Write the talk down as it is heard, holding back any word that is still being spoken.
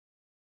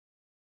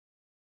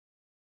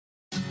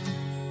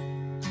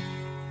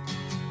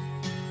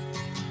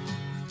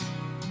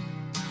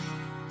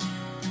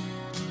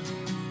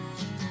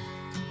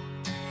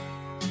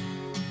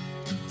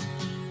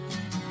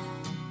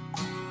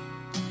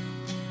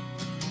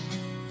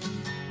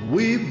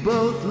We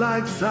both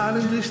lie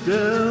silently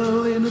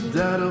still in the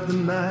dead of the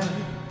night.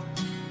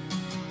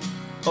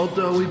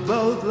 Although we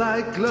both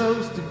lie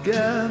close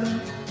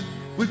together,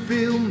 we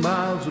feel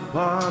miles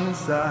apart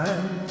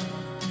inside.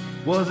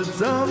 Was it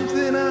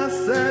something I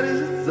said?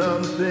 Is it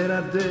something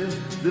I did?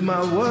 Did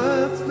my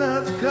words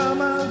not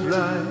come out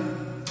right?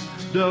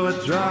 Though I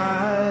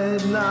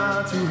tried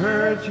not to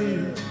hurt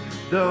you,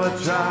 though I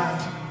tried,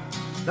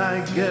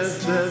 I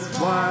guess that's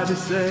why they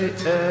say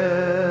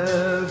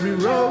every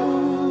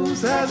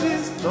rose has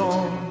its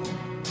thorn.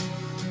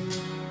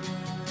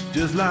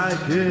 Just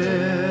like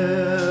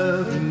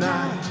every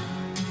night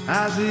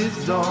has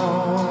its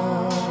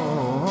dawn.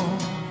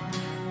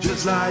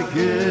 Just like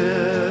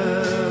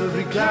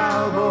every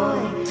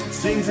cowboy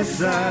sings a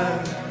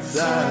sad,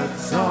 sad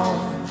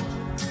song.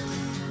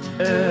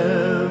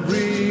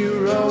 Every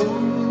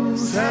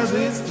rose has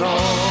its thorn.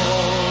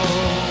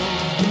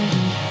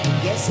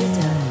 Yes, it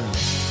does.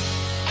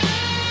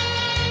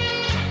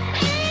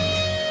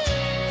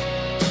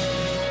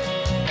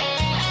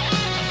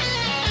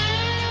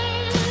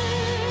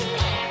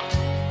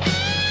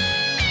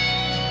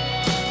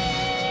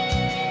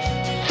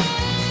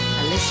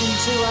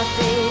 To our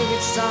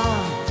favorite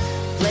song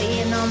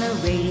playing on the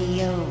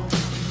radio.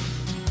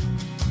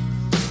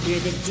 Hear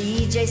the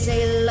DJ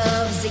say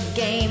love's a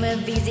game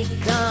of easy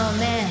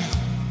come and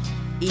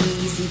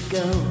easy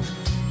go.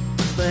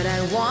 But I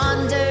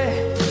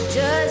wonder,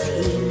 does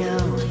he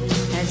know?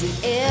 Has he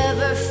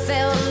ever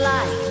felt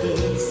like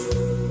this?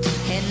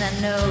 And I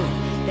know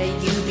that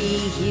you'd be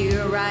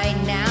here right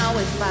now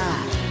if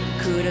I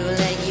could have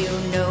let you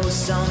know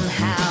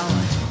somehow.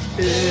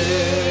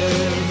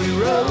 Every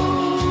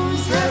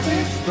rose has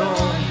its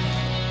thorn.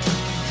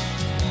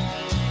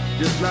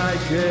 Just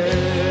like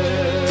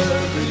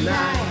every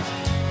night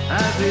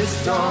has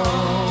its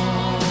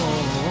dawn.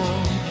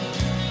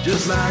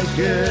 Just like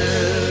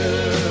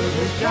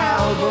every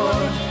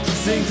cowboy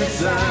sings a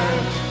sad,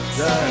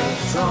 sad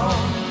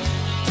song.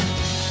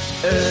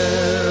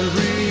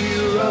 Every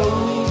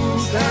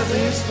rose has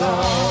its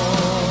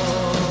thorn.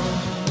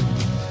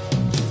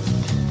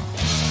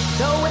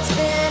 Though it's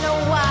been a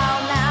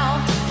while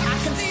now, I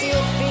can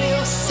still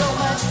feel so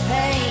much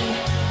pain.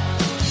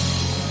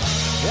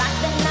 Like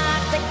the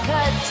knife that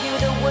cuts you,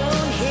 the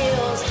wound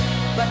heals,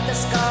 but the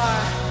scar,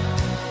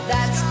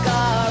 that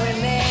scar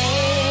remains.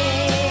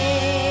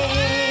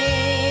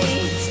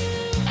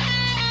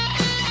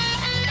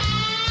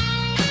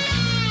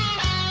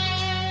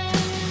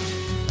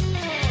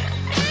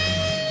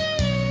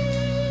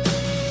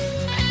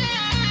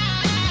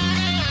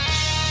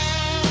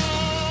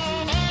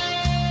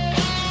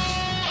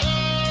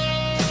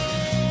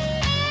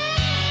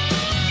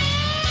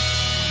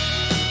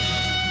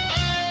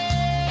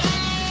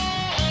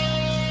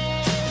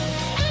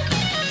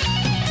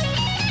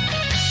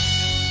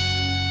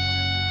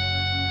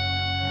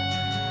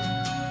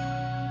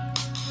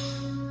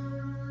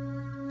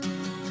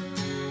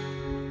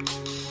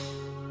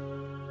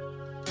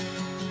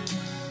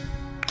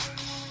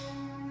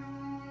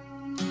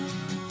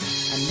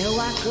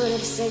 I could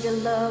have said your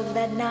love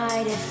that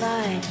night if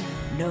I'd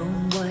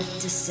known what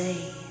to say.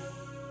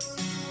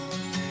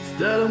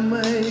 Instead of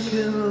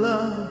making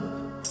love,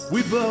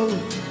 we both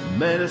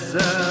made a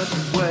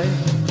separate way.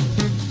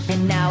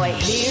 And now I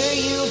hear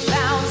you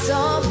found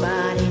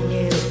somebody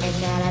new, and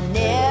that I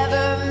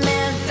never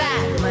meant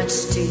that much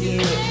to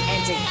you.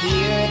 And to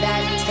hear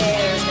that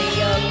tears me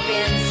up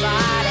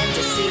inside, and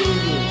to see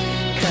you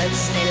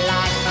cuts me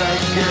like a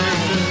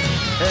knife.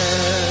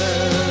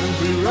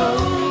 Every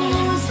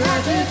rose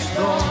has its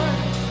thorn.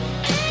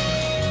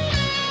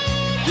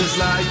 Just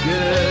like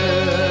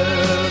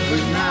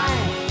every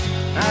night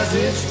has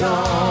its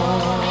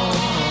dawn.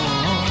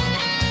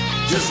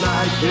 Just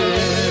like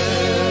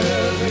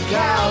every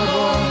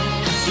cowboy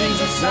sings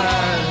a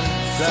sad,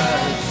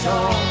 sad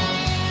song.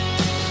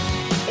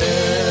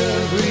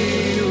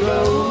 Every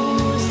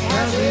rose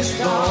has its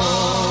thorn.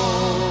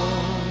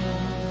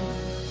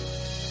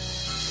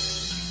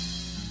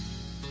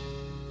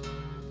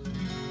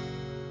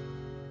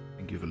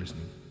 Thank you for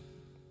listening.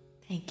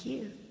 Thank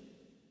you.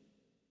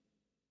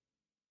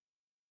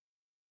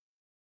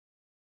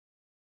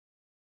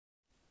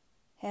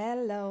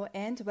 Hello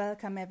and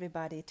welcome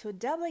everybody to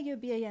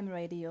WBAM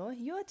Radio.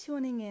 You're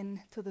tuning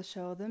in to the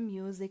show The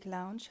Music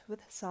Lounge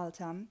with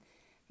Saltam.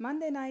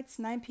 Monday nights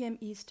 9 p.m.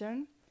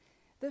 Eastern.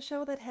 The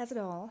show that has it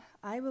all.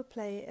 I will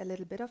play a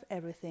little bit of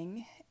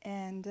everything,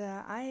 and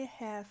I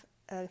have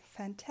a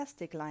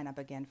fantastic lineup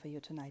again for you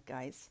tonight,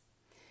 guys.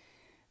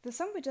 The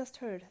song we just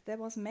heard, there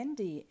was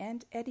Mandy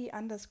and Eddie _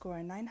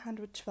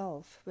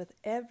 912 with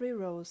Every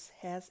Rose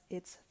Has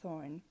Its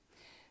Thorn.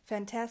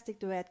 Fantastic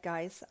duet,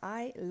 guys.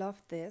 I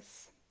love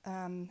this.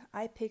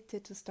 I picked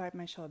it to start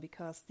my show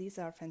because these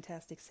are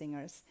fantastic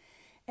singers.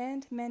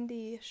 And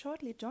Mandy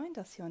shortly joined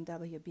us here on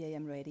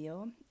WBAM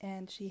Radio,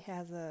 and she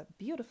has a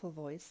beautiful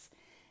voice,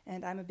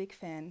 and I'm a big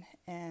fan.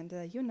 And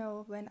you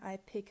know, when I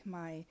pick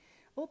my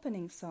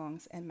opening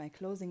songs and my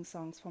closing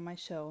songs for my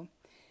show,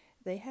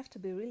 they have to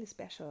be really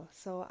special.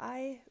 So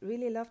I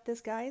really love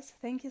this, guys.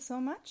 Thank you so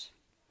much.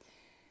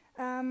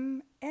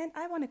 And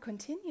I want to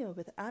continue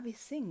with Avi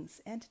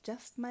Sings and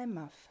Just My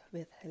Muff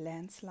with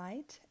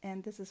Landslide,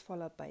 and this is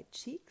followed by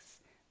Cheeks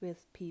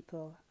with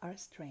People Are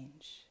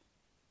Strange.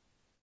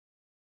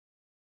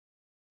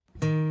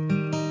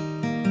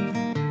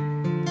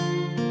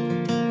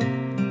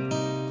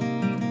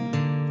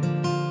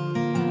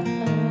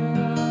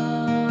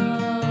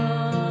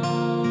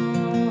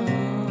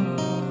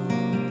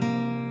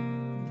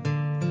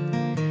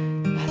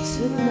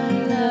 Took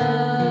my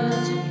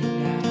love, took it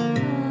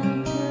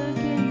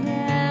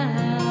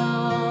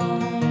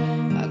down.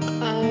 I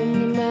climbed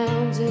the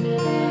mountain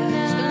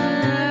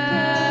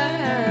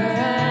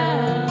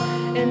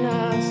and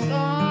I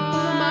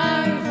saw my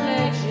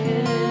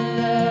reflection in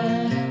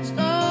the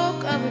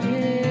snow-covered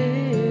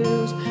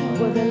hills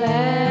where the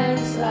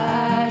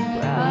landslide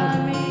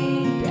brought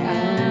me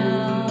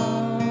down.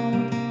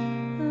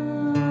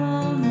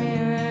 Oh,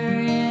 mirror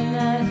in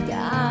the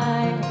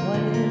sky,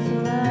 what is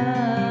love?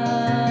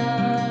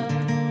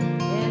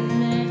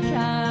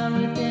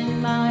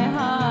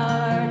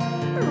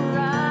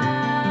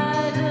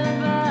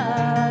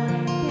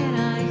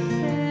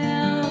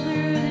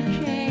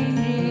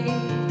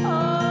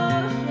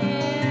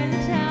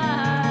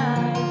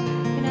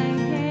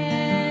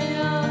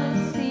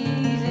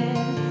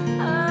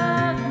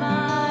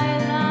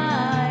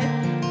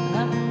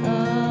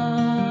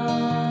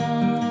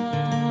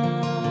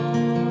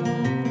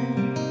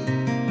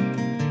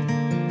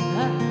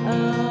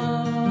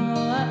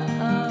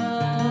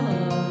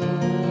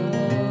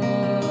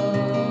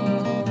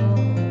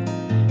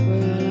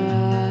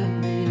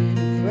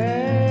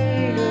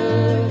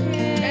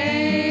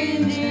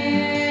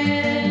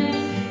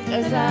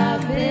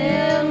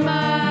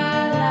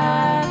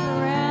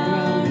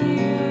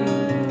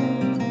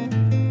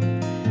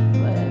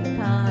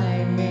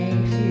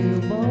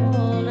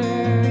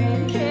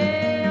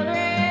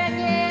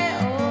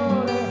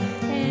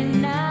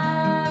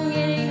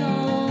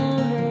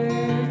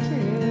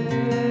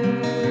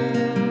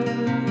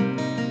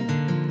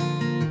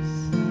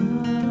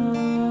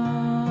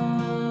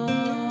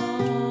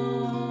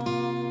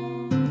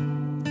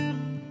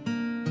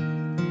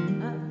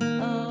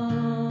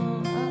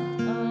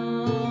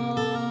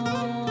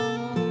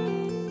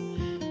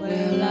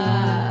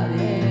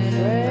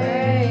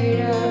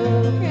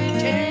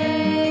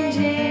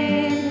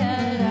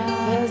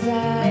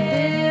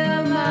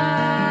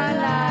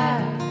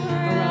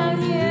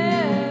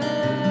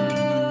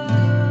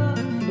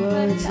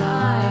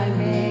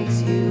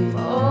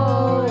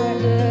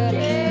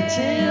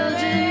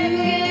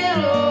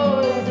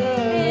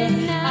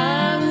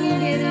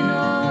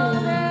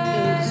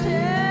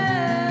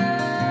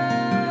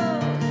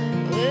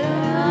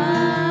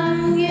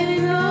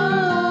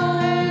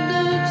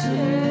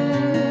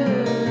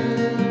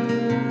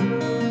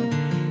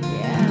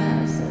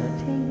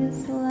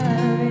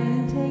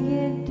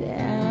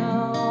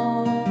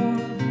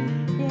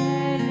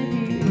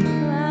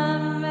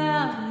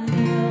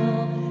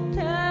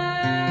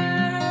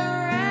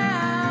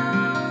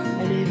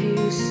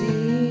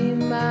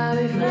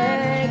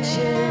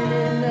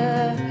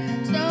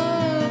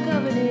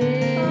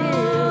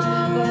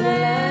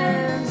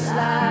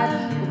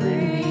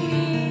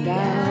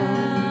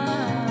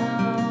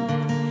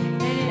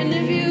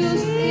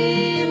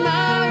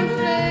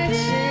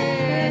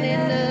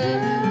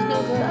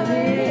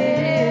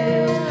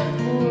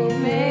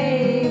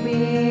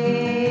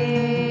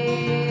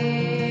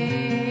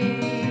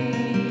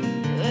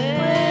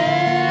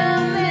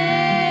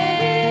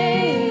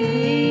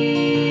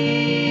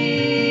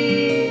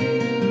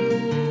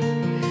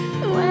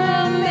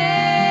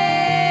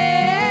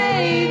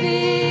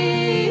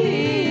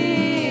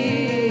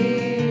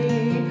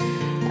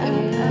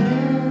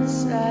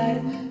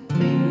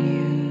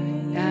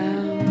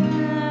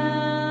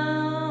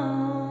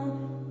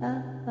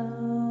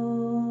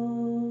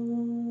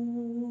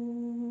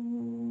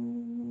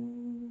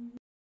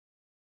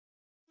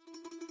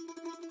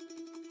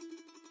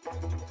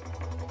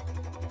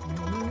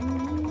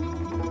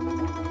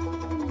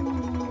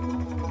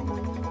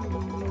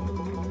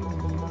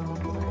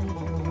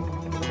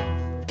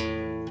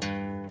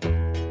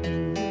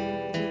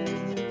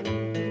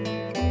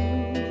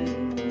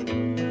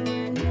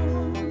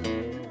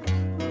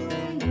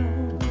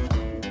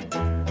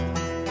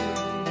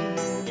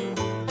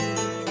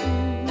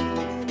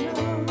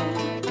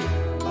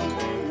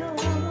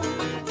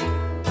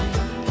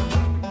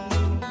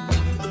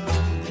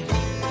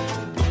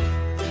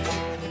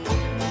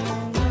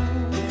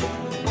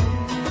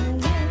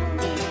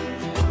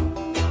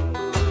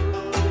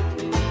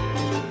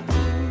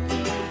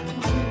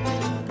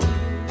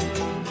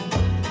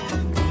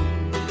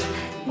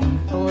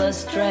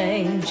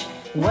 Strange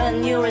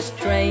when you're a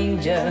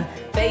stranger,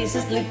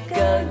 faces look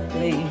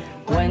ugly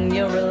when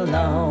you're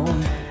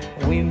alone.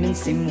 Women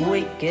seem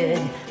wicked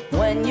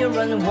when you're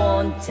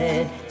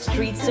unwanted,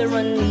 streets are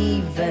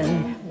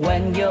uneven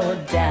when you're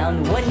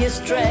down. When you're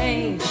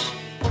strange,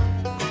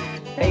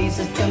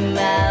 faces come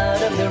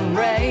out of the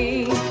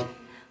rain.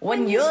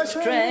 When you're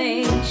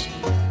strange,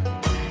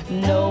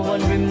 no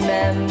one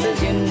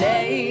remembers your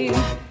name.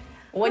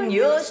 when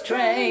you're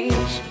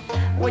strange,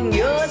 when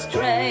you're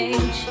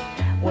strange,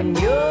 when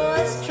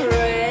you're strange.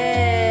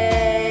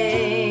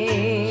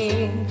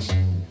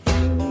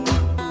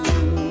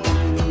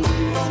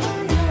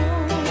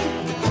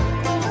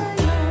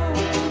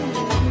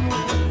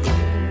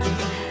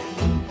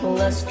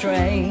 People are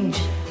strange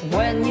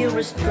when you're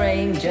a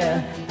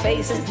stranger.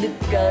 Faces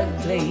look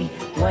ugly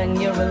when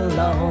you're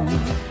alone.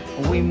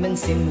 Women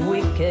seem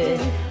wicked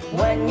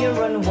when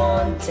you're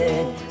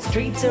unwanted.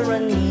 Streets are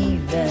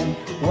uneven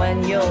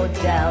when you're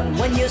down.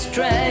 When you're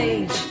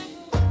strange,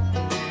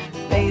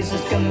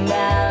 faces come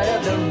out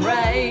of the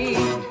rain.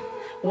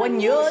 When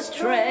you're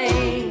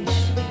strange,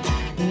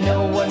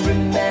 no one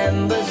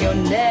remembers your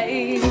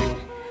name.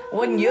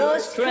 When you're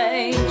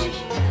strange,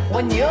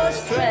 when you're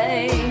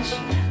strange,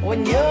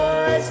 when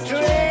you're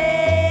strange.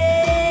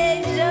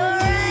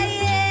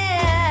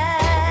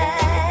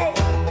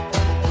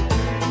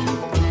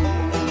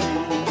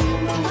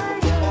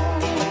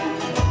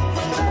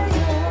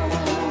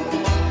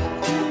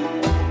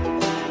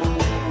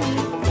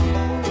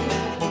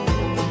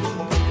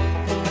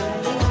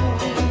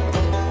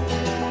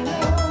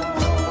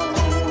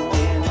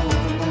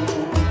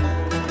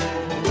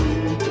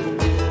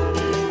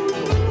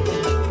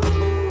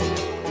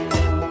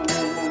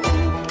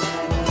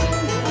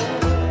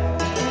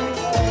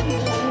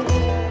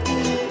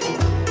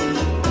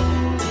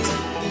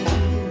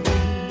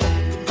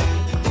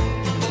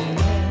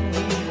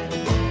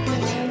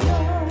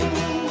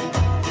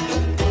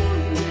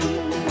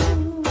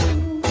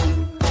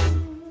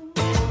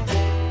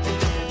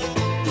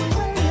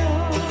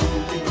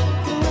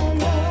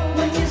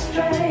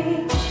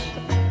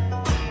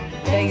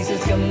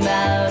 Faces come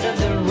out of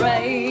the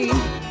rain.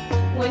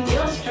 When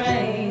you're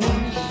strange,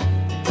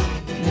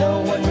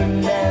 no one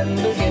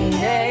remembers your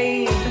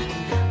name.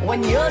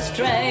 When you're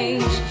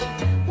strange,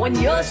 when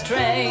you're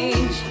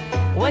strange,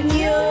 when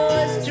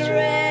you're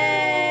strange.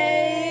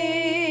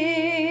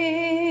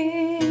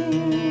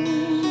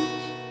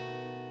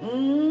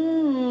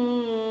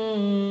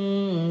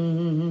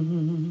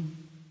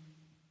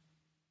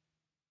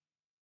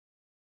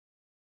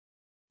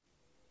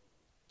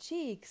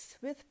 Cheeks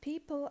with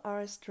People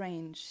Are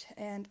Strange,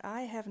 and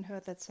I haven't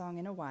heard that song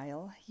in a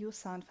while. You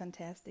sound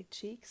fantastic,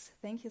 Cheeks.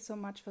 Thank you so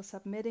much for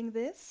submitting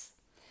this.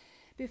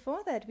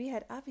 Before that, we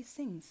had Avi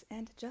Sings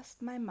and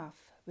Just My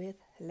Muff with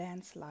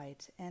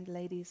Landslide. And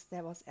ladies,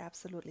 that was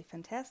absolutely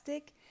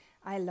fantastic.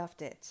 I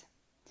loved it.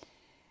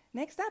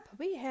 Next up,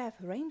 we have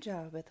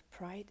Ranger with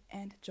Pride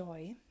and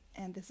Joy,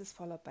 and this is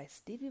followed by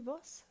Stevie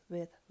Voss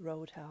with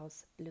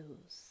Roadhouse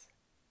Blues.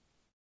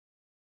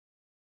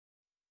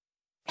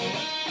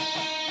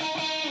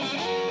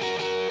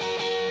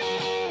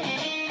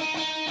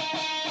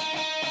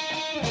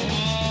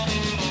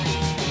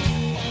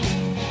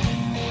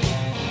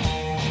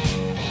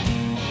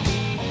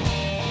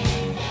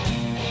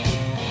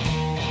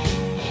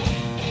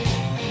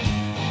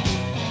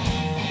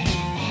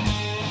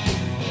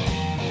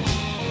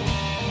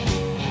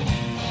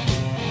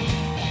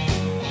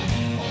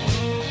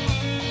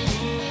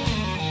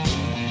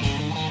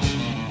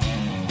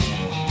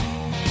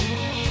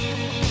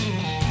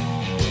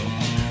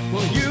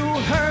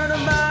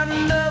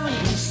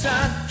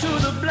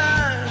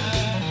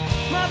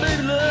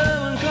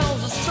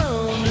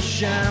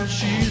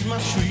 She's my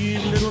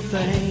sweet little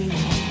thing.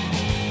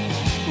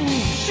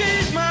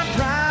 She's my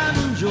pride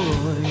and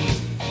joy.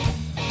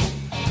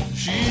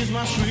 She's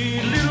my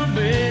sweet little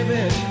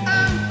baby.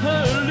 I'm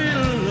her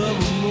little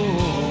lover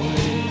boy.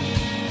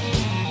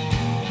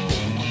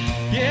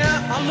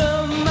 Yeah, I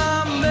love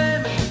my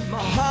baby,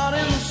 my heart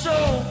and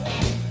soul.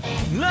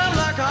 Love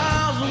like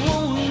ours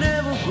won't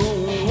never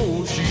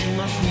grow. She's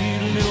my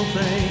sweet little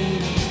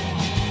thing.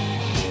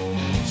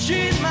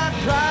 She's my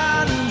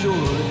pride and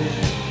joy.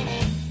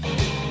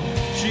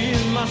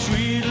 She's my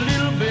sweet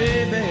little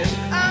baby.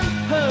 I'm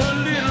her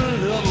little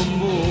lover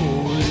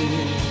boy.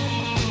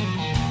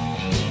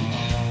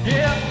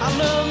 Yeah, I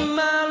love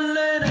my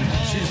lady.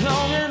 She's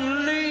long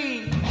and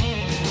lean.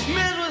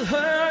 Mess with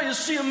her, you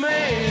see a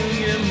man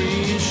get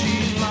me.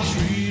 She's my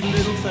sweet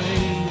little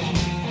thing.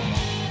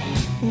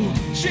 Ooh,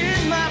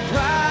 she's my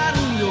pride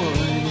and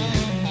joy.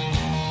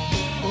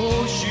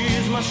 Oh,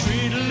 she's my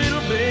sweet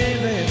little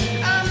baby.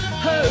 I'm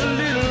her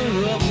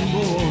little lover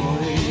boy.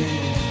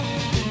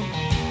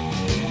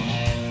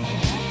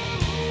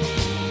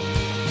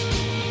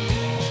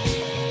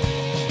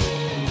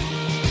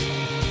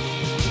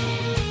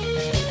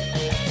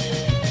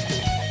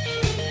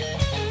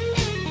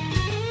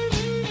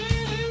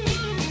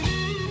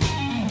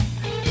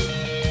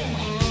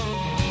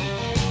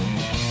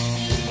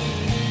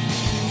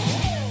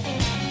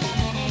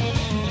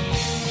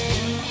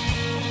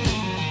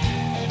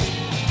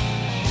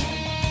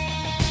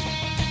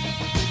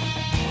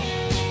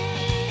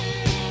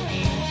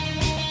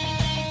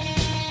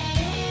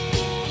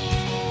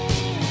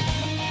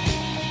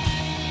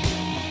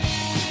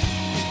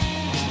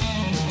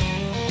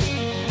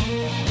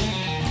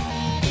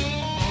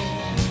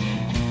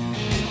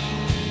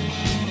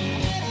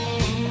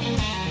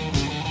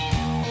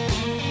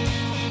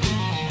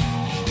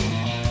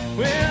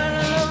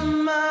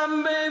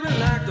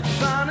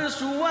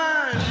 Mr.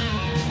 Wine.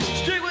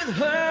 Stick with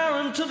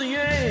her until the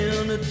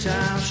end of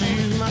time.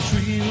 She's my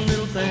sweet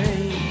little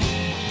thing.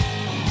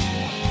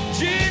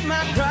 She's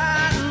my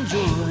pride and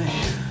joy.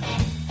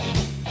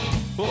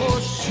 Oh,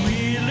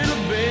 sweet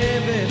little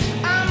baby,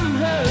 I'm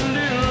her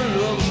little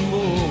lover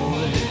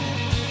boy.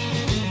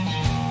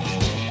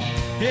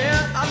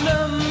 Yeah, I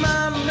love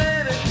my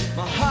baby,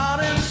 my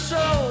heart and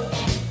soul.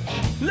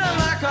 Love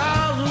like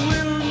ours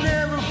will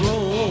never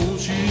grow.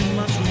 She's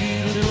my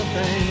sweet little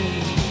thing.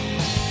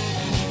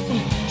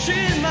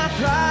 She's my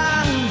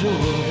pride and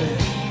joy.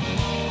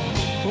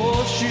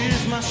 Oh,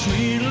 she's my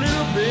sweet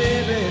little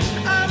baby.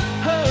 I'm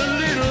her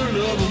little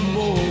lover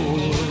boy.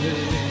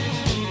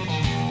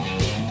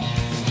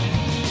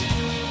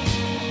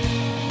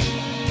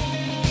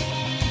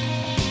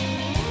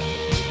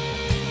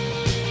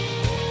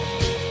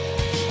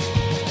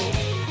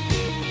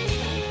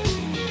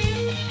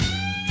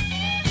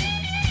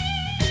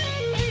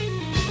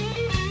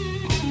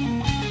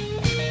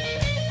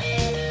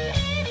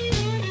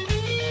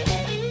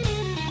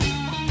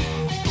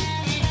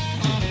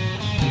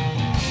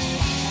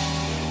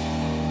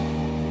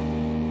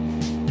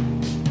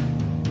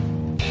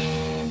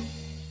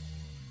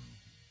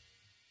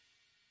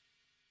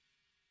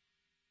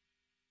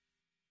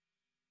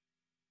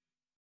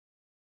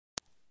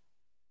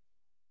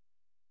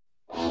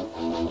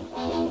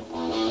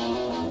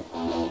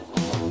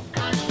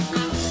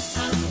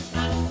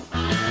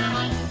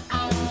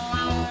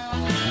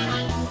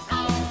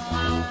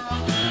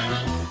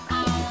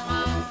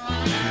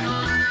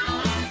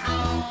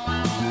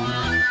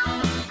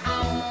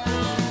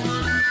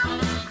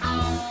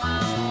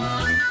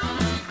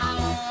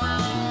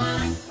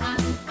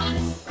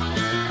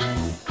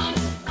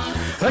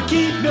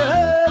 Keep your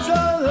eyes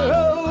on the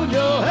road,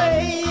 your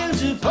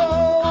hands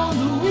upon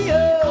the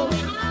wheel.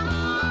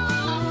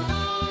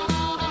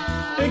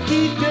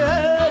 Keep your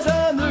eyes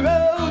on the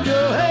road,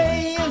 your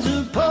hands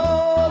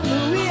upon the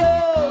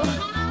wheel.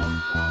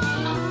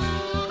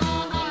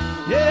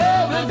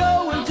 Yeah, we're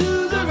going to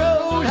the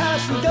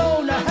roadhouse, we're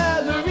gonna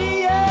have a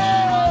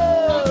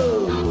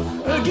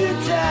good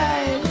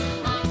time.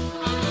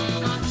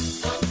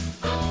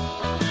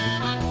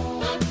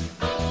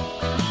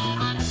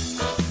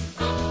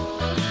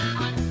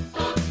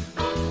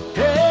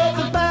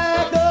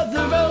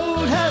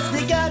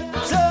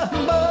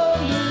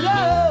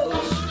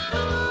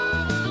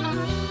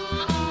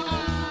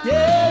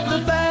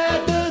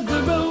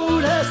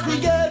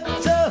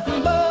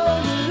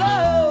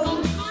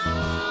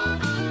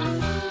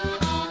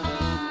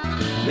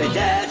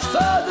 That's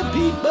for the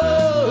people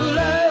who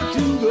like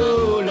to go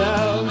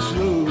down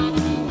slow.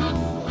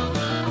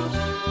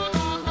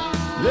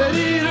 Let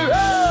it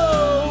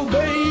roll,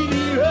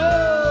 baby,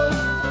 roll.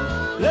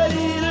 Let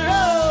it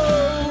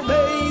roll,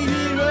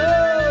 baby,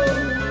 roll.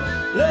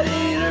 Let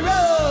it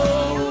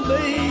roll,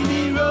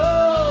 baby,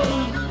 roll.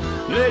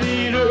 Let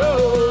it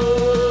roll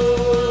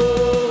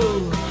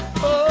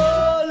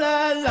all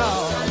night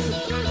long.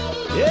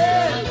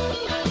 Yeah,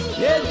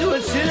 yeah, do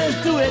it, sinners,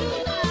 do it.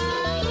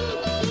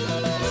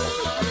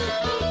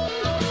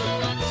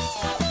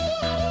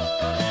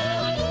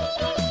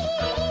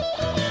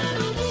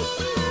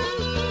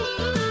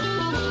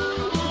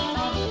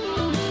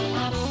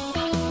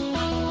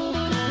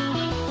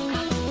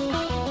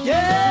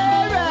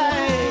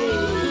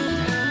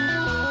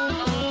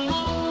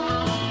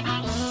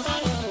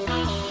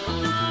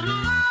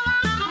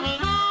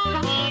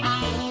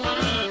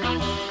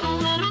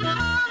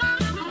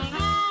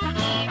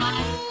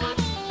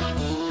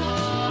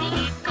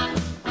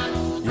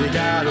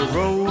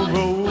 Roll,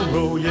 roll,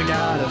 roll, you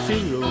gotta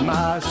feel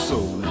my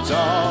soul, it's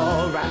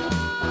alright.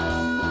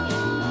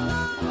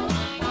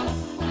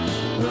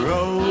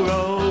 Roll,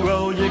 roll,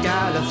 roll, you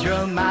gotta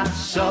thrill my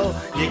soul.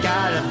 You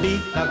gotta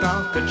beat the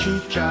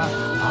conga-choo-cha,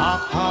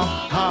 honk,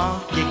 honk,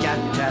 honk. You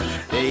gotta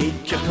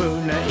eat your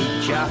puna,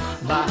 eat your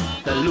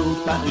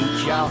ba-da-loo-ba,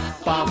 eat your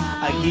bum,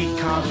 eat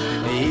con,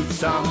 eat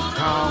some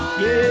con,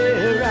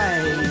 yeah,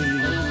 right.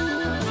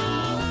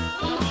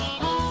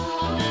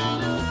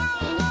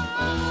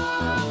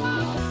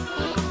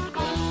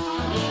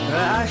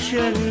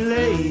 Russian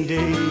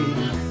lady,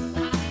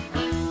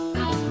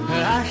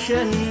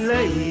 Russian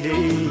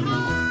lady,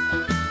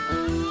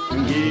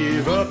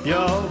 give up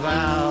your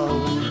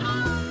vows,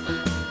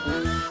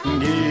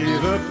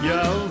 give up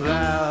your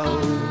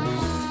vows.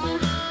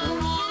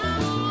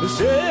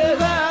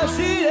 Save our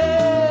city,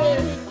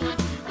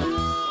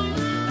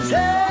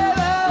 save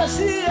our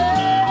city.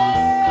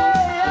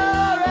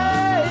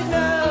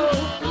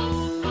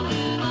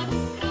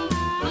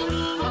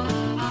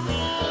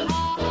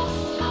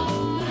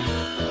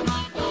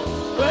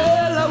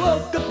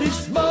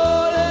 This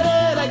morning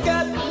and I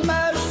got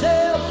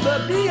myself a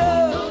beer.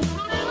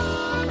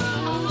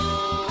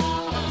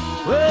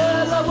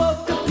 Well, I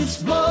woke up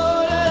this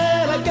morning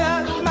and I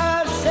got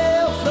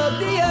myself a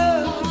beer.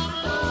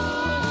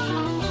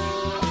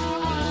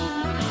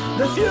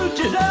 The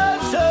future's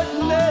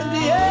uncertain and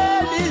the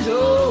end is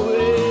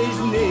always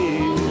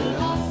near.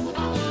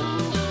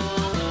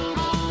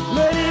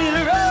 Let it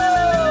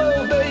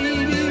roll,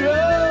 baby,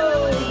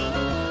 roll.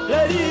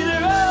 Let it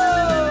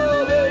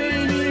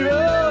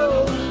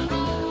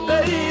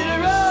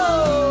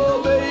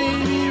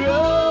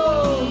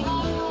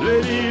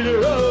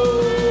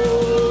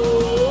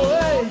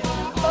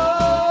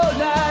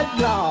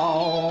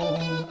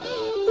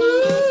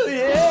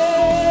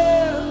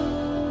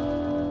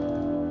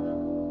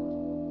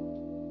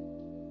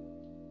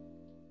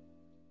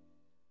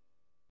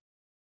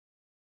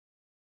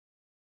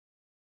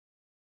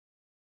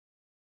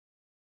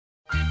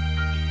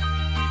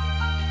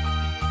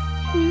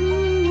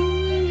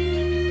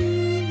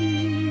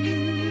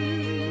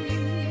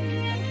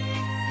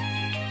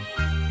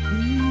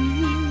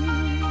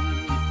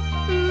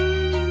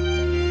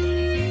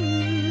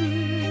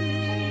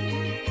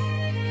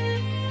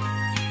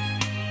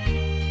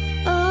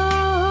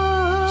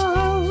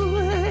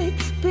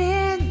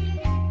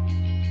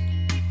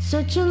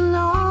such a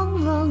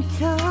long, long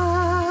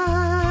time.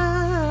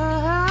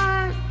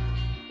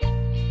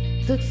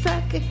 Looks like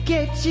I could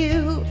get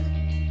you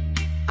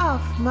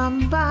off my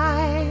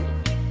mind.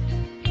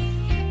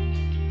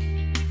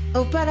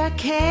 Oh, but I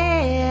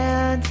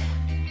can't.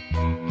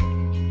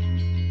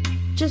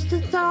 Just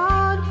the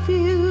thought of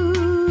you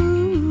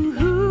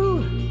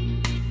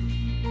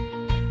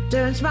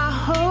turns my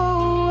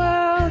whole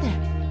world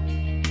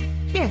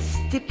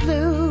misty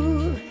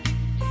blue.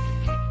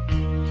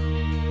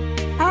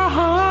 Oh,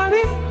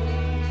 honey,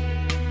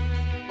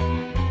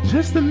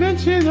 just the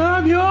mention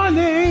of your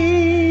name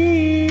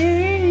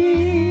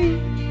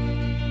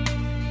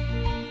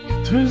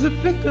turns the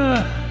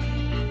flicker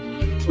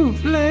to a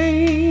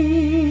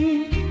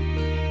flame.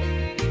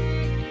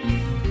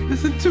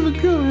 Listen to me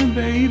good,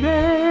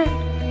 baby.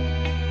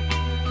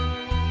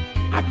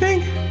 I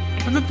think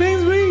of the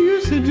things we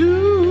used to do,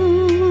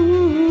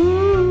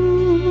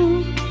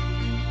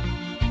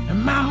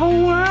 and my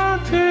whole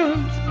world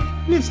turns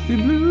misty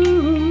blue.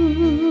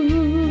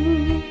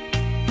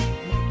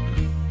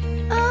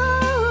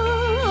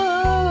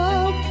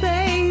 Oh,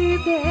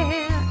 baby,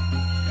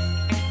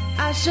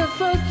 I should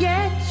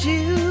forget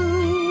you.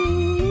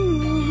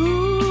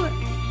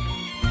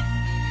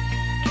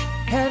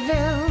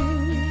 Heaven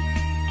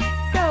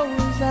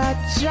knows I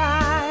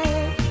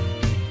tried,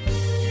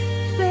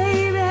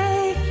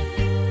 baby.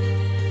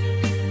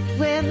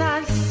 When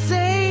I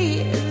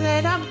say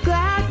that I'm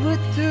glad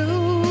we're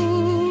through,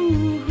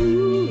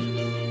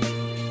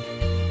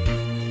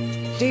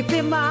 deep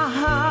in my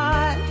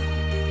heart,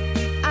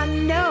 I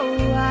know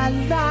I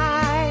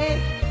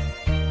lied,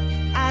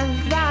 I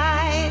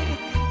lied,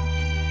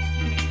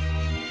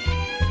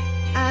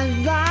 I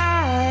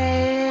lied.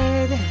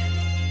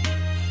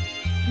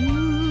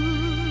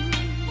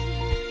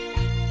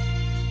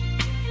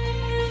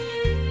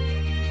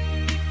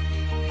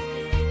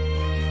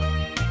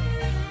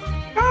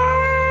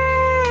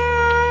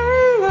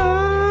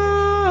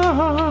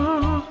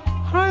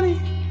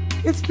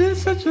 It's been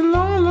such a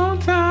long, long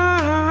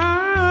time.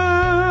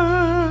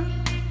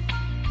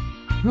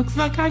 Looks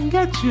like I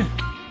got you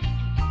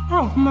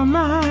off my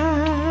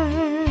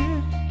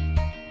mind,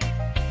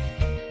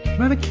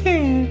 but I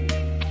can't.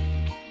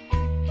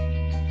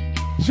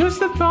 Just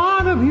the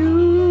thought of you,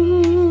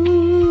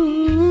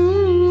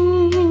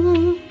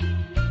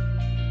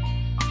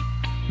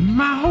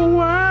 my whole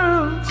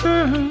world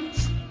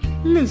turns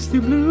misty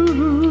blue.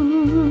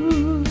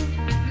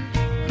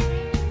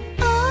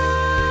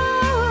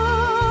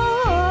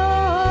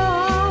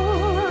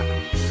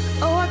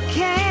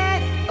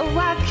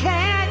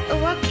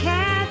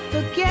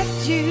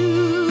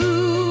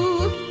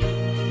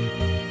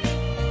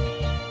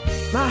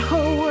 My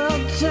whole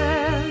world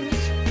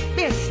turns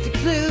misty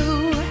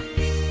blue.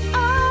 Oh,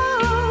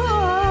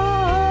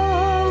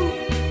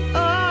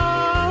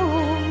 oh,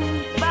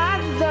 my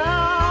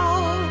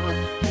love.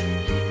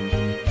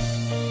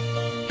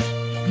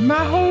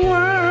 My whole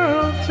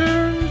world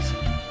turns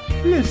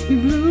misty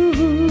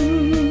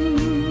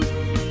blue.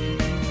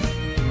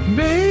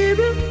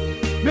 Baby,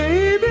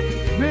 baby,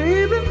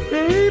 baby,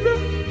 baby,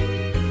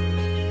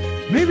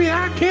 maybe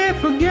I can't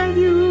forget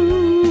you.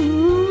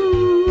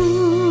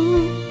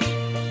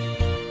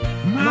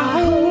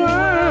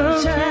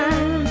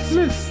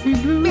 Misty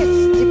blue.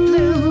 Misty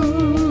blue.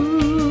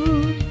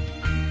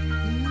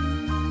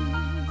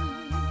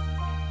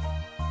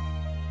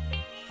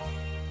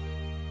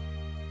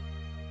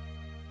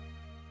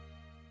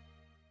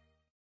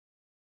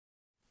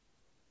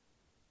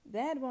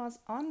 That was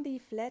Ondi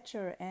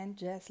Fletcher and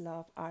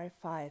Jazzlove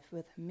R5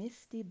 with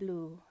Misty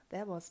Blue.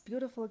 That was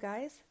beautiful,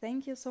 guys.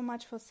 Thank you so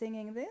much for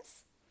singing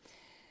this.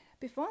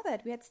 Before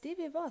that, we had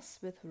Stevie Voss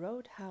with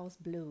Roadhouse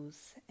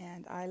Blues,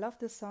 and I love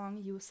the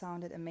song. You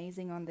sounded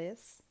amazing on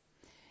this.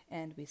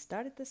 And we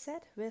started the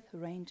set with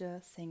Ranger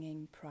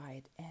singing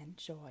Pride and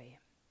Joy.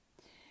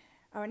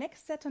 Our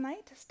next set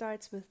tonight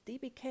starts with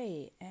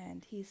DBK,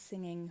 and he's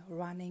singing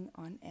Running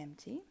on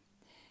Empty.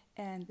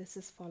 And this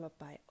is followed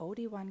by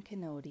Obi-Wan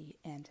Kenobi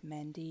and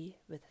Mandy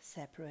with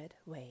Separate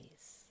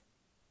Ways.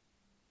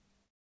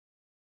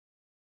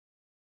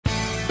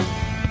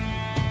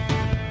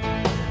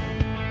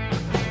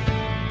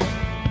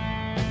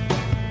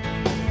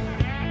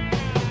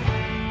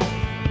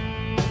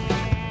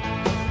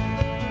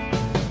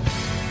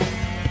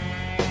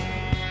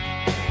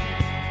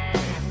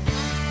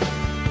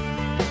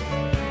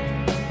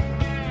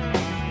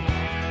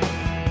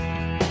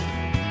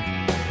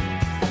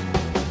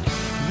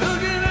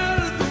 Looking out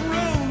at the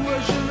road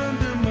rushing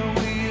under my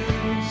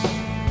wheels.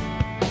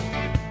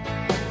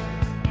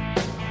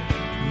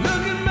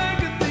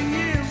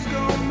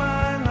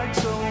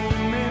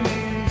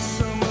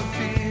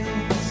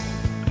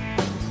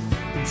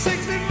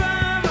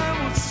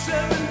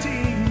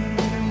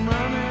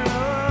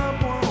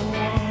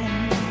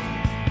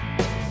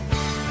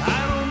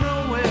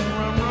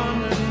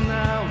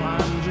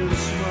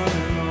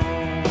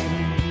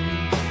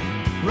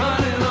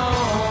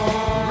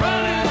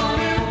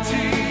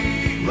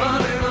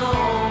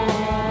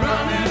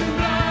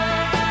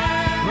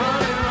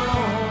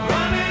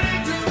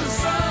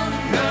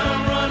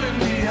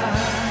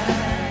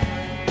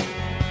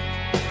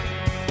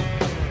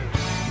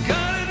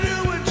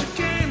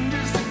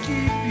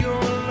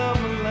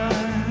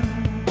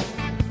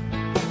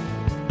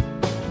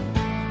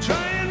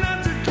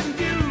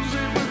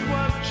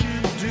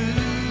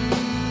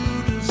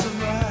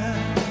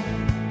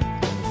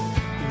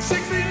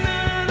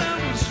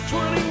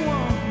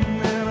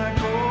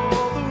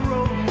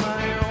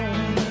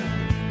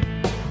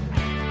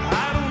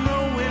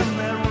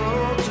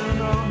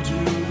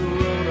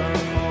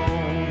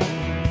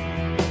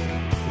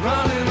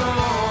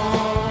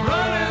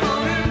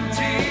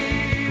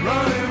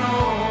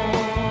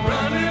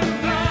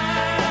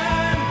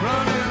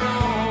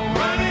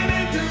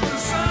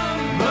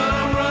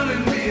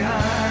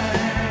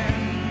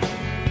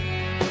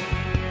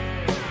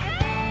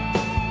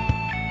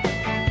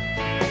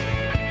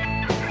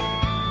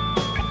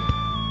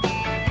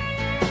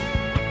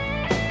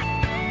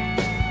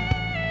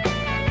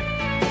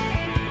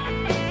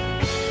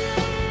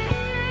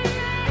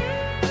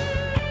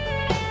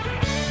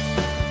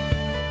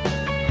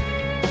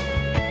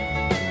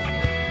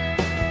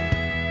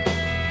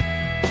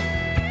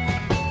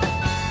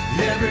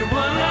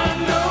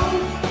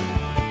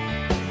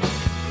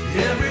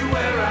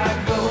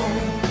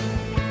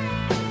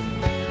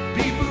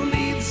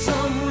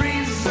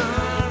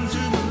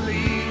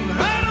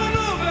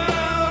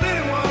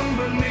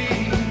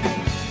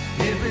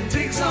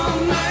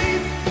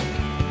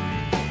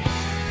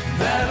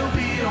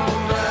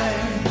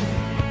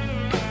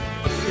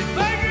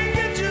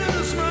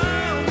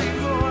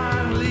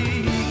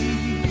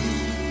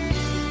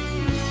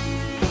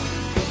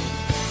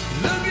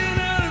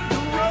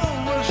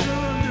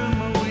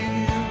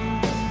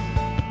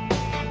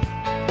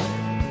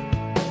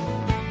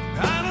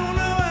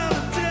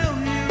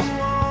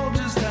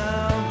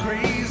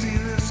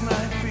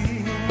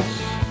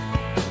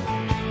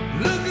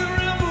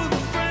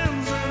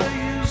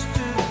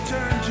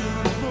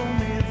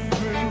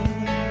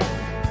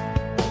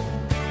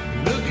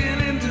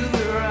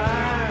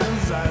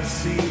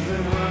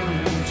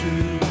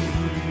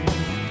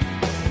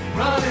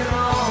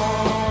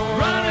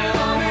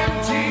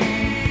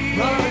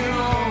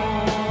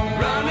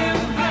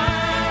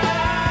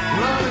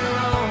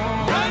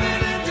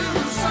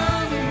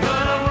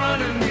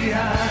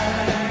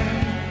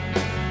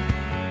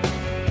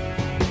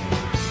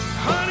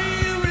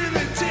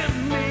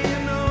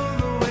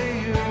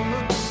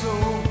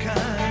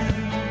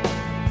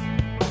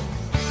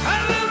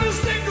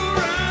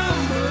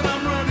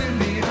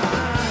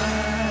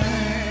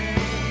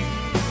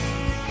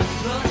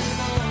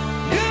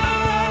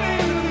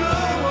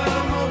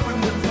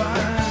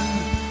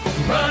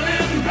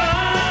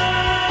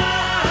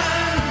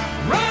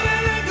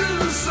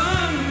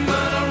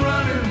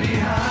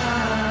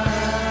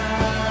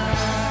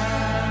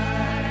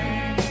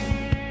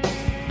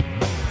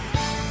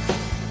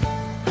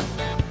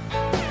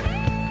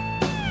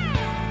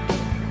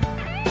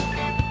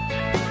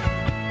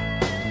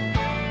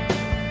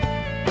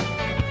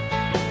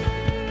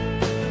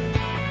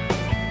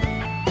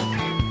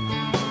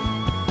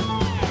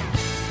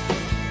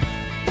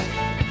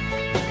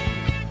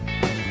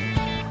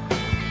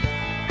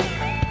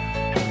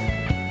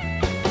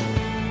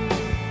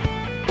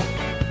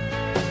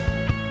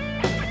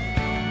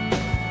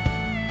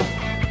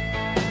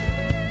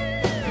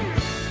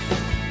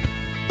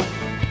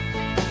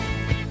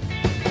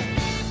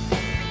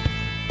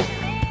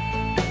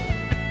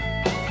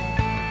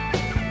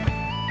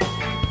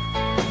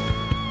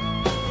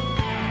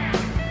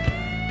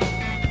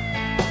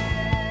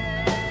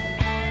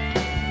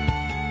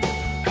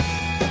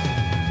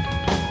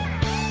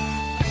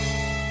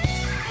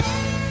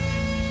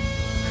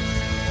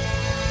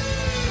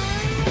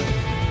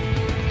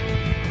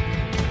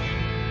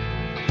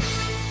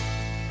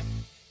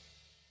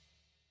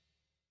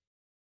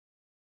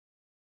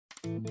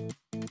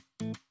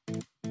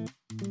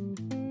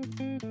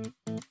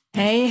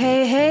 Hey,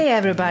 hey, hey,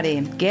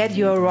 everybody! Get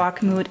your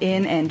rock mood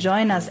in and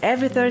join us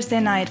every Thursday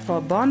night for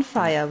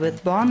Bonfire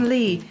with Bon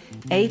Lee,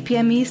 8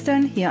 p.m.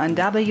 Eastern here on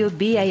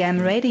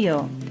WBAM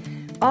Radio.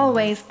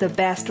 Always the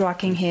best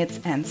rocking hits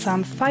and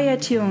some fire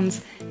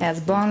tunes as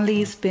Bon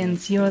Lee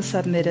spins your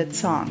submitted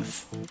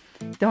songs.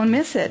 Don't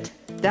miss it!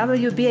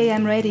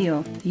 WBAM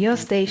Radio, your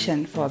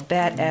station for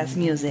badass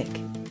music.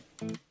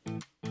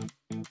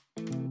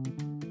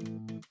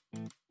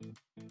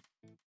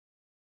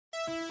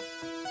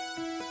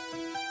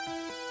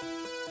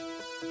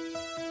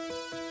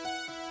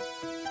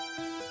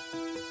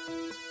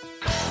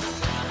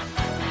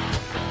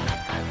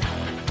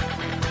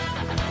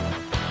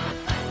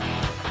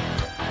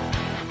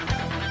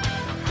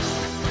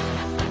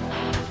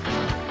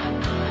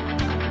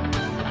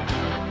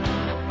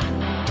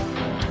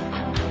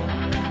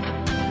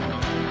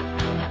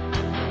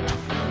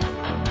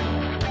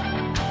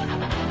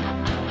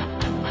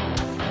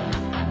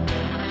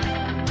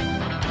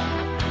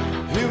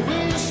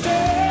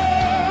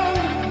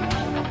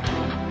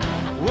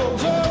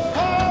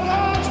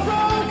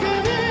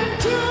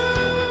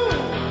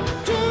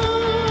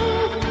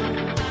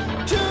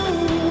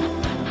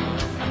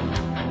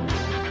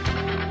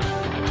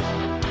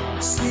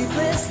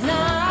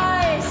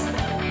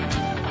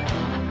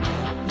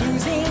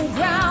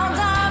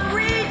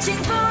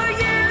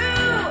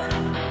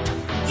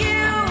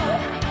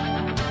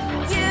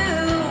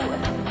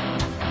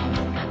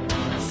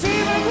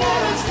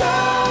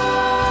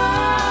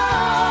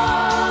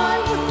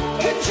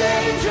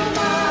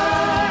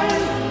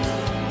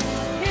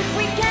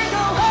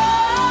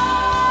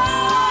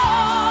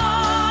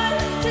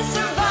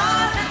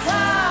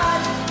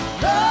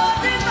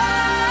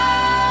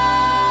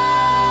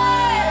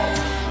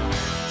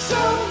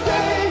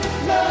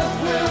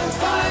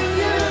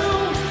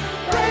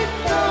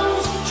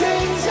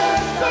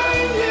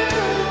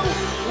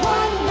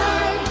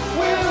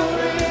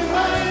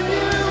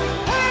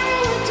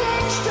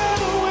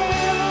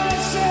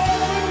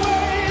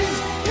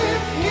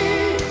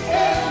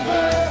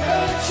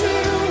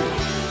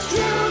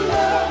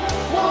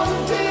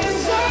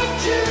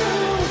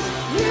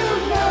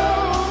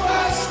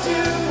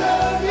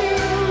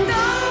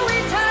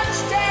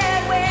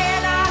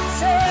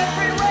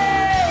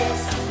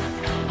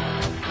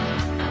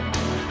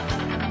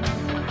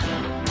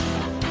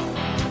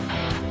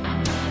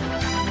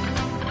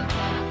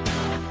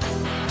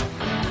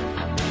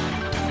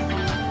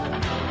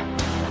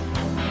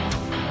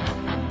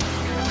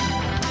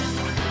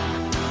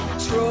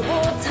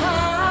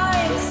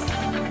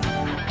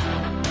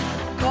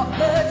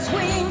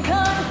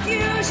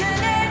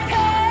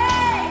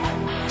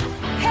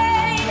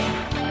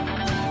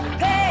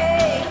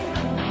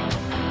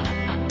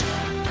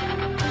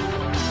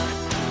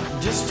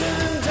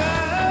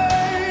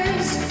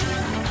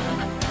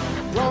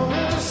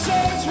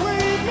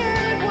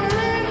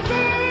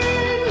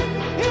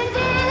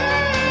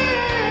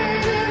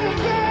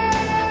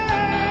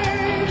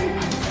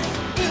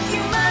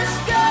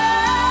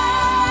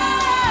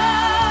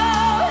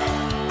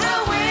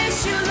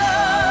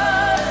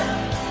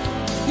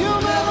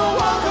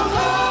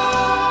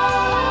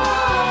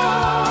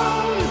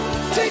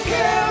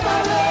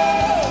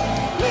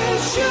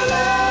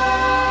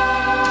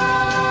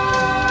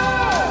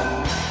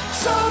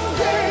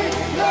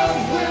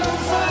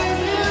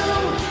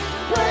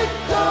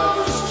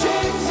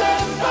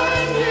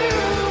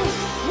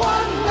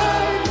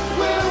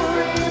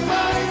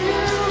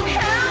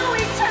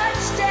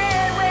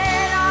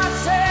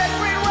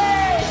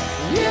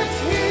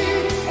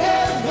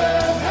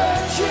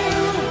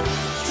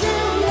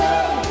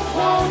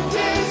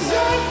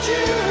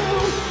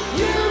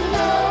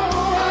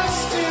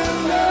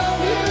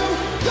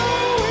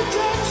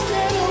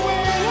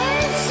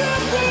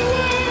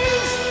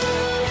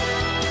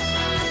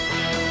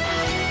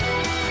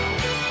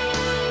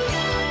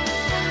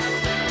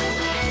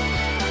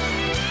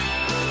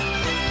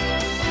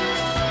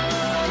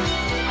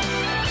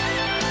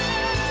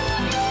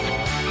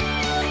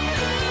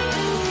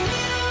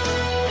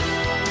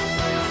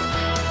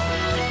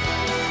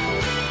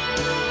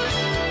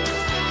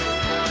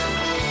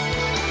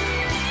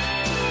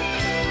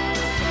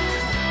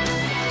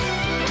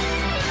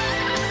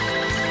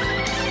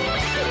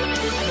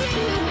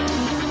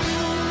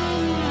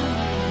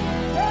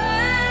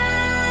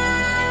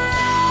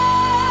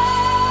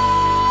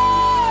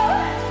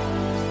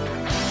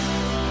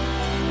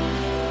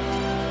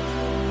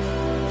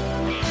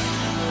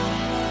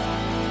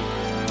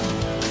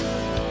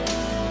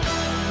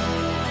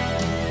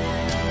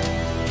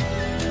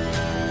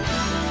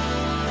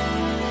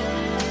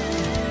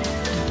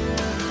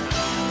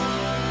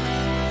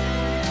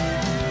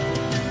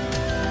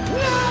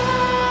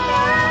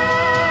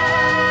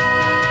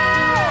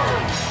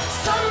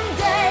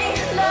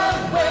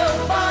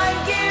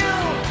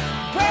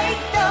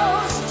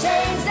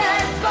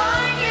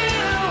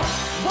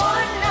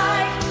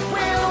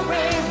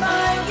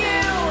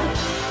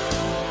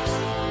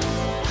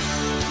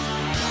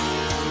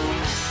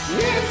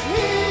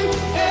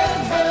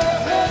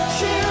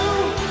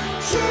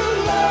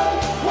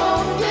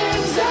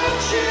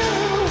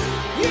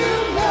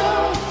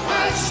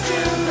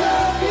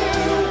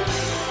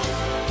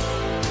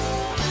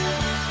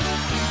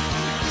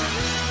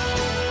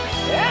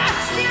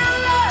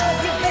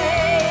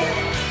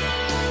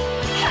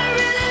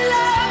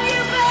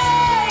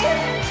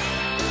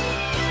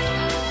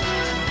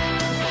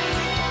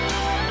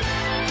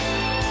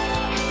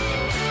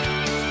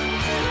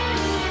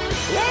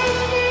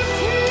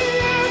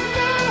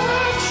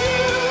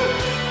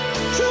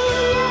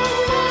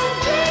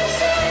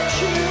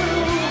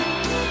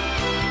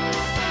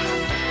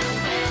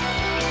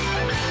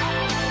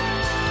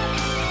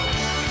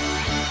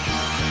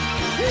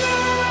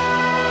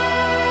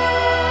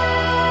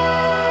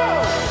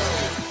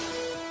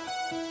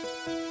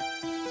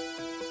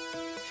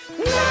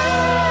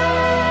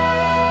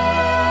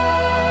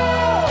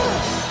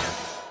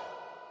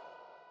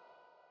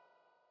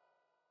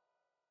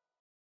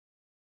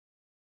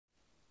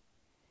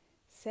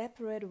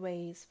 Separate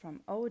Ways from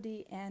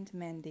Odie and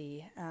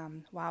Mandy.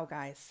 Wow,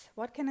 guys,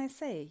 what can I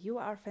say? You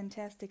are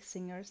fantastic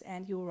singers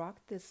and you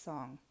rocked this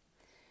song.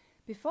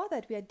 Before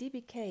that, we had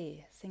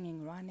DBK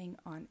singing Running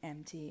on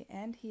Empty,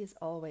 and he is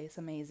always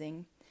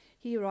amazing.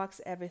 He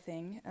rocks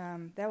everything.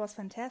 That was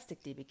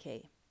fantastic,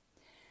 DBK.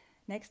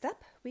 Next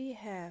up, we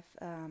have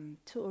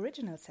two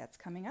original sets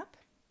coming up.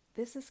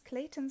 This is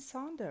Clayton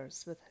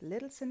Saunders with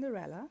Little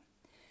Cinderella.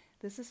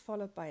 This is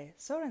followed by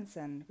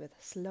Sorensen with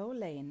Slow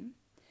Lane.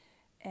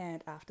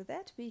 And after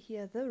that, we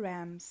hear the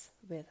Rams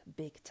with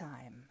Big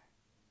Time.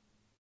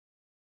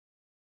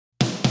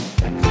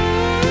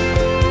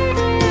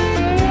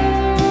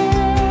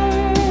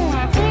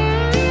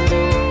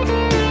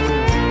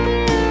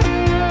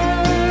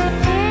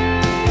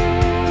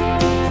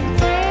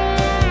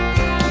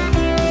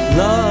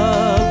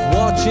 Love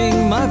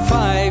watching my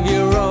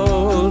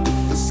 5-year-old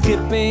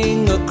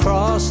skipping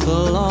across the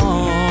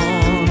lawn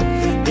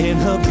in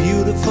her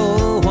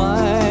beautiful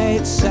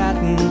white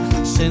satin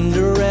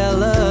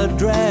Cinderella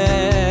dress,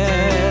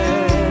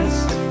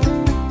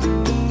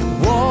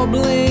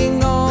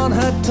 wobbling on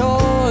her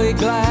toy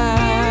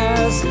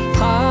glass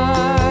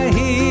high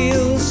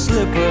heel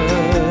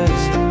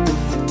slippers,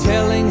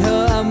 telling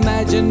her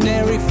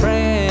imaginary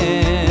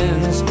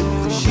friends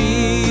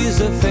she's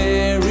a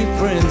fairy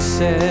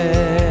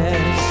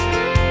princess.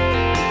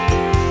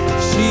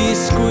 She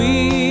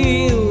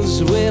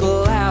squeals with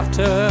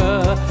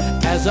laughter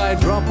as I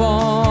drop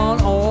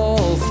on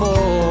all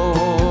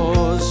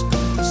fours,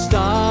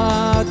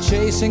 start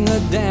chasing her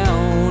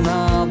down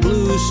our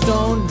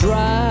bluestone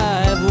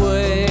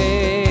driveway,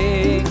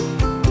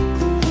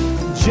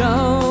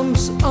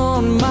 jumps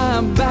on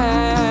my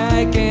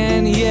back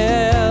and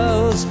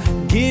yells,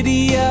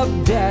 "Giddy up,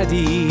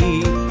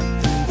 Daddy,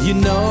 you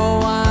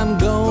know I'm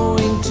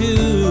going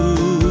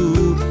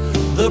to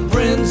the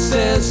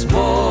princess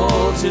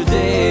ball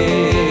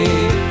today."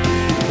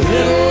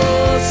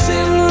 Little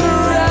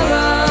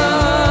Cinderella,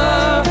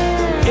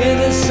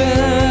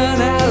 innocent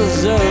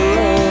as a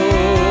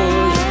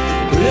rose.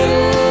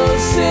 Little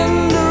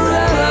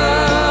Cinderella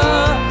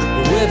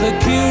with a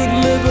cute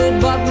little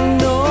button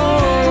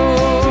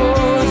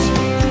nose.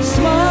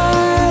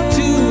 Smile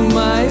to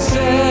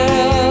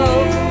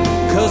myself,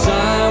 'cause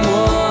I'm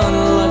one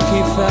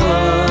lucky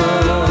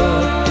fella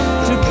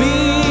to be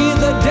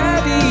the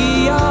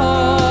daddy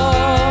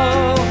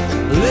of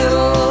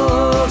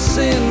Little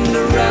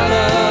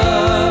Cinderella.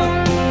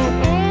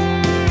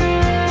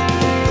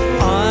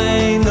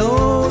 I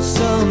know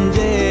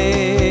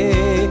someday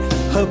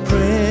her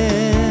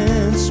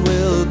prince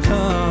will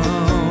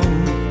come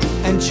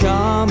and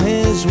charm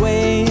his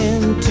way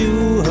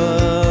into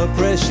her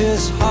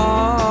precious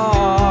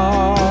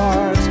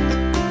heart.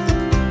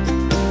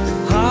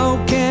 How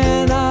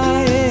can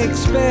I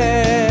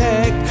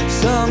expect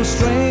some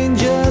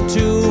stranger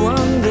to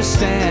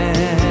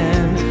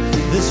understand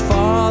this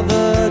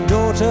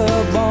father-daughter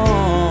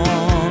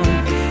bond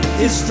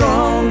is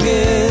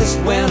strongest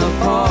when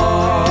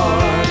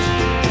apart?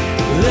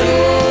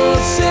 Little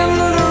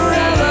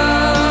Cinderella,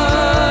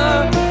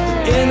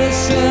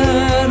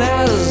 innocent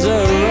as a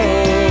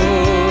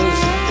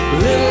rose.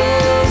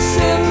 Little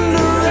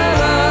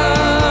Cinderella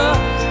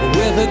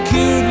with a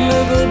cute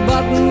little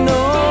button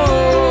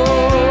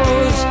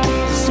nose.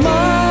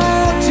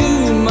 Smile to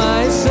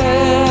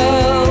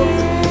myself,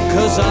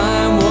 'cause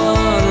I'm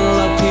one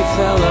lucky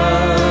fella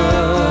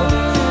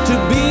to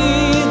be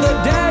the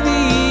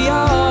daddy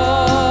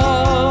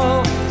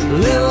of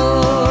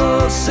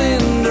Little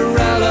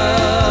Cinderella.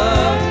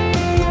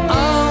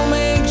 I'll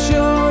make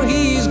sure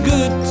he's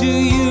good to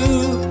you.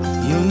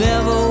 You'll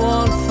never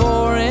want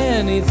for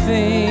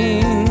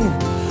anything,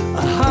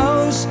 a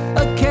house,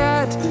 a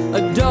cat,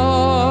 a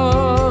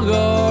dog,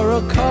 or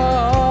a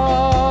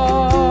car.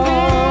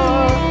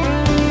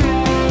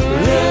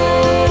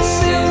 Little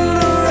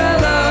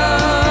Cinderella,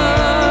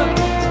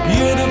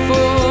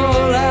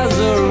 beautiful as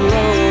a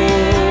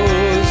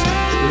rose.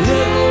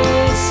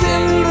 Little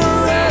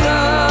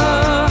Cinderella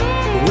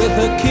with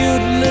a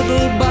cute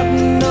little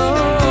button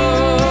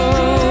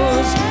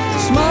nose.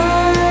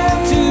 Smile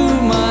to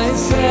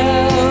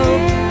myself,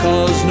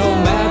 'cause no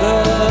matter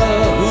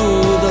who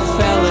the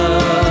fella,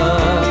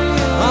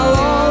 I'll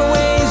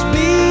always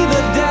be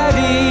the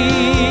daddy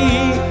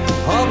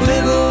of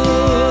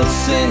Little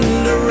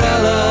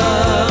Cinderella.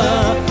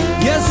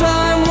 Yes,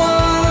 I'm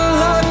one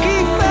lucky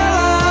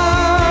fella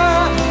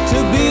to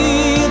be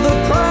the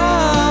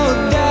proud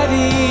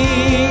daddy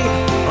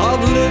of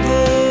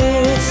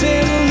Little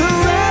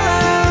Cinderella.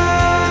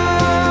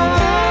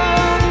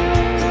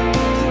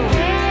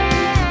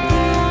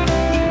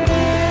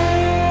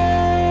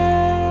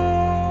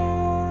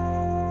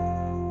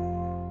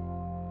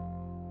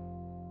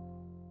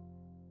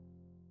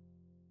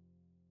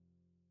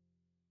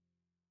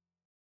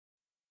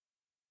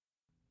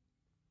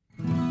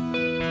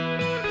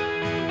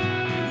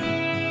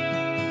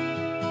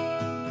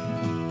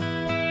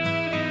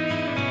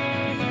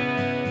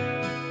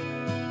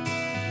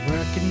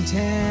 Working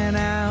 10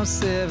 hours,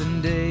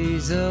 7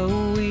 days a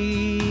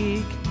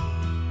week.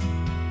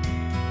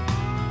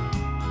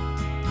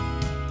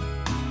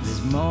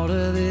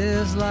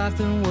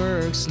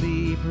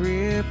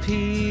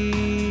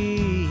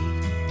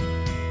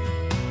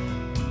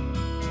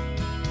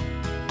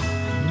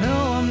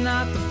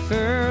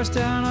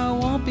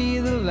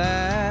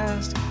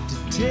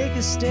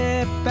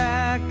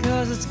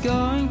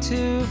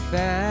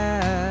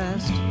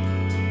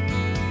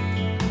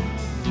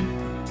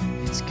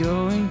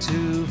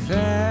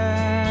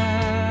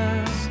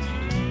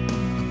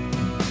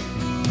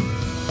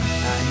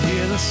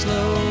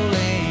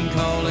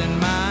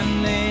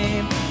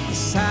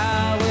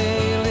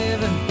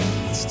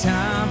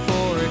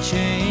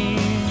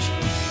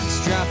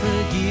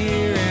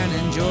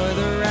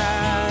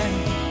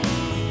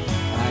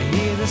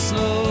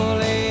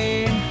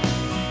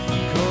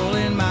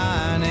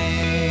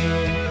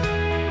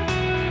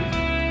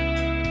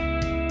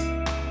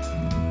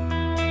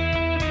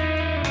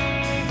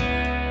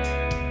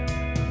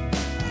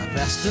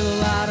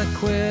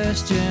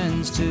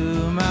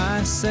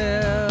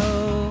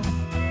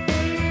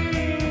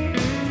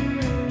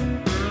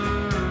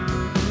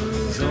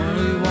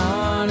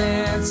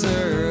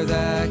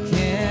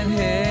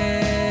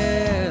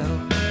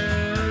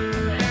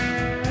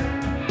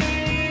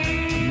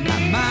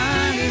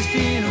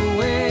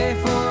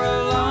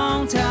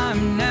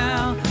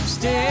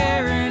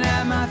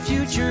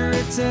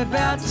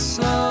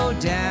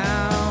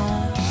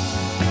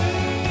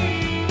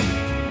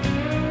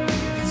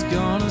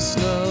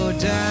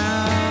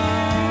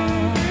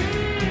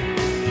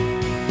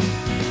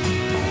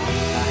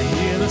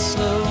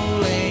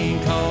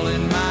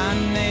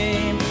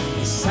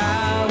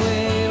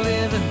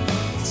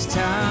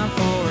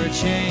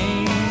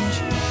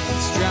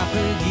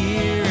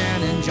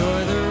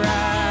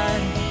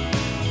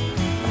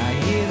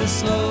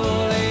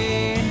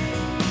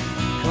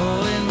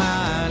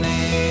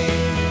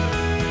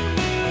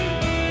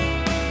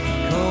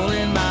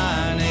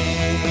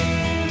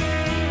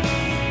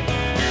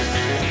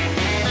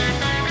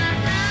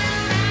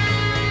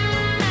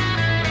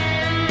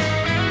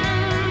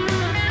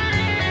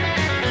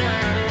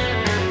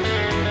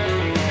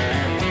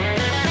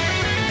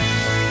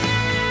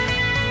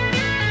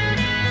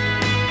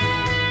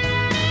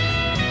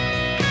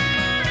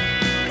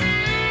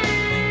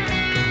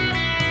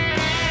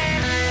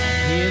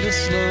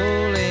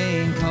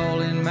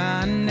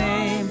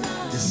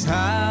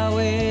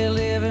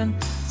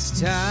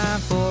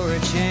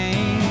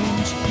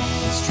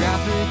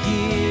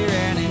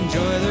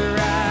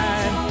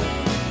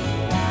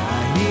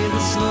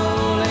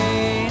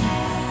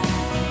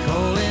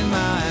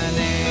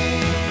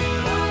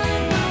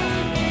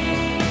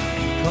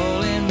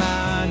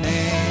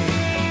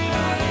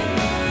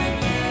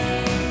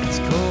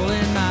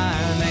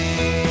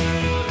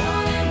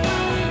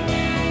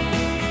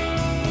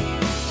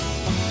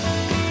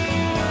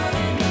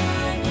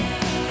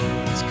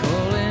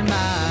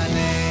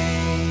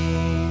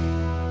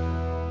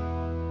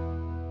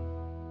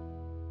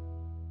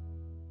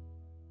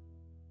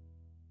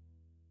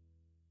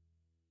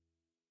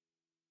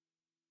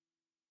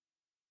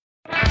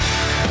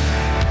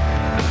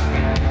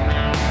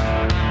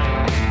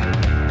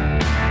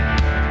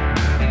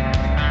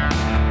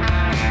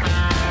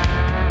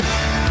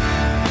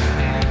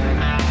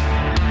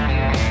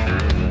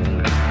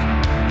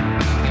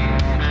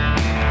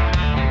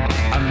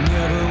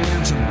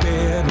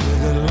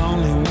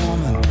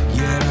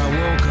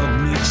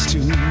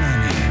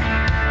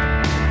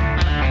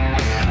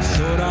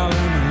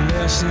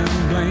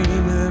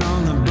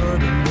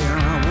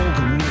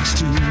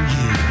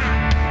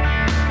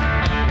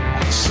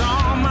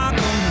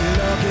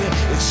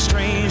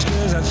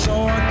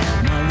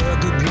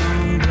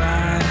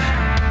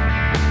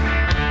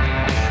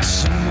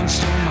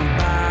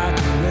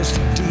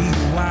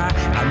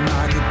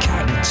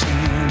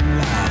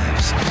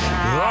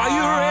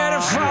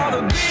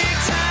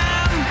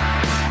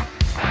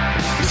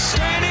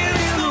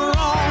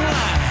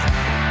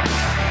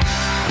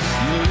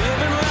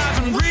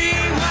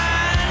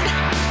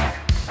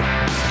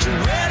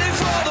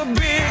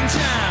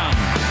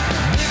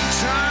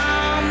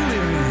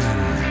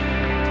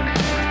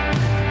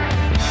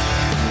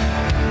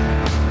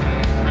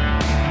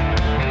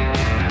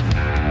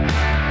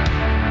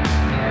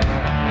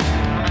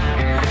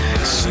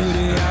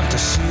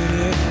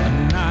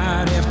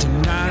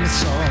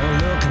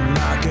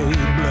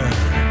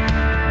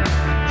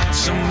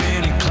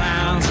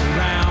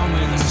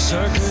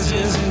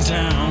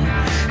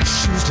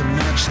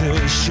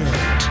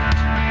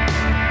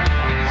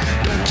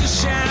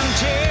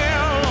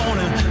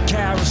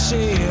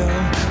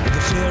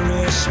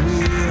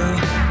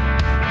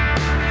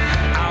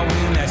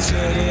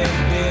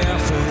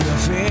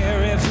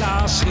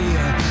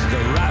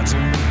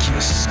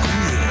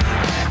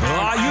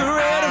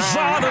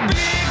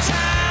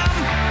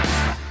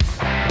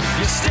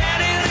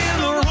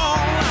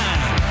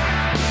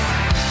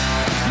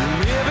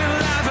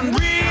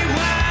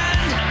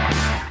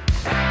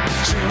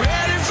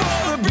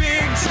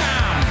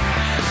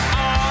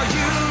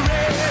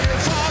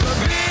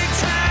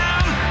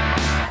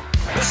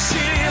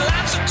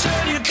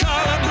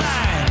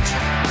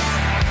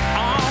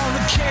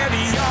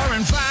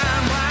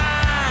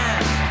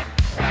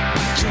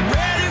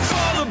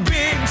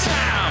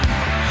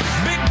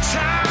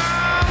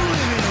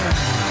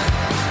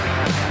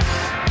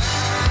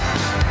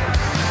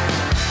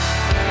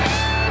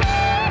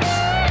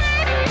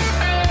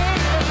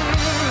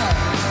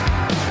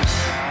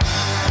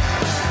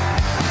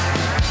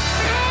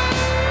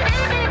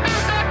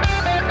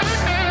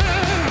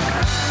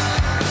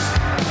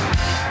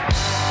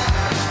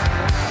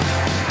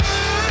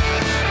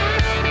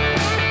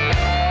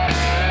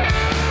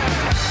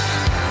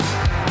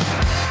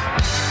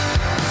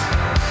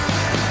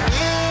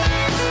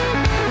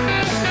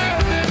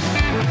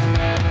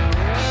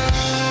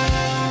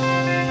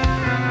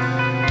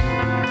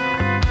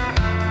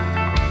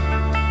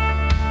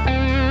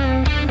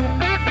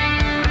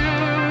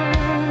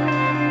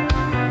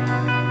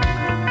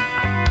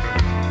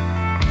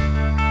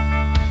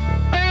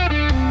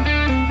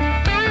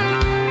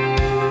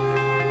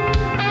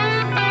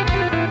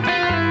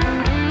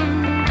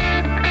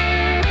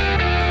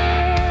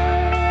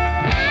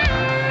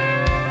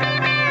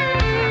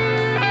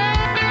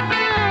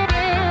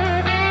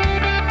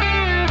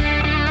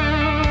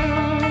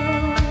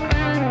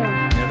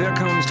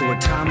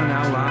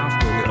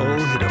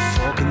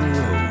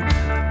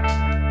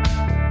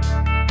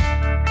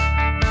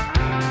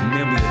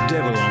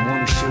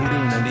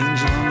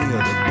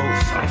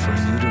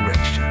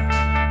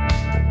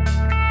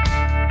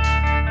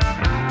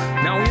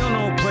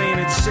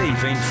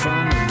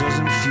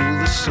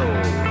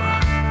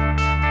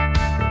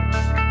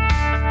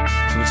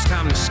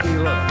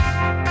 scale up.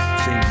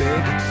 Think big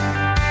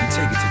and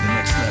take it to the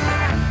next level.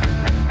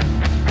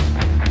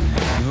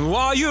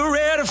 Are you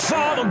ready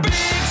for the big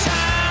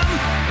time?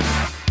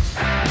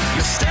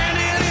 You're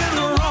standing in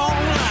the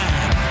wrong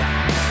line.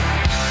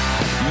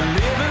 You're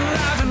living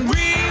life in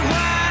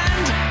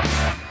rewind.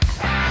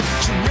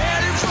 You're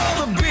ready for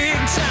the big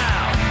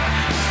time.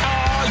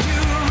 Are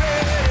you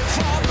ready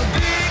for the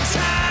big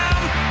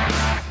time?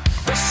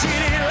 The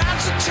city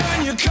lights will turn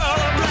you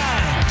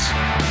colorblind.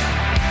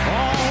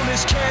 All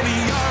this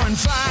caviar and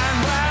fine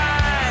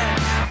wine.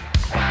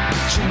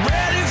 You're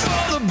ready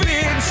for the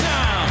big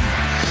time.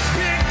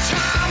 Big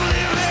time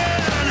living.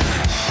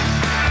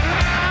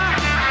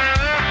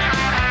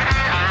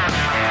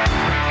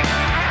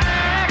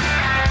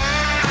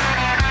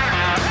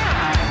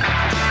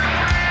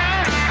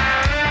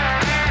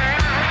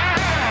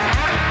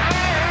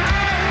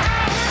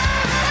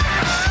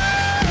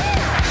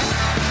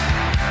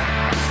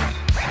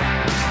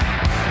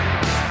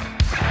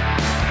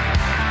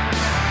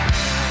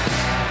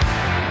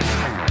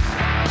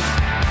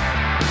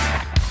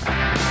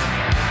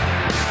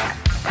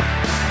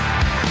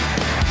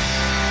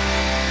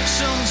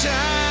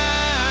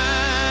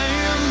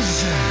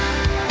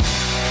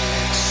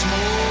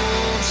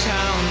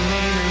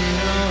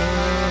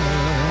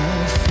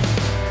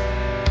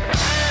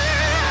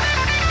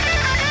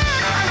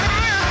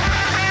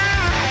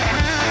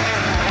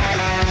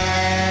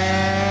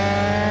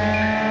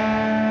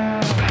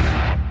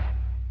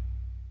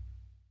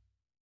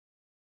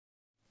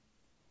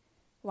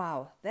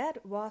 Wow,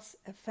 that was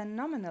a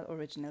phenomenal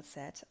original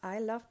set. I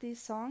love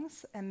these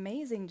songs.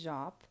 Amazing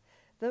job.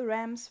 The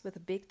Rams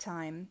with Big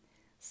Time,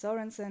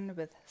 Sorensen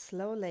with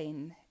Slow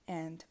Lane,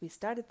 and we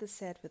started the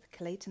set with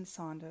Clayton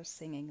Saunders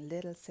singing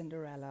Little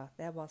Cinderella.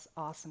 That was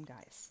awesome,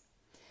 guys.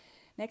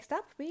 Next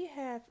up, we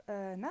have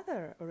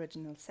another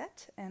original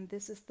set, and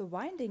this is The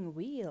Winding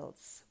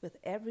Wheels with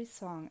Every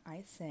Song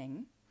I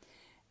Sing.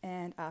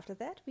 And after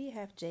that, we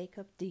have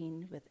Jacob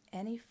Dean with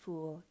Any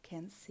Fool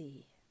Can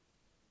See.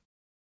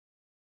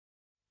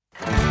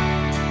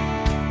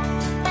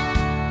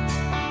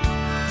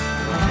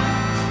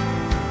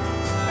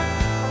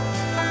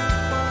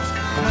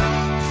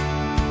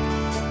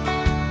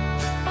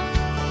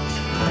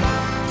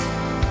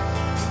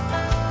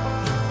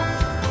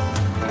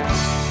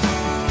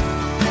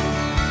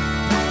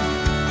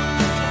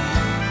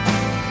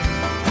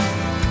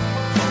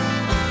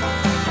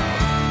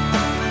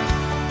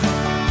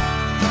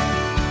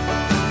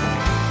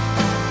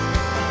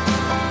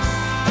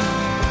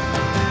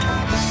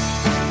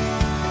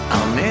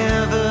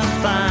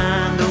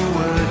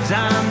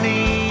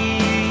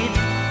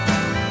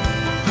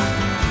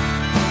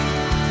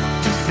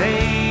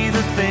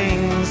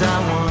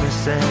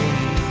 Say,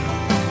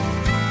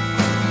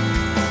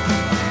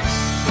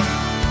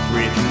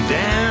 written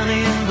down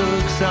in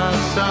books of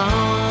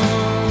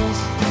songs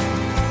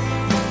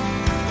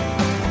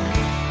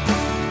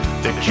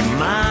that you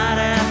might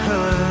have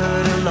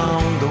heard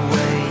along the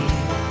way.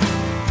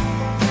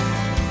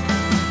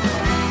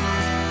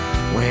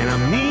 When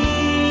I'm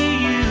near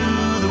you,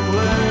 the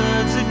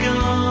words are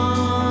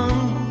gone.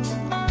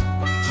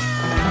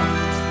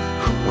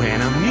 When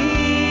I'm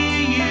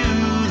near you,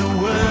 the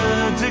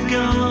words are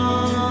gone.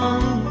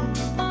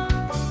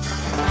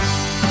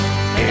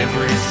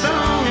 Every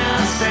song I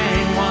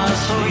sang was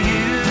for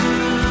you.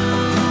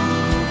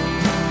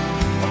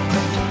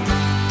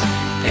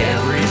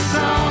 Every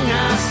song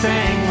I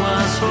sang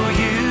was for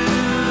you.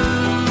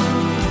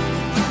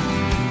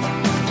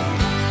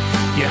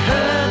 You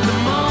heard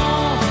them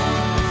all,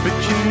 but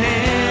you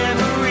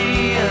never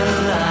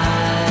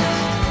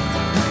realized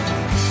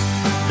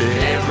that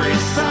every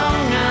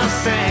song I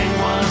sang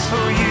was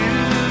for you.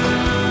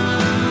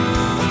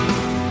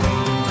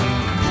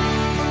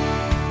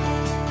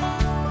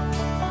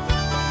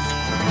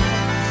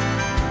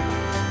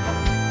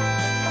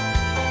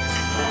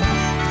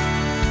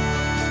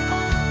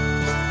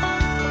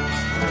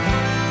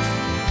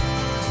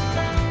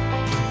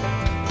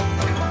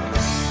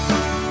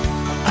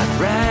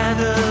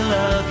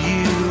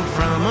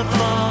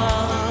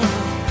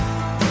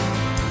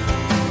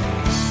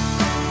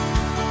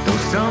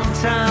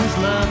 Sometimes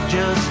love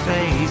just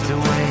fades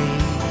away.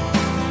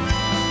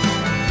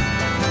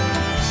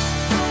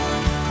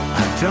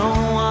 I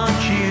don't want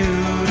you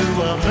to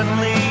up and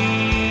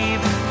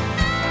leave,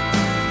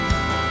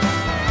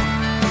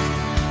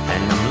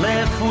 and I'm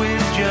left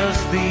with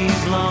just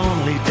these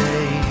lonely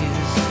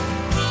days.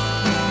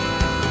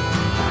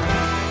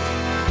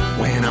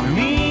 When I'm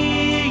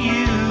near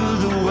you,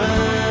 the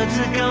words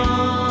are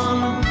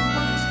gone.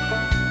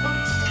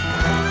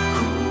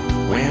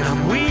 When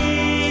I'm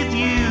with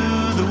you,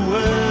 the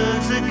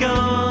words are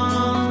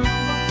gone.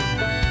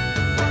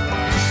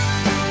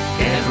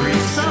 Every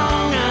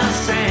song I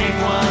sang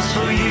was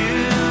for you.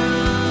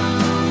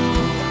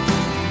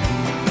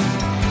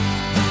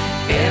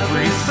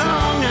 Every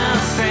song I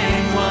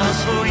sang was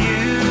for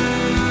you.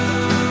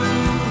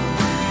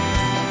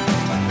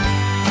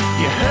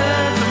 You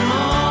heard them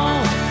all,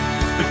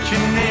 but you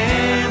never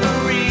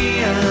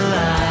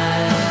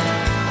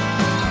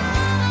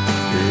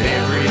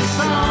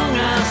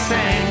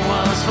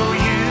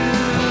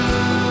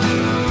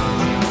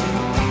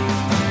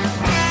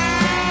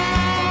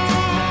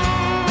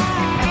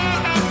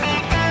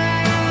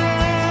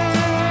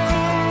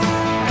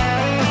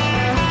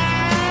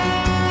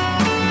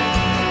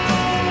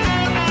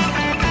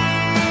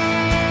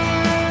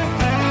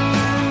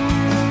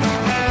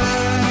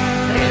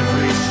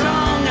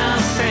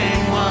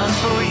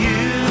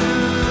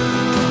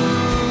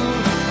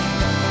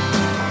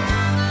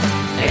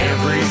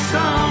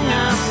song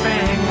I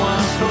sang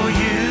was for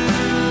you.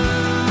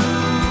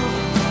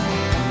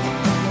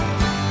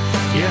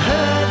 You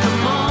heard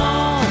them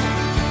all,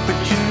 but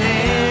you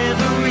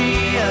never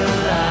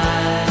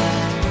realized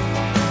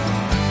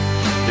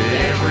that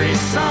every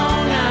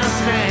song I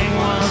sang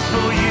was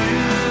for you.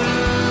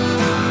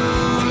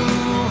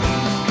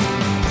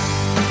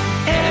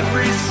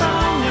 Every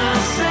song I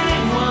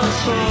sang was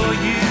for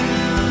you.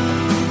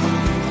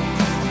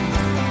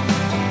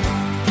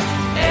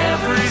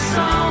 Every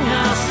song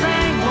I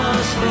sang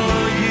was for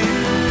you.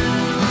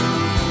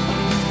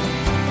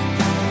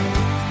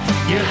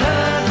 You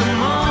heard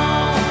them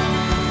all,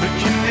 but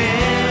you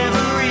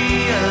never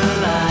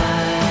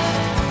realized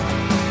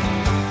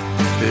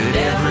that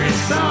every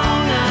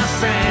song I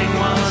sang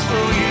was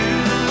for you.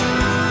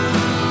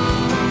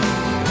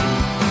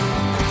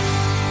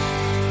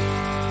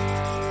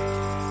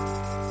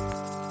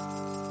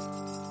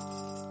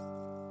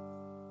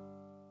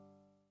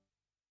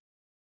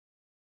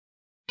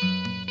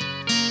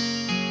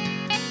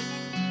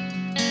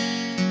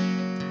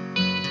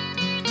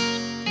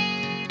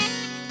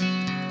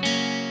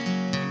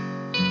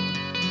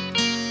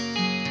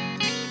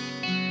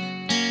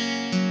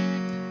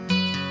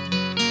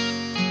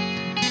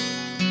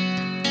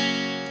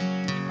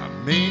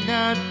 May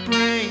not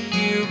bring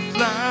you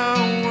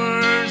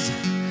flowers,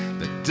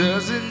 that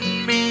doesn't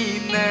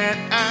mean that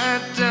I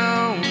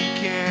don't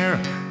care.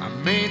 I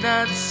may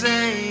not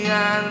say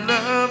I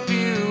love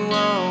you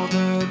all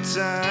the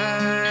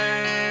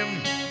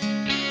time.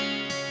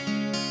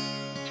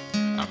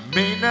 I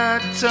may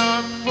not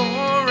talk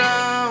for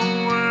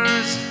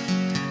hours,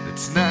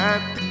 that's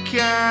not the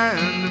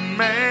kind of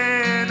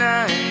man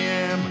I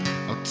am.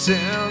 I'll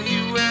tell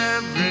you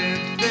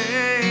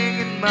everything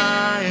in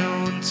my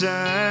own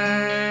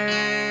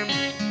time.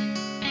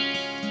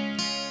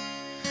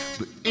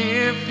 But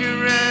if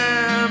you're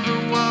ever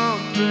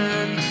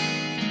wondering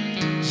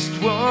just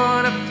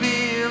what I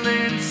feel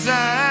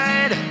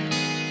inside,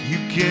 you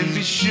can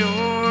be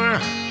sure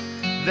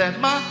that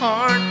my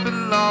heart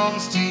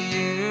belongs to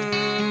you.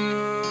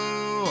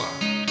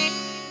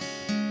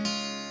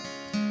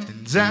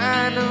 And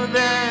I know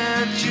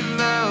that you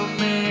love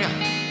me,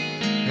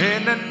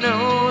 and I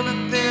know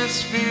that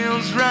this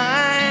feels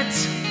right.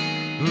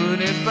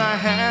 But if I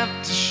have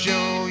to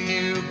show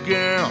you,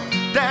 girl,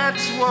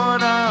 that's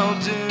what I'll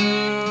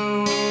do.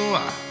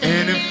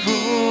 And if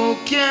fool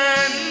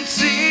can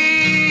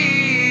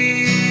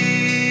see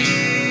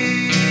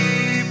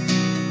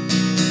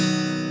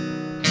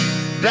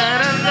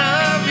that I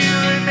love you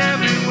in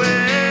every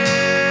way,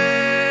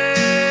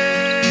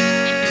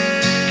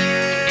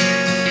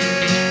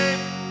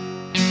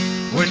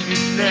 when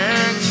you're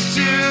next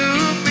to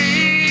me,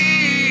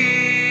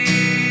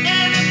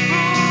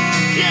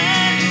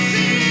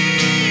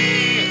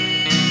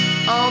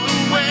 all the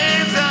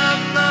ways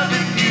I'm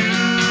loving you,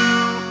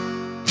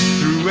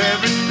 through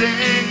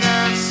everything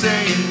I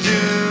say and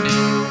do.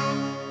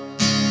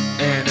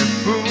 And a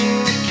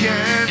fool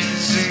can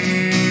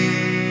see,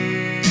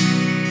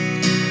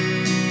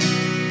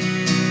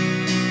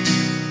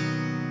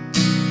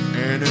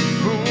 and a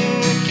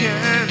fool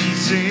can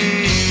see.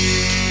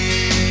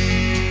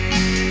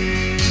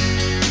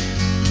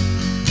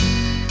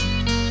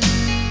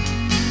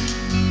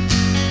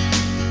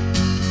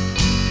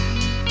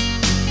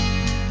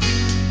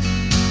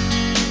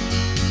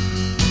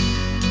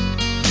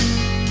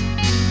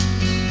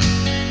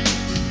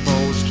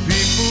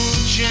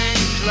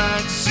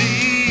 Like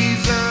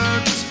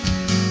seasons,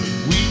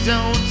 we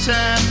don't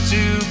have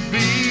to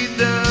be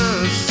the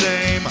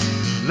same.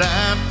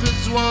 Life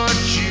is what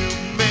you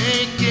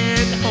make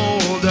it.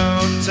 Hold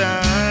on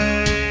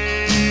tight.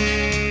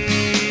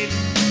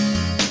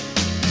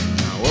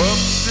 Now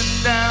ups and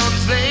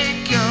downs,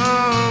 they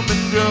come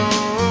and go.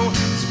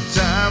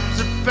 Sometimes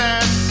they're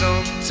fast,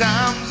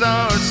 sometimes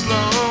are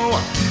slow.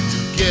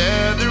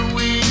 Together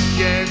we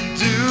can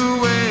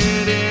do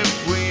it if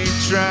we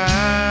try.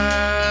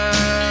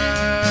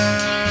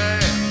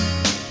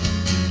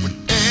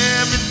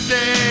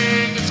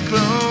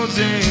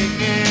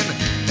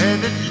 And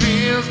it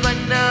feels like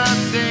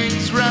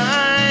nothing's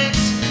right,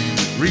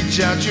 reach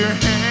out your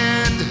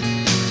hand,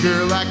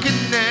 girl, I can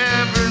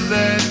never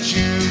let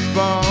you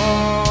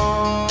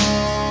fall.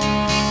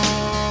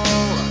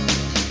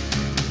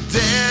 And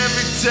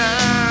every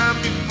time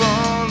you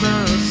fall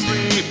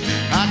asleep,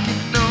 I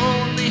can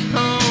only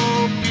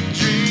hope you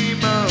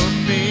dream of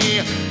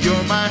me.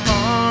 You're my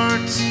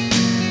heart,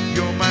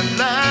 you're my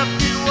life,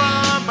 you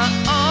are my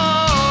all.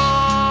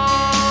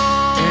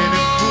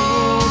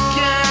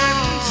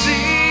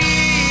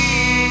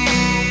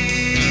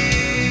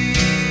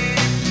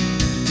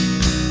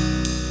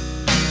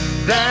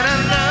 That I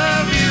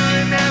love you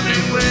in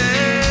every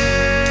way.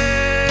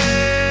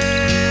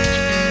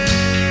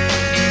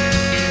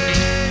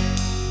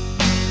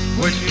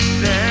 When you're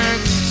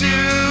next to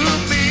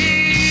me,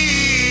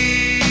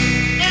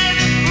 and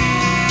a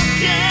fool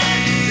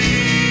can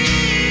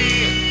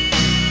see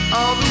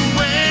all the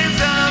ways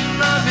I'm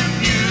loving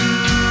you,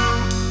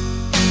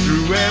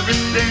 through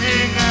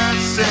everything I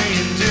say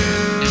and do.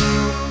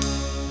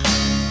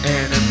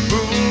 And a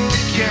fool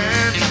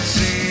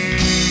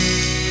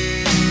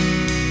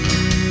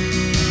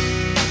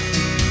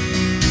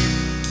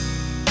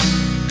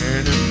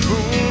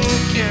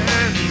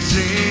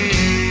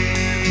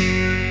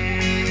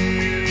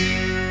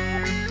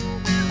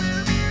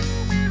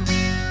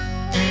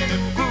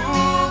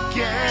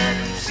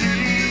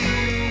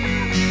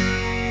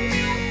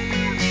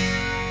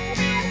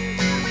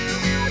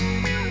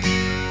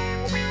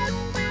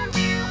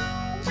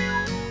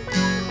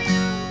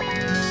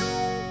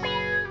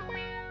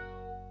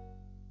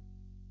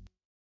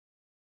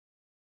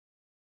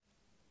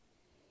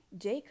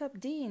Jacob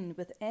Dean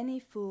with Any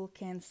Fool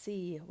Can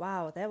See.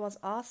 Wow, that was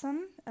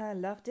awesome.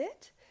 Loved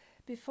it.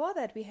 Before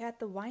that, we had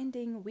the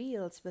Winding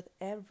Wheels with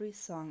Every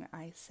Song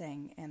I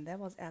Sang, and that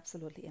was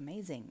absolutely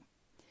amazing.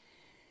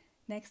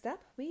 Next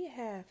up, we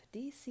have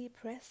D.C.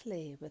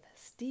 Presley with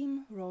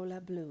Steamroller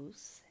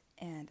Blues,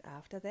 and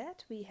after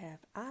that, we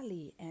have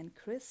Ali and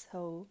Chris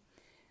Ho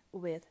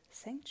with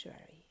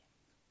Sanctuary.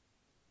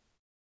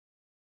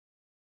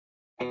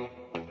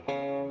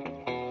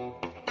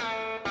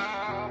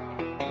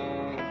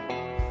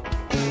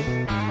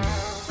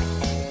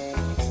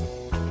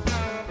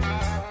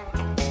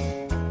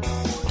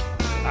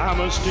 I'm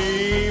a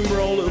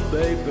steamroller,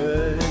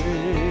 baby,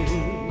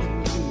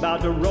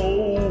 about to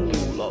roll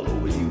all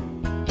over you.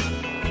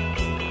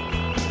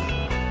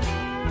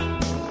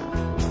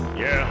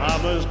 Yeah,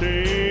 I'm a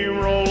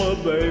steamroller,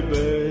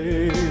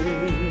 baby,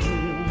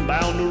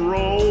 bound to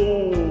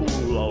roll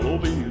all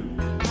over you.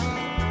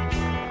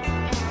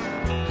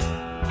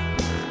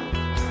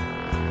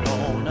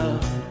 Gonna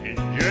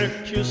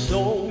inject your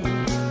soul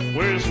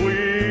with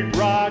sweet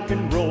rock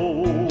and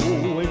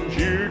roll and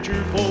shoot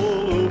you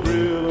full of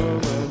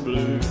rhythm and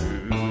blues.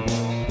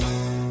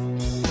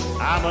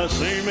 I'm a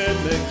cement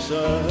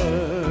mixer,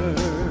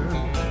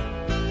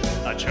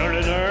 a churn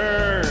and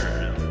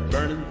earn,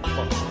 burning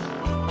funk.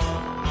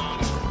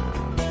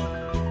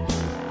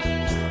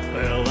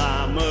 Well,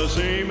 I'm a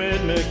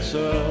cement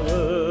mixer,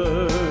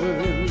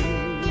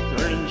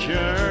 turning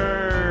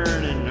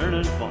churn and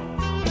earning funk.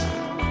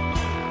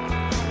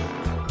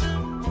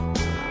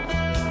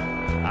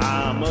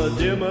 I'm a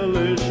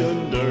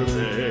demolition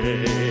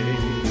derby,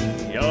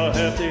 a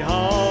hefty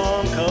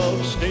hunk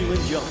of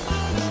steaming junk.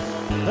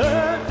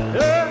 Yeah,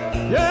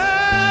 yeah, yeah.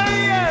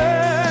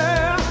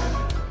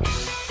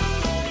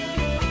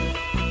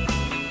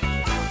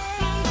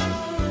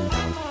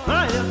 I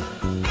am.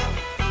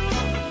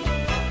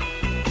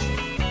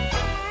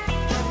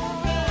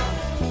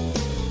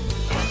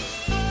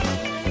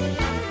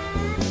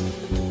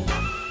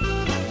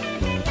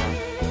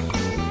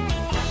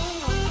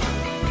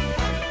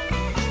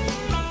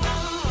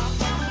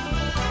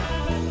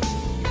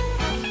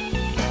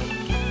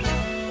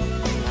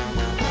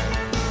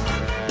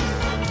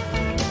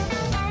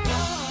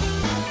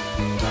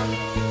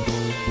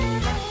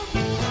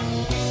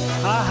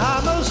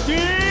 I'm a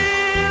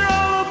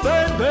steamroller,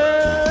 baby,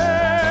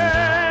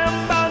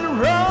 I'm bound to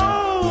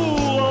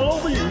roll all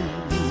over you.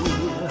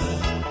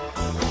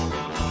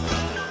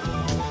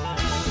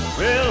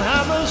 Well,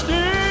 I'm a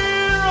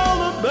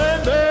steamroller,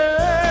 baby,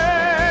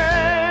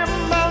 I'm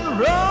bound to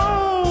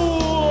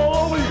roll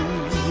all over you.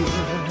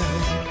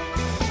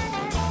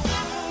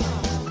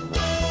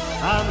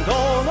 I'm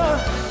gonna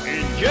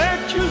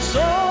inject your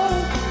soul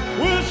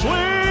with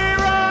sweet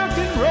rock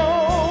and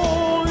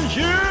roll and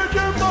shoot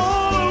your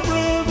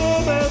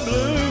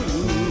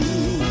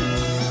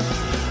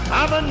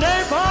I'm a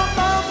napalm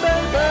bomb,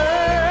 baby,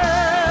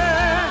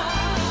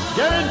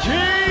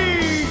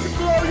 guaranteed to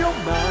blow your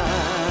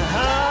mind.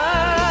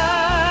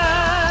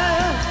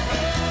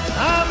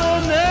 I'm a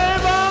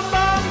napalm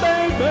bomb,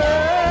 baby,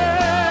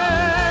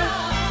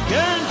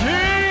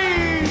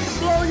 guaranteed to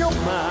blow your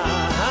mind.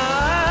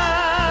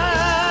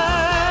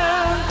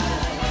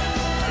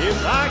 If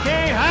I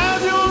can't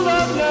have your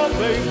love now,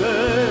 baby,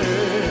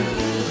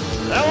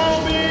 there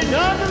won't be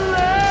nothing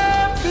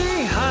left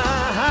behind.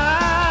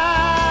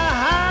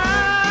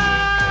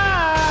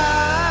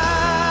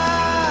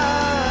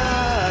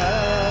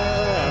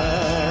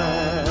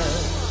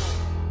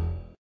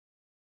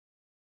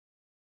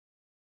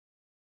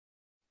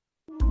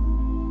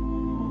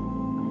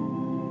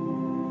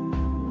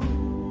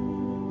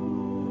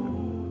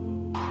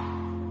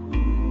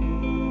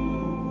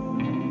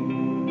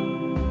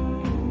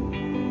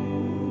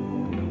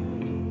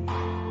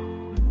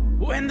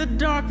 When the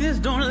darkness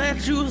don't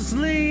let you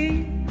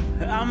sleep,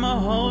 I'ma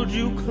hold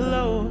you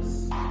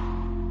close.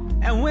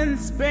 And when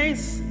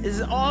space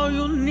is all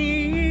you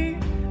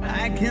need,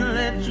 I can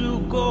let you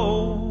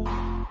go.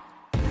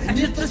 And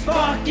if the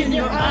spark in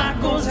your eye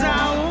goes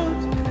out,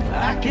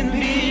 I can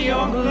be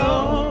your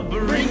glow,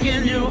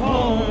 bringing you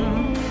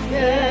home.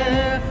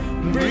 Yeah,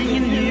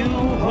 bringing you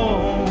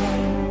home.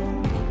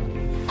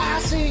 I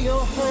see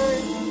your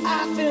hurt,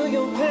 I feel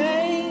your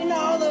pain.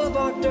 All of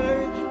our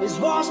dirt is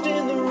washed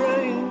in the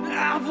rain.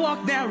 I've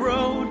walked that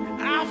road,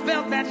 I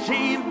felt that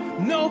shame.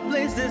 No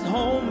place is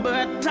home,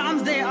 but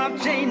times they are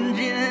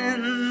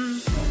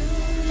changing.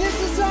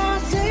 This is our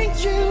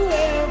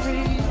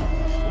sanctuary.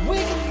 We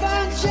can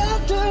find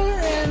shelter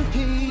and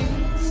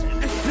peace.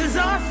 This is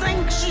our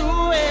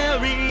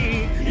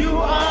sanctuary. You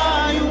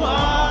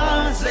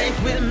are safe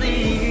with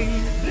me.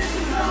 This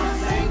is our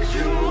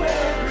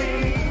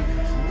sanctuary.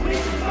 We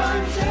can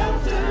find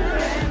shelter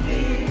and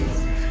peace.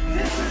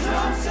 This is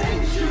our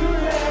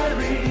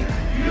sanctuary.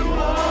 You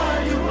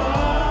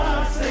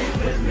are safe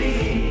with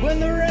me. When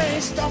the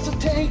rain starts to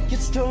take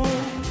its toll,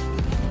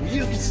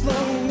 you can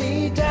slow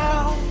me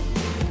down.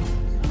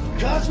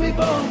 'Cause we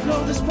both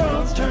know this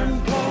world's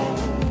turned cold,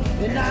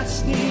 and I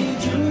just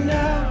need you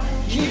now.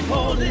 Keep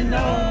holding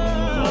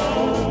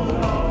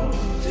on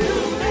to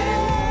me.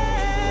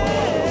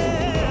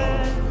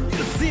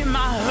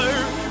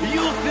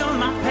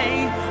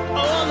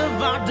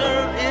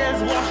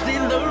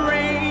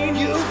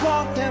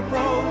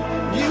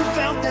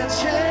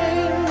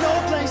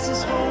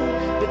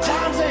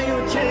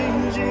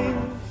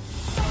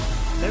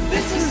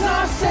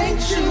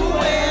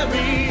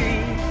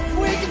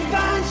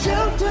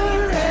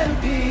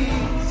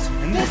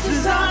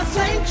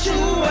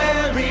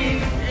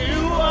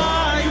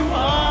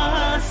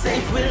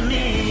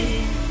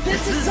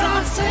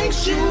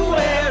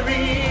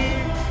 sanctuary.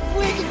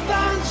 We can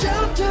find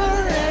shelter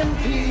and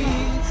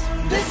peace.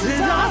 This is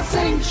our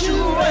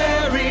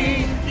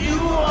sanctuary. You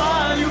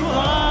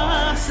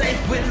are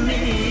safe with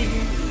me.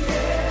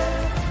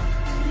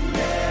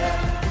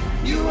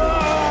 You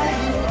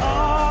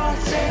are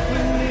safe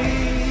with me.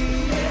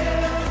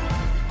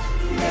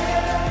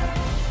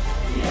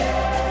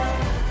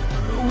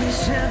 We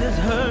share the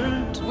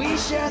hurt, we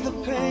share the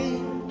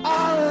pain.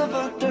 All of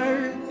our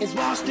dirt is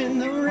washed in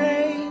the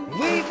rain.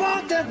 We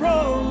walked that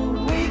road,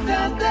 we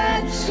felt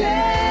that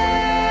shame.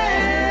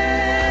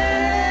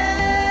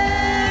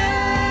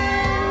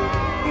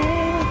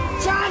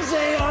 Times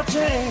they are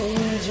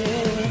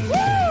changing. Woo!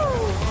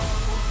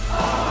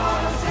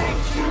 Our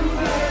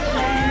sanctuary.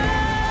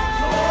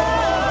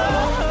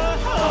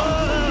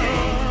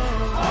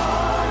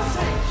 Our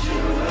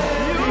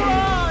sanctuary.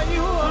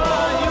 You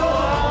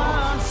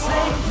are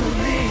safe with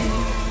me.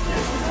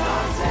 This is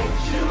our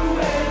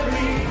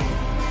sanctuary.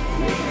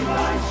 We can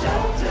find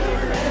shelter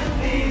and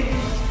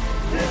peace.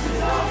 This is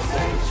our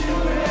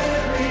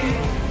sanctuary.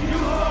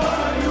 You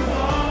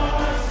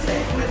are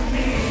safe with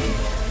me.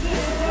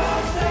 This is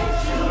our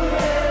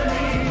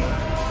sanctuary.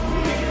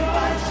 We can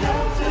find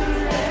shelter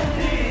and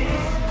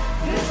peace.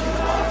 This is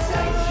our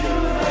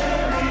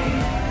sanctuary.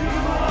 You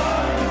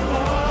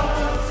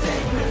are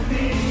safe with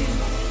me.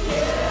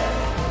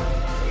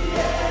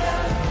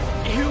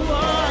 You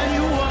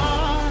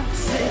are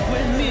safe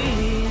with me.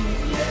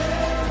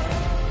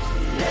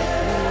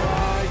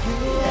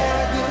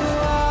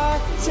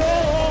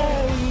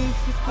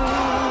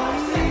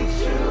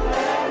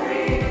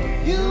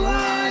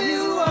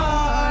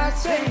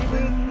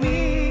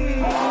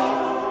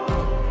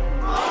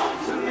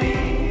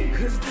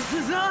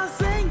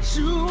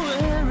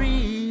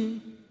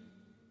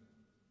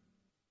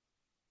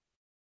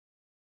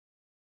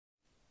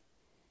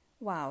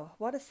 Wow,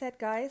 what a set,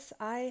 guys.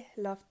 I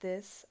loved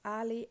this.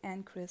 Ali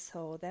and Chris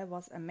Ho. That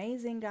was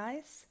amazing,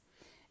 guys.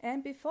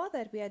 And before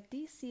that, we had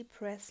DC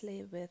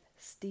Presley with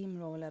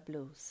Steamroller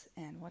Blues.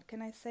 And what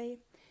can I say?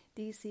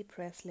 DC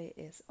Presley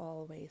is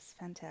always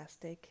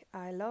fantastic.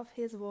 I love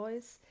his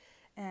voice.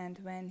 And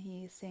when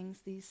he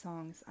sings these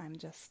songs, I'm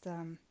just...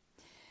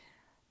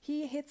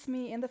 he hits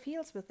me in the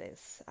feels with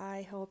this.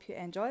 I hope you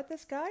enjoyed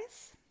this,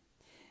 guys.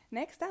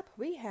 Next up,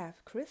 we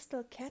have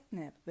Crystal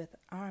Catnip with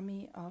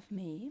Army of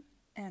Me.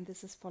 And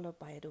this is followed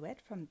by a duet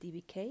from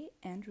DBK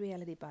and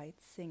Reality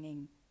Bites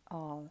singing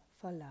All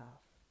for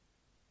Love.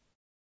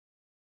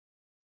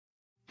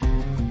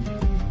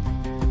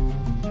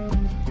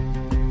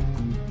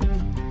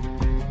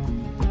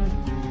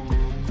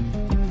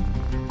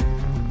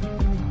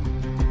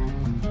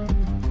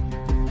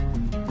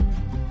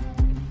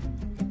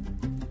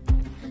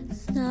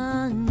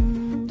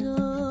 Stand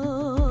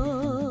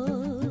up,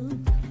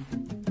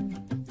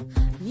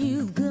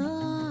 you've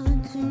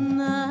got to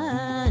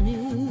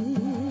manage.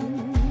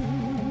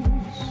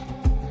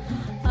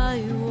 I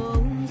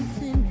won't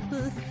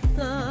sympathize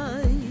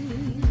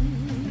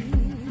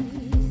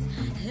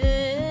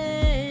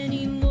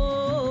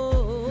anymore.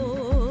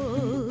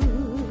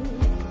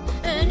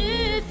 And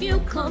if you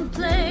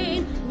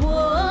complain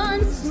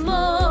once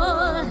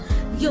more,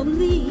 you'll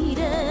meet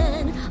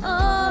an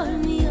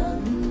army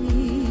of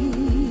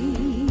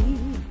me.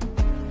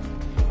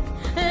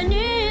 And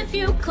if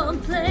you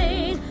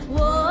complain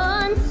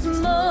once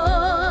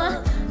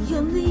more,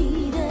 you'll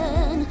meet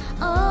an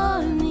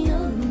army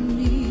of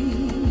me.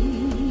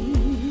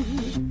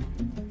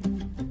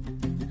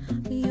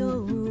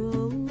 You're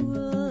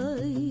alright.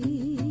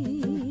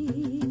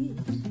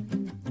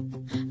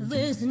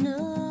 There's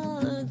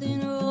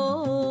nothing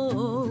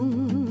wrong.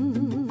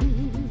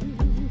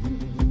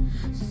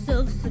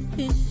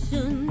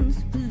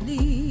 Self-sufficiency,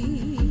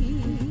 please,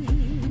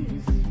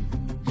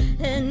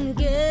 and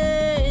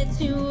get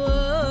to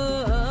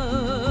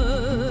work.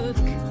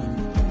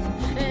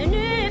 And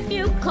if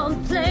you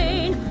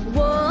complain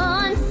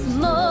once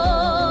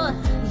more,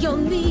 you'll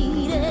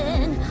meet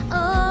an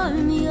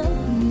army of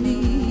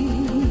me.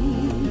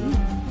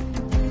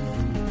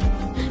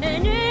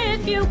 And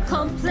if you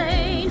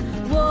complain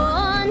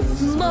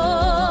once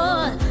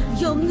more,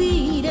 you'll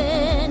meet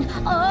an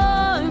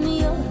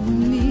army of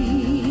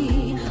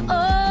me.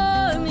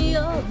 Army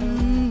of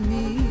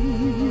me.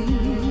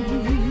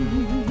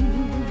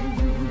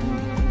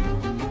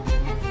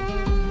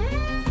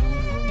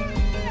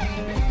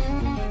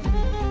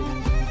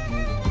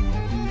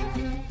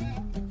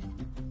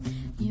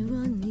 You're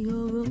on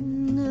your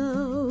own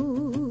now.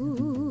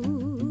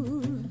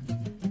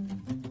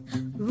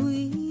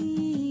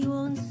 We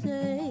won't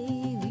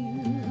save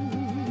you.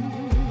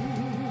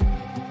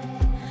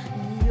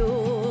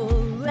 Your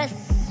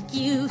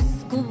rescue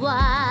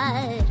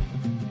squad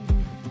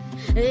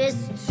is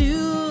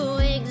too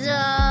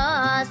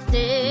exhausted.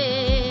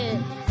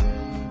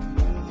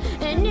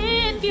 And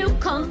if you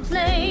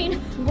complain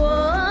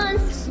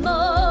once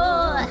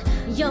more,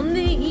 you'll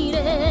meet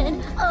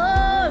an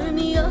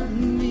army of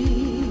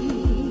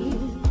me.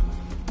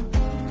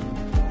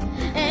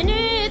 And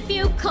if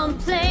you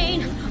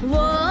complain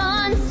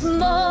once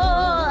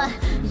more,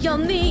 you'll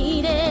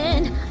meet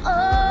an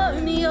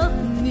army of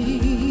me.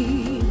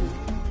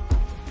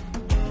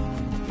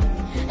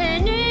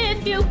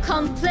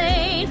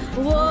 complain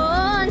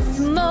once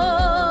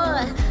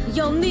more,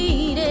 you're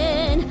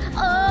meeting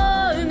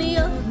army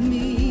of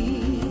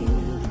me.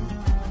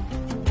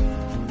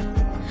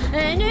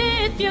 And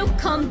if you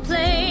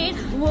complain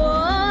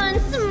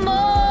once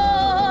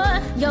more,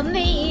 you're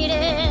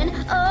meeting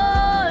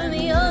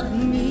army of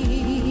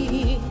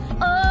me,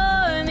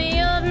 army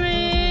of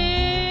me,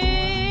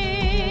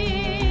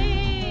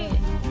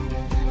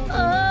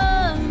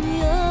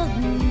 army of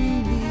me.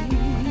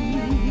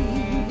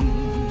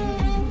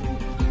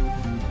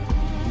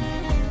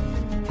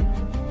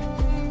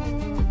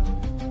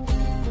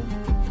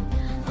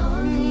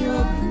 Army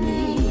of me,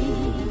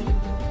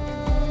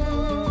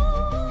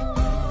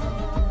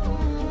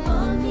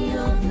 army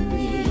of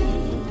me,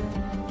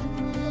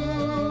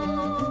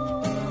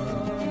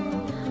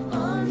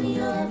 army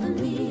of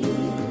me,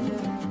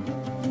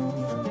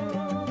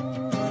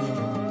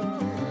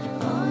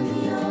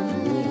 army of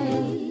me.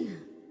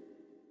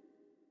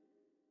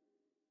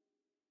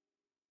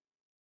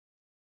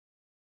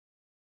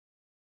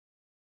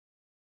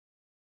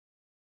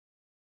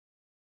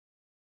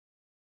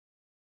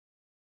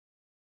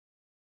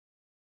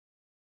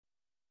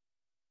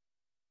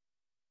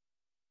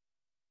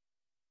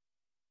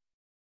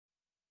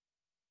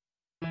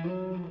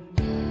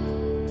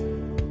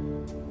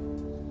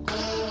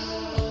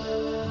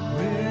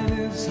 When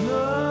it's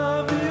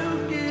love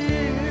you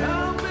give,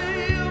 I'll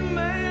be a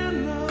man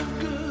of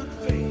good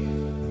faith.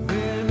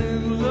 When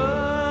in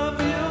love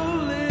you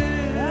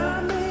live,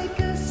 I'll make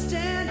a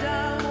stand, I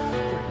won't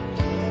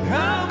break.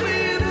 I'll be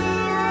the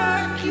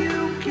rock you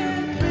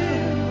can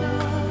bend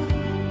on,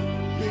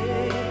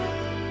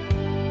 yeah.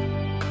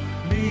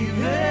 Be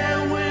there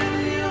when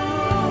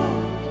you're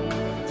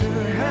old, to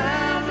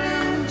have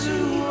and to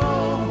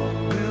hold.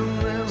 When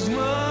there's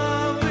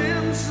love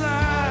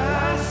inside,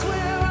 I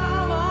swear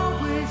I'll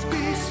always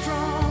be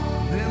strong.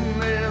 Then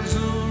there's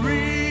a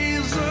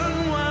reason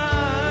why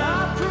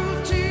I'll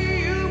prove to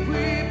you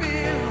we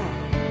belong.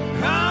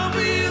 I'll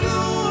be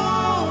the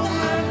one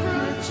that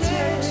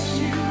protects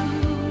you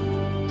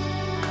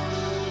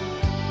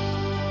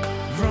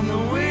from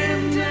the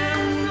wind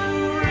and the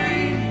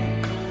rain,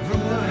 from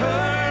the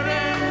hurt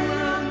and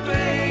the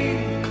pain.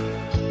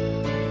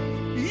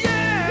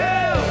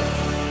 Yeah,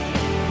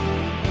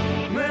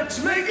 let's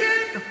make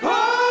it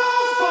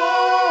all for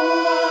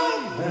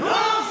one and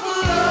all for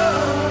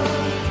love.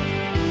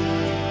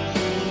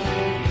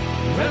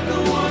 Let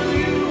the one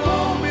you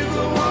hold be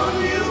the one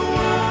you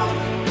want,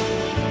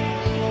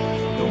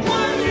 the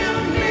one you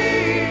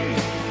need.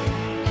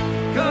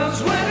 'Cause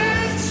when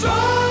it's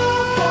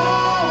all for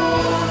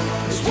one,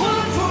 it's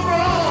one for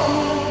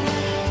all.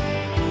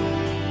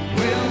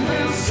 When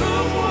there's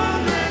someone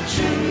that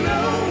you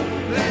know,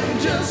 then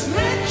just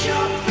let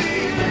your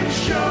feelings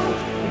show.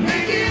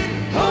 Make it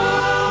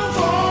all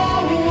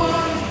for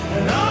one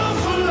and all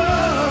for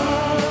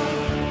love.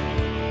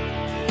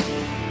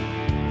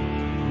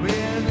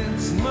 When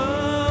it's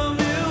love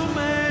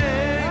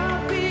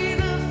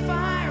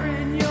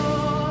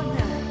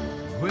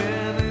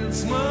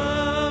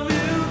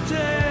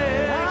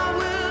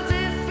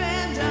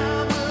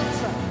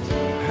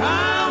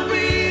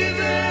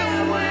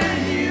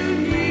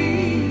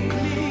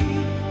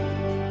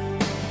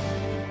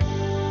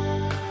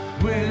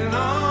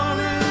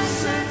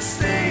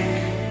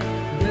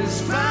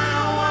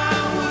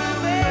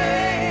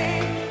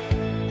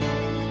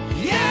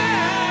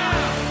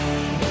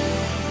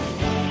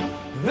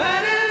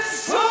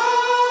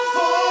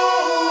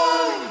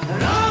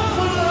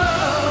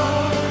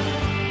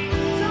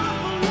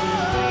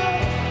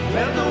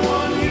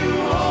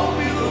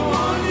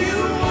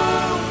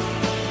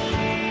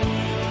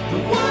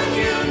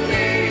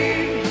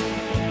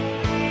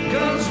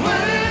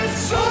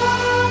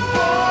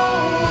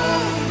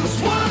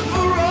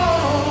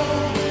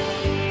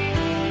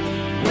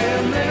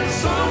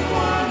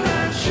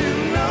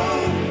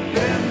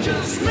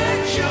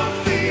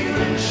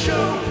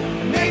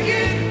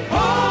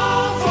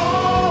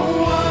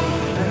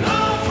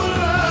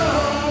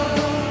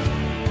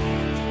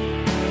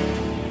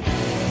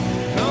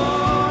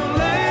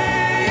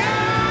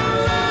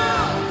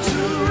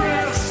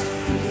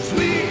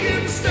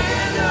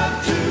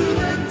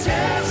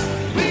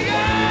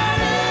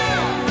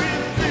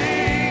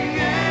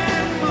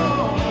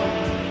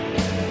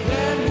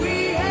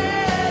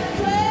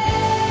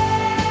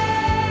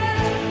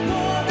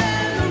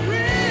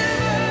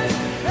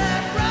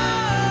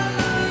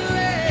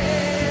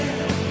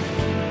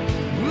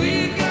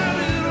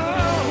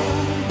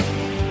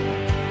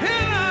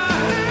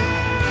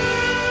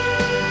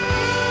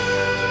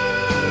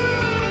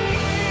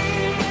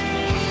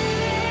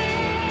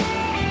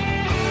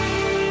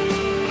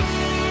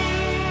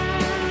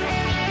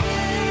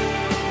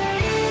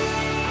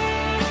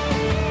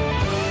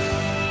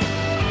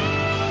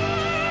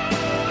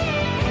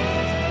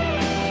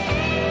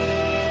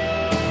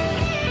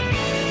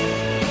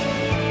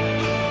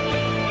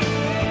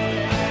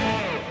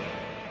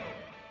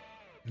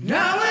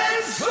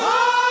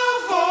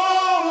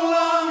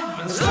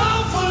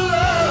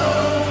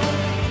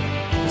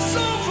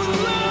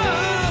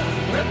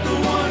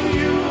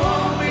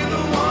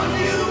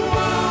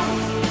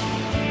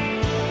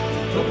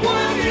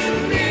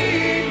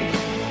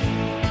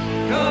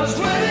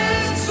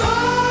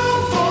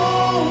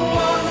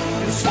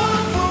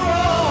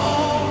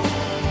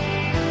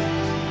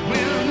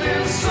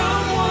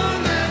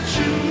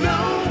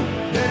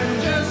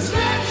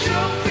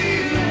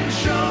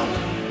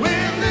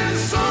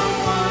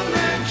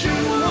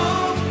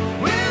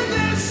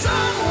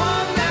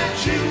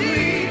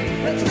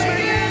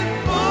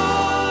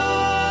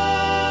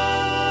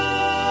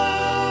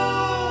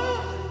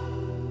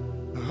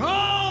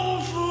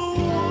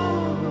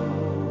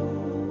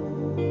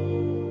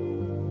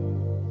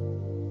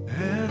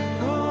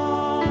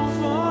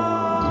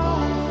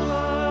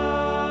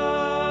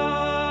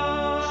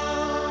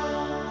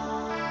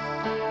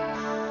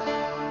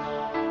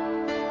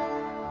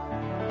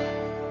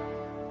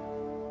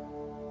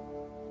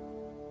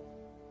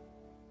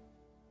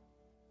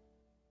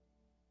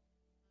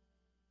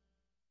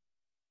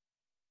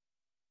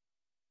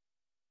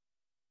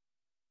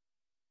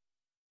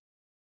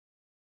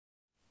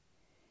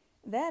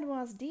That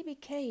was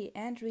DBK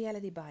and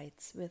Reality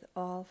Bites with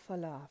All for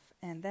Love.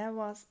 And that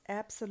was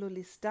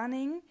absolutely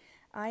stunning.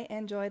 I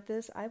enjoyed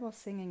this. I was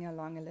singing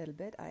along a little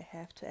bit, I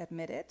have to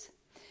admit it.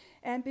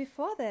 And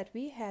before that,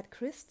 we had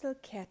Crystal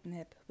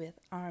Catnip with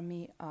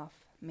Army of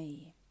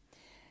Me.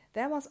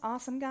 That was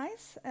awesome,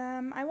 guys.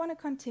 I want to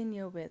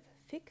continue with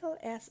Fickle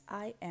as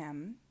I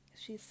Am.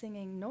 She's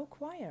singing No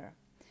Choir.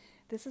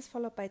 This is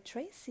followed by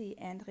Tracy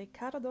and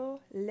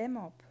Ricardo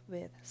Lemop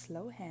with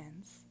Slow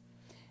Hands.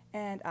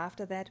 And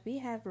after that, we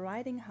have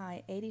Riding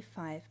High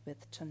 85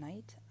 with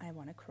Tonight I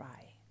Wanna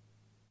Cry.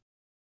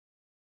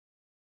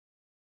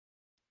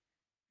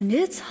 And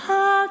it's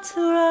hard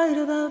to write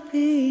about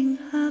being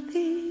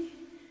happy,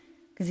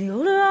 'cause the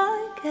older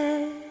I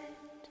get,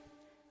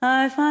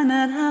 I find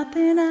that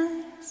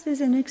happiness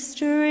is an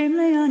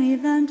extremely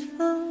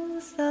uneventful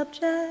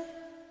subject.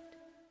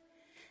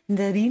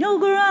 There'll be no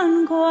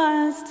grand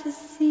choirs to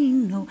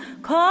sing, no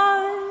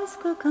cars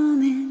will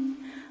come in,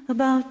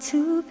 about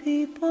two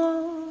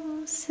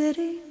people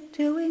sitting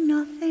doing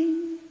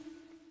nothing.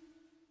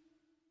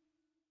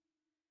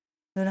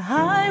 But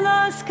I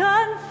must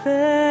confess,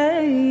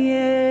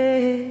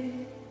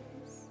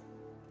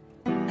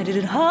 I did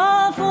it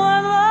all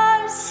for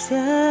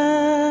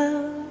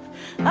myself.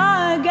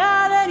 I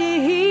gathered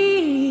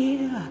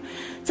here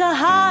to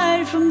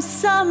hide from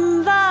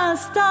some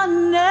vast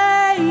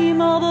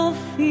unnameable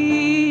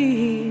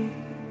fear.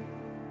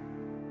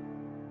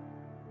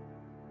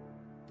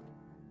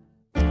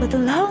 But the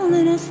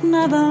loneliness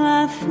never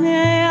left me,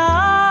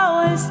 I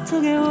always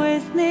took it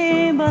with me.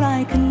 But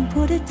I can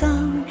put it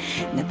down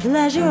in the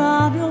pleasure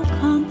of your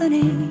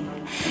company.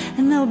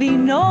 And there'll be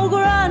no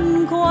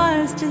grand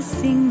choirs to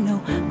sing,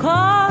 no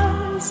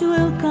cars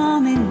will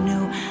come in,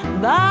 no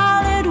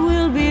ballad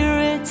will be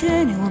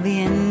written, it will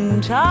be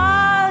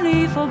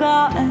entirely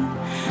forgotten.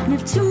 And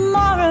if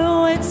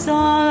tomorrow it's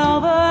all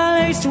over,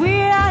 at least we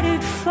had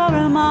it for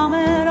a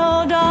moment.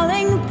 Oh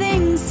darling,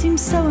 things seem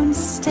so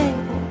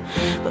unstable,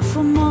 but for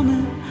a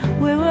moment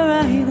we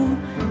were able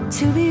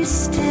to be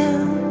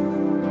still.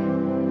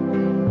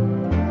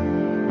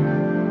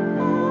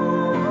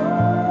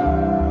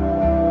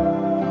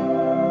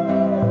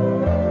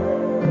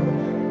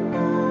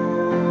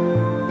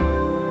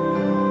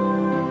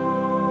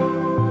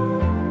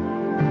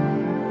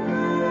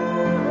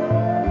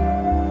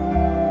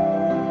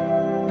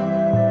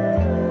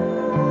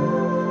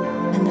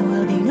 And there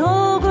will be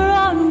no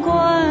grand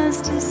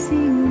choirs to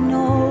sing,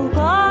 no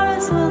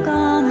chorus will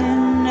come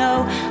in,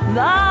 no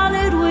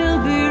ballad will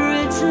be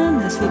written,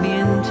 this will be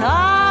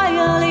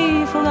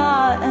entirely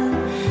forgotten.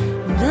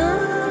 Da,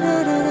 da,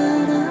 da, da,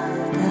 da,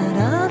 da,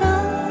 da, da,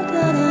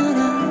 da, da,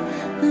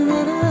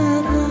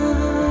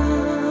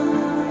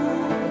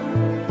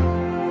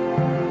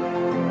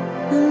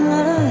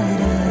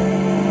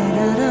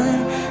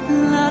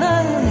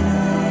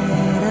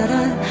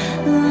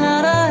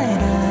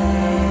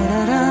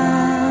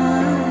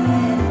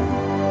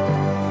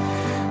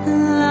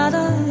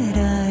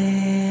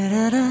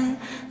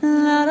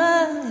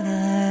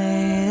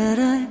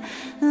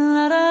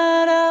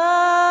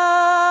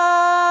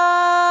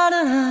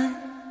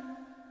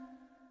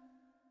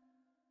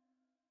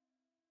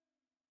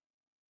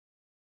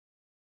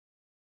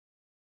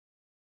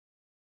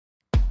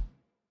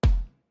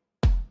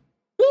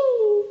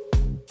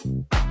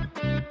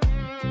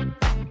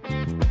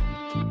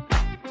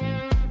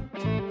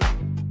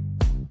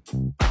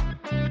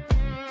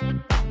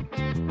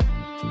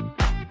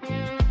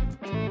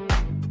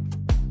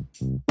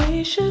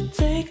 We should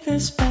take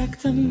this back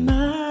to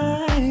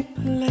my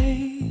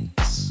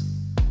place.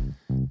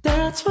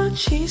 That's what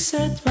she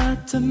said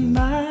right to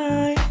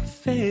my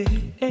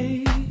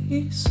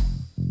face.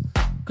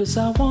 'Cause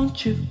I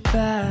want you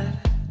bad.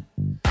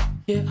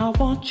 Yeah, I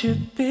want you,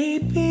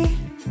 baby.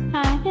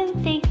 I've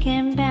been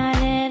thinking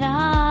about it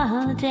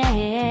all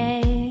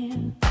day,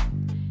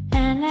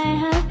 and I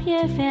hope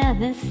you feel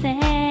the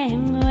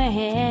same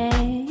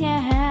way.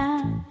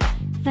 Yeah,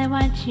 'cause I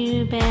want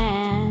you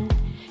bad.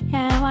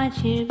 Yeah, I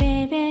want you,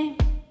 baby.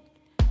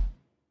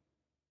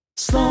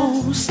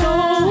 Slow,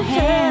 slow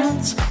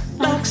hands,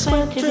 like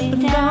sweat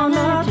dripping down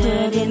our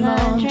dirty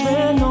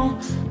laundry. No,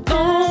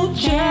 no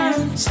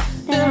chance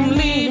that I'm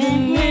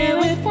leaving here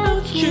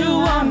without you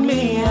on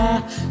me.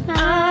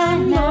 I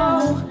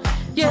know,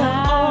 yeah,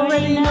 I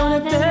already know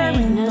that there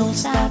ain't no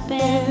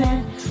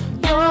stopping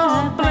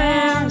your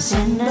plans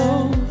and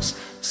those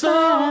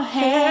slow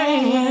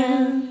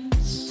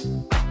hands.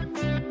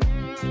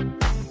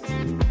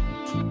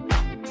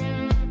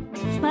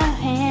 Slow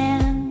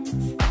hands.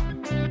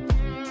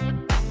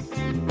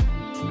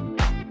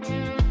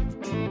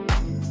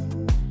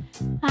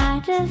 I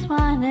just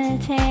wanna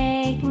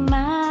take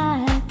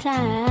my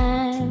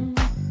time.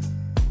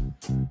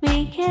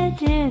 We could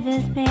do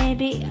this,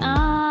 baby,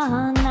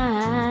 all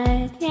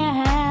night,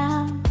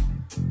 yeah.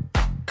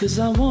 'Cause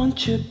I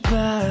want you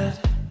bad.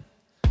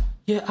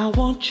 Yeah, I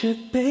want you,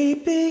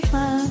 baby.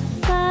 Slow,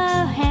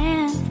 slow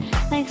hands,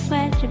 like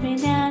sweat dripping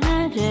down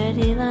our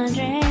dirty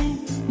laundry.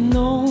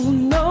 No,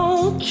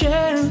 no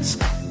chance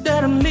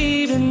that I'm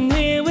leaving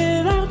here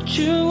without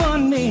you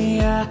on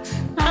me. I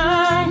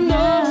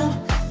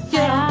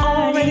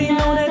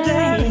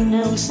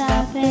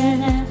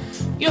stopping.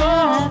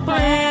 Your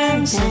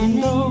plans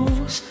and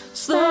those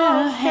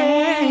slow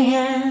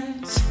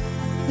hands.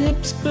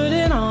 Lips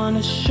putting on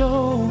a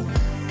show.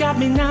 Got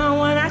me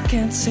now when I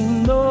can't say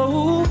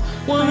no.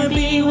 Wanna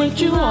be with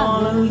you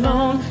all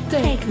alone.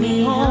 Take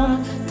me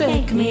home,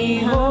 take me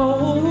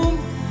home.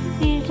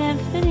 You're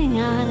just putting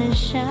on a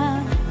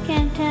show.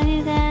 Can't tell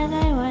you that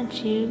I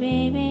want you,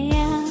 baby,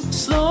 yeah.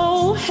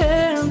 Slow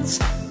hands,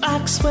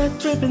 like sweat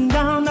dripping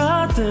down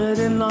a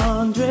dirty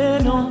laundry.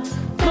 No,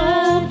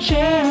 no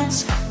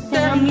chance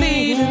that I'm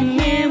leaving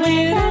here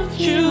without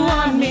you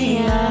on me.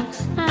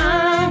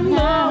 I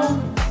know.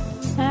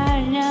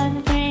 I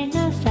know there ain't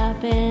no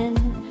stopping.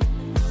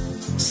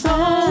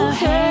 Slow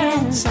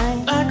hands,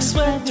 like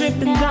sweat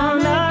dripping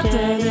down a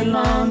dirty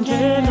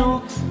laundry.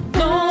 No,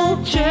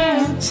 no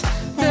chance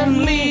that I'm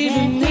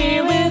leaving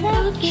here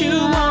without you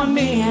on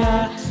me.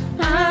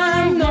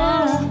 I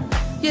know.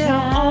 Yeah,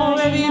 I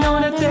already know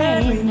that there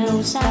ain't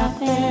no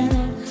stopping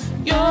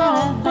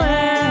your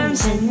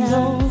plans and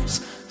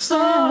those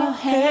slow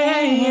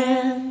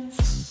hands.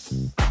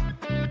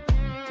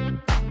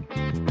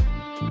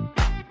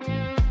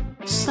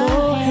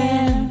 Slow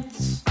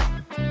hands.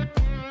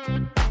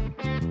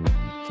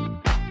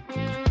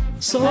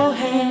 Slow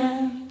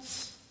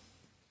hands.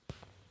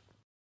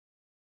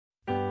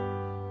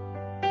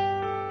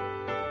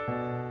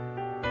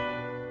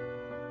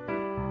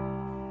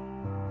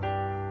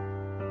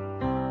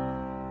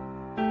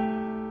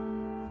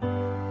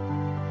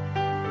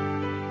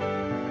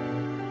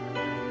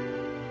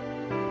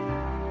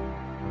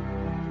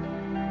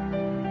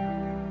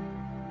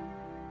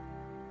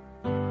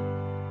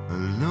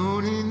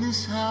 Alone in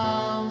this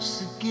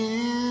house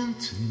again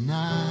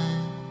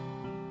tonight.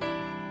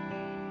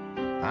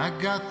 I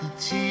got the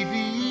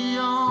TV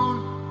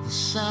on, the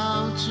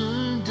sound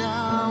turned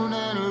down,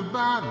 and a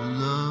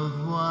bottle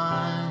of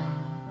wine.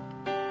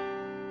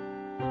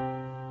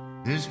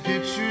 There's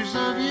pictures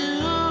of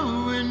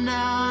you and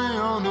I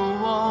on the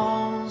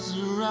walls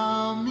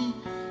around me.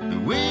 The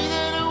way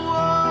that it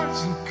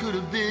was and could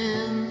have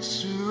been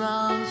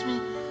surrounds me.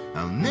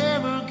 I'll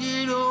never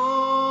get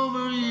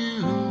over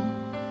you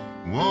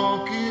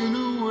walking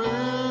away.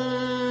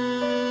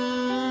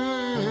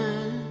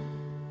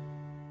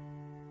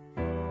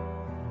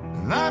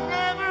 I've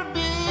never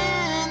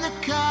been the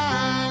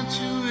kind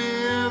to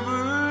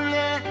ever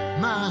let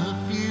my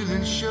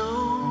feelings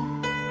show.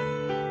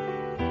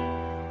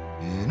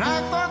 And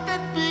I thought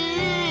that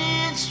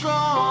being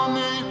strong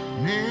meant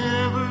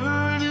never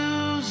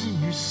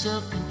losing your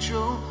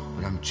self-control.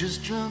 But I'm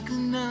just drunk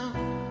enough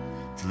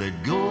to let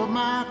go of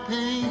my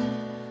pain.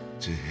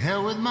 To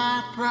hell with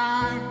my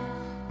pride.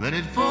 Let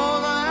it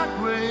fall like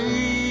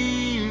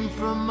rain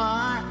from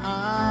my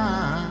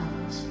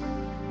eyes.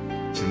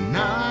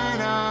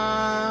 Tonight I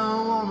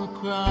wanna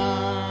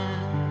cry.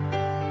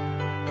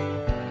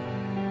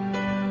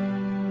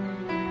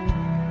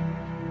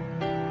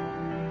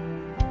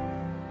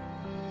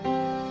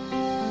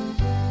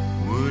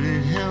 Would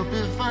it help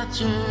if I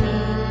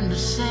turned a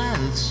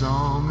sad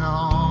song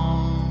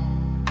on?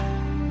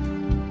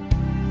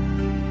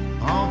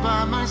 All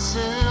by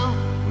myself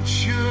would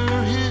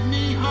sure hit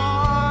me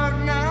hard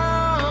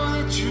now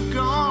that you're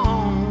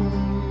gone.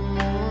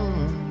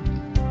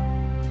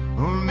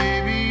 Or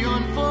maybe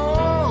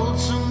unfold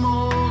some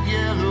old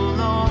yellow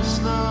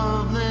lost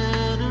love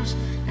letters.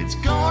 It's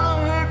gonna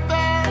hurt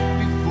bad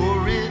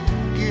before it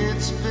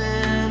gets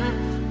better.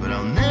 But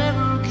I'll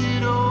never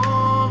get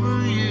over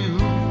you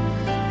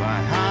by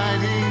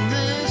hiding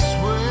this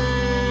way.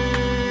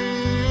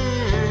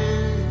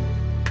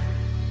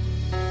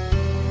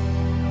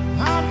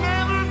 I've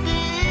never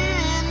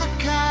been the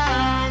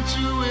kind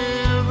to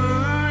ever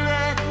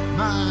let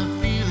my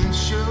feelings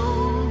show.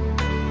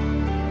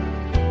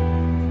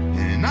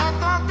 And I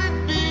thought that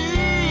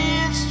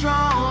being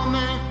strong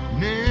meant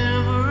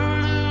never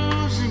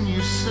losing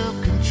your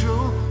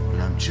self-control. But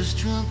I'm just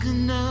drunk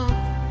enough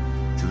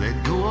to let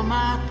go of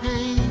my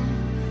pain.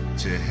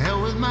 To hell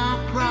with my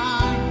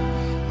pride.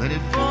 Let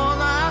it fall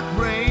like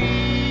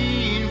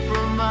rain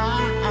from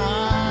my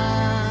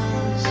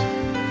eyes.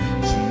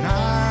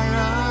 Tonight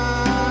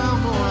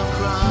I'm gonna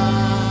cry.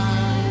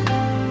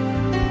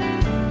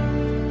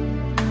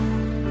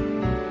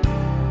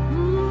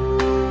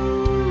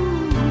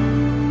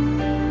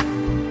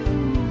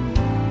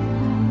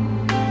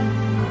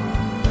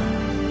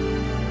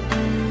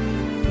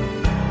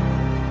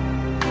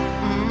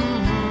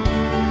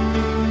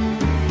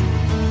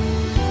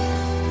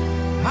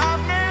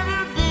 I've never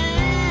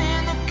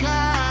been the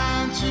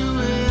kind to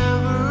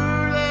ever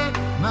let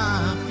my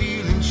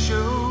feelings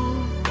show.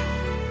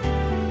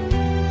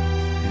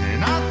 And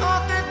I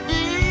thought that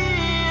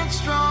being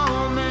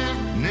strong meant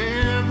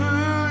never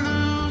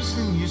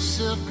losing your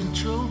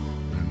self-control.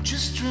 But I'm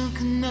just drunk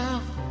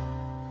enough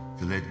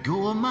to let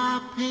go of my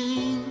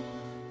pain.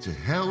 To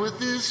hell with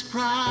this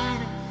pride.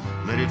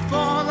 Let it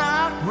fall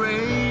like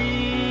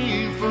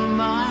rain from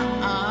my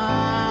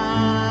eyes.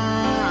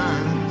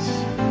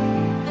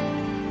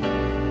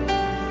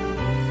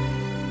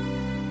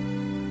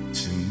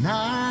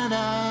 Tonight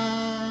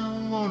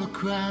I wanna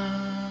cry.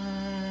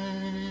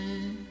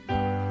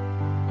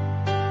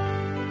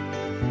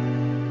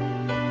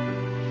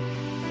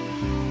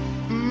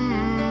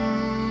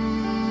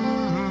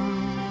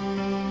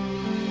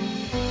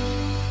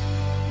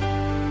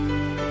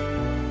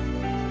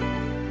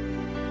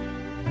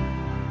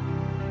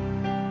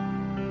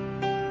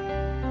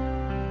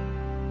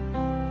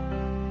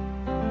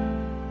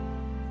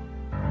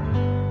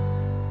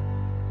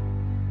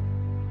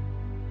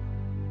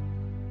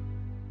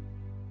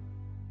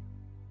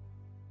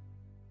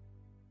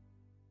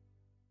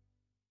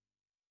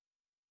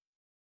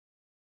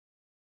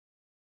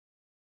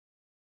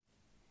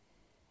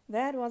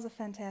 That was a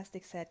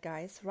fantastic set,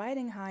 guys.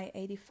 Riding High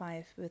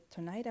 85 with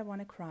Tonight I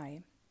Wanna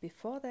Cry.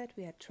 Before that,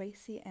 we had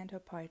Tracy and her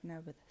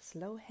partner with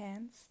Slow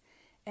Hands.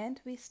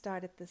 And we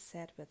started the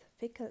set with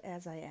Fickle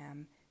As I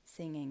Am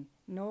singing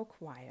No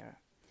Choir.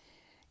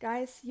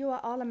 Guys, you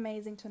are all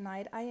amazing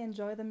tonight. I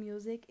enjoy the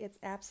music. It's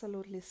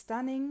absolutely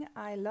stunning.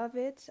 I love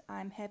it.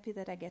 I'm happy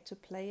that I get to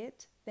play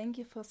it. Thank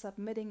you for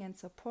submitting and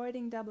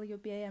supporting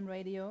WBAM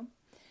Radio.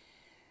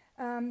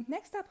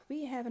 Next up,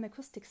 we have an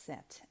acoustic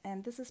set,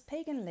 and this is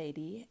Pagan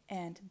Lady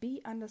and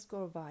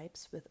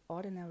B_vibes with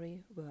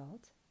Ordinary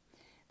World.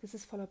 This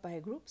is followed by a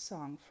group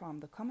song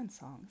from the Common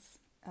Songs,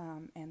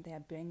 and they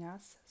bring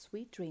us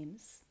Sweet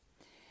Dreams.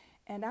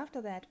 And after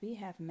that, we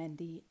have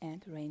Mandy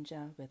and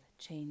Ranger with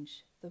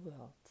Change the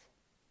World.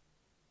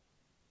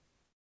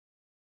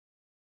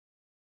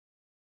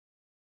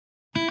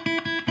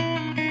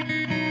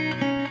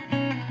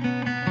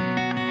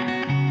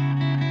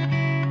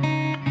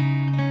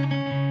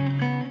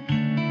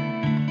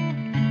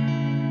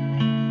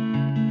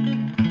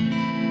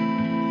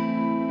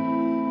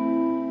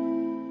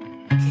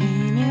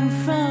 Came in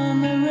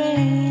from a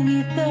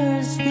rainy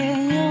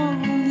Thursday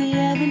on the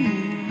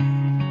avenue.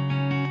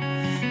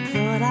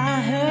 Thought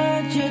I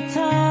heard you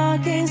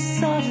talking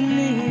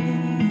softly.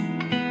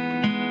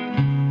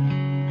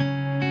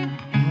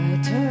 I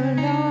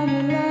turned on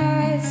the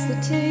lights, the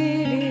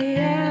TV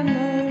and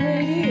the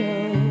radio.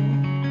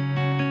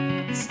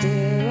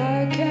 Still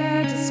I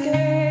can't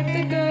escape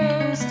the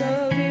ghost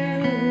of you.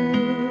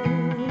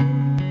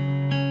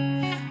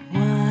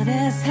 What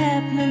has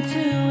happened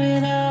to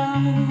it all?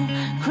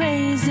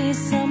 Crazy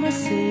summer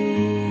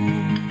sea.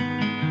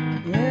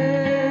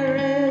 There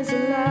is a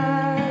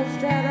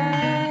life that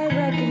I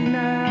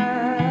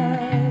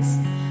recognize,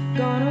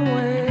 gone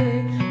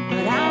away.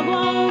 But I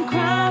won't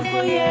cry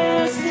for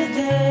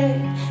yesterday.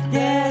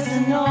 There's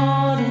an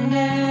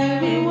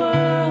ordinary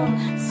world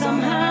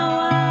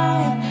somehow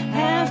I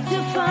have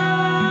to find.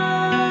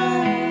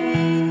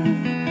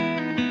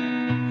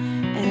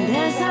 And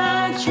as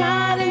I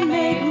try to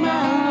make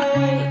my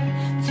way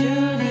to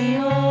the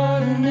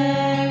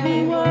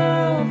ordinary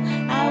world,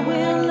 I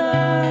will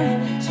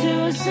learn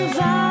to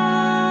survive.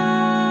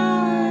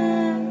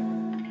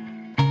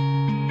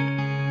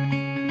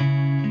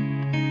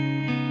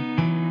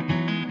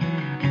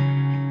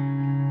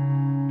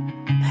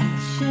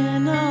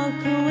 Passion or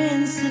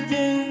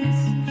coincidence,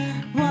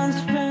 one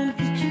strength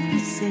that you can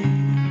see.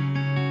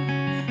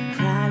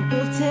 Pride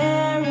will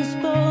tear us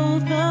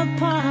both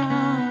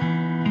apart.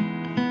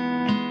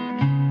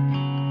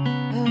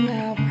 Well,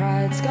 now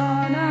pride's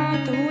gone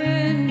out the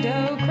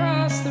window,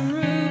 cross the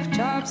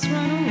rooftops,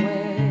 run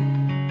away.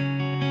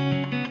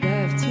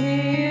 Left me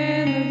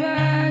in the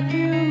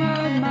vacuum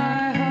of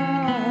my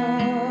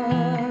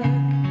heart.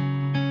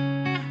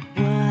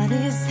 What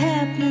is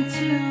happening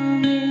to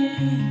me?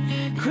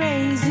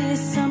 Crazy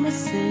summer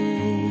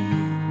sea.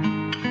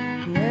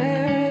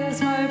 Where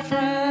is my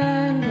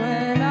friend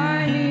when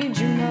I need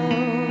you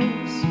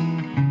most?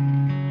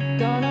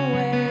 Gone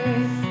away.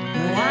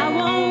 But I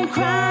won't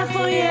cry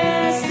for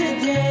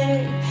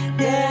yesterday.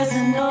 There's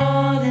an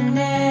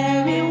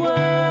ordinary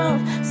world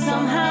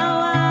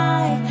somehow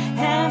I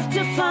have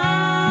to find.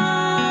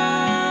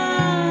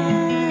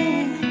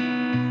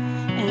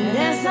 And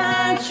as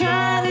I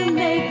try to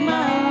make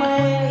my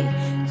way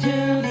to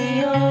the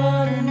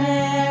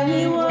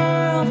ordinary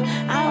world,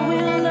 I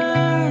will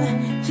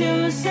learn to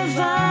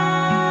survive.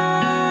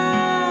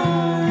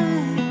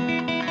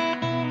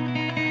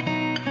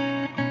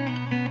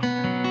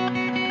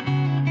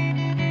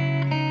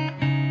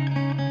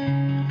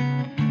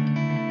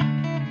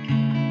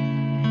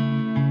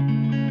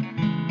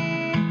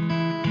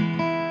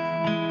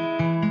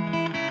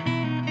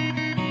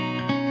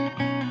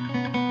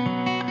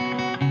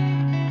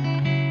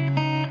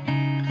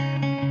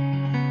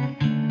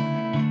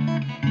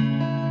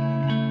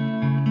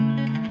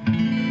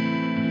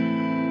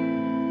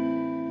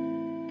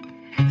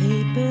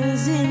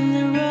 Papers in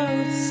the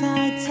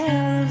roadside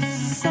tell of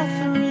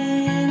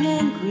suffering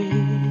and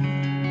greed.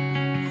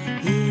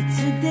 Here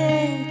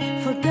today,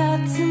 forgot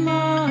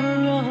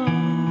tomorrow.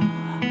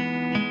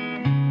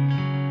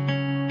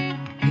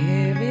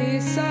 Here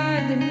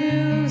beside the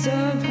news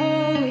of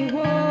holy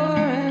war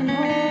and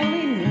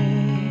holy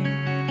need,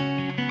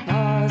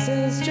 ours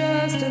is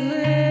just a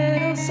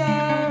little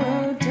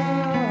sorrow talk.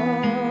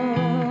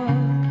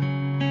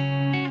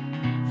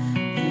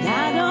 And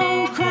I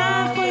don't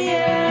cry for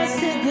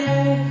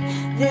yesterday.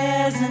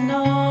 There's an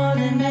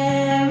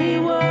ordinary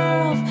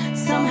world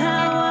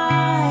somehow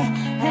I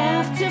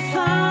have to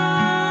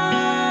find.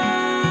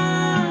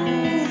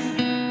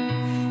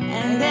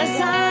 And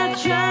as I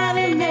try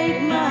to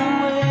make my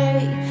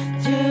way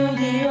to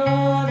the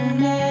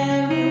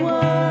ordinary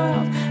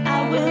world,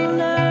 I will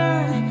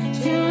learn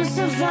to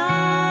survive.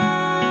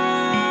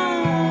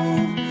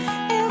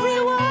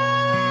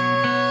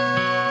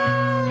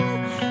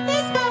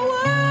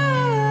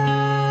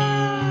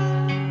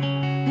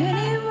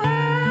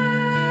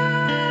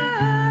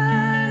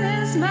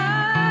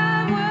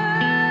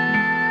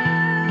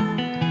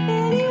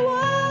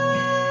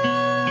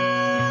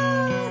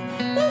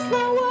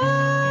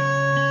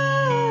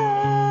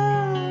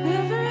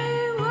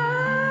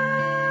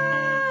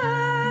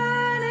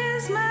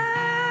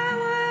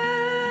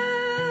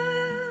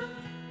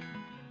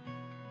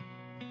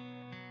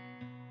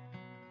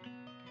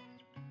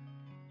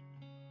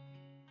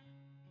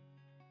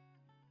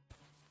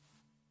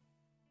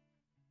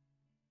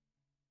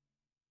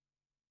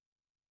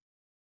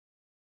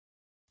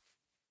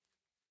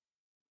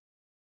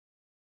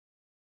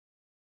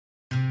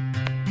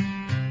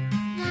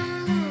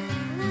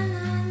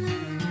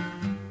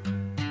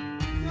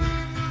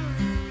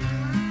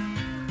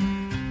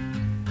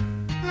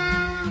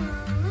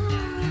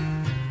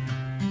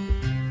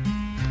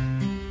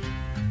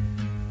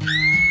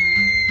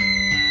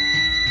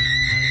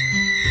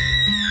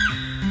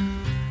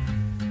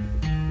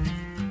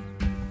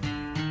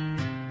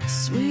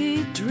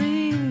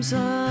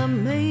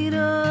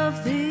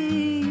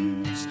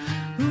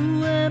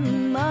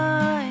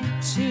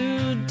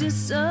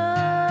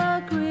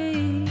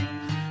 disagree.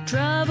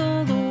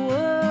 Travel the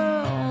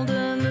world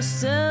and the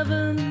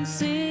seven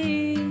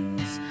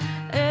seas.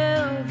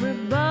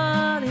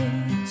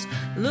 Everybody's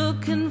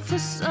looking for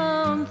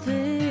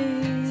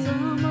something.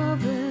 Some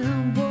of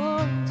them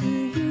want to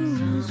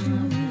use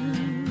you.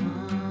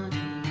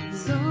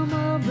 Some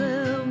of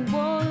them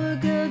want to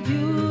get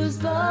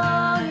used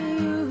by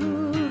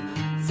you.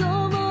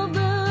 Some of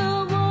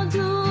them want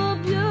to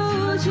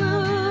abuse you.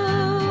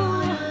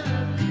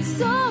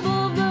 Some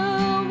of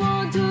them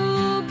want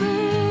to be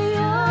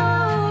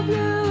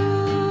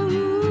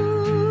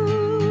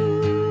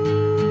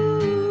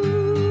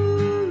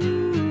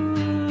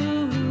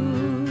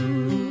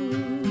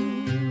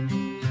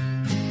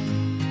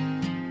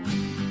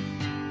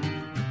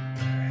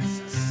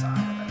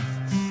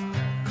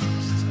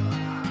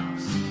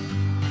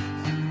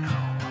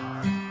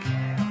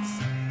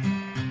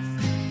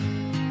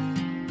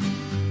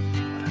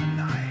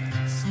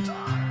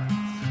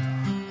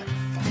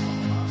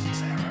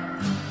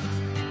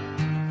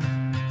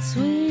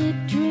Sweet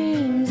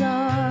dreams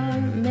are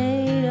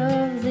made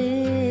of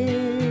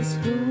this.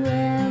 Who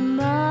am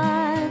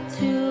I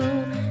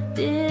to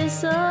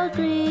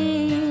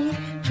disagree?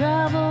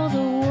 Travel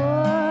the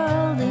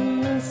world in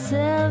the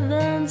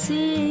seven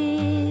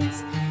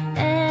seas.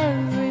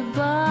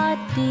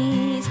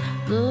 Everybody's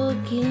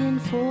looking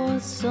for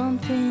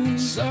something.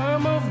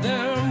 Some of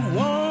them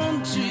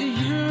want to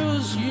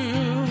use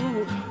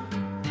you.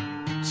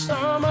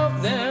 Some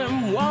of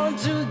them want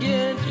to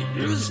get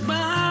used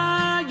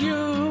by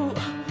you.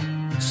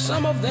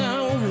 Some of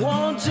them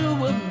want to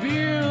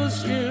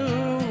abuse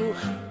you.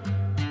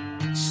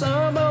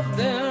 Some of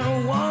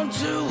them want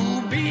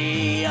to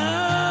be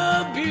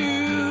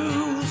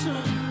abused.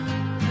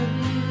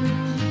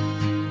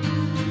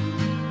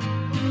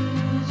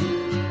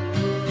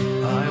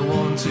 I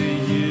want to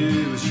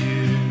use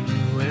you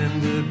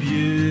and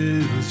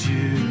abuse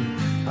you.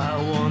 I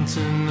want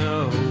to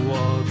know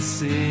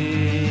what's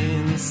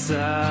inside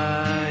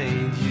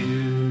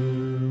you.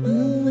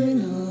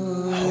 Moving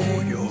on.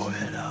 Hold your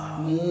head up.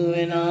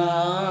 Moving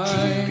on.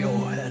 Keep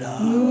your head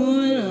up.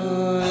 Moving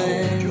on.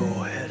 Hold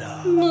your head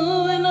up.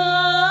 Moving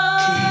on.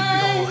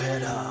 Keep your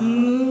head up.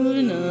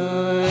 Moving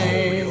on.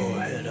 Hold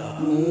your head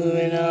up.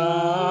 Moving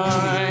on.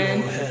 Keep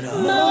your head up.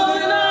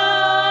 Moving on.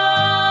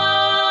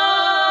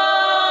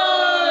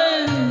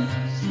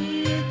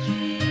 Sweet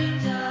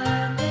dreams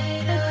are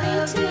made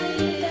of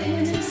tonight that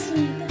when I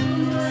sleep,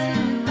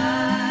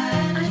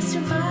 I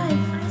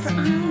survive for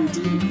I'm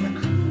deep.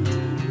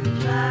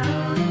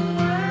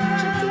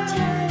 Keep the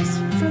terrors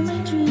from my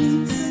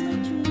dreams.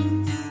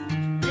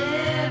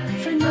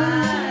 For no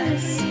one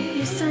hears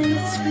your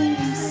silent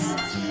screams.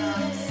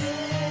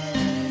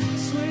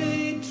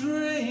 Sweet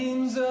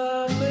dreams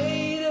are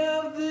made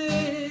of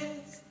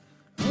this.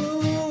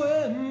 Who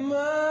am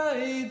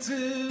I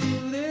to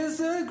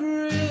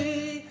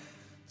disagree?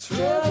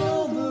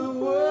 Travel the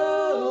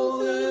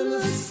world in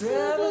the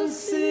seven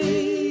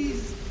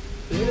seas.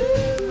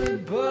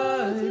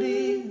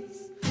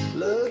 Everybody's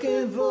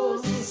looking for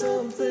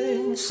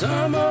something.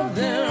 Some of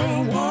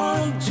them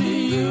want to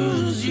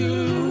use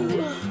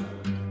you.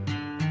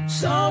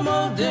 Some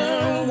of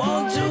them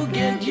want to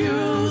get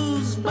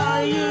used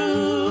by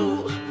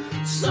you.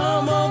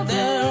 Some of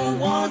them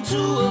want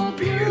to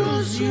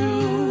abuse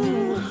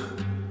you.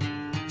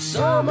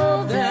 Some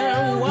of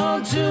them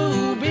want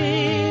to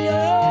be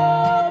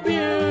abused.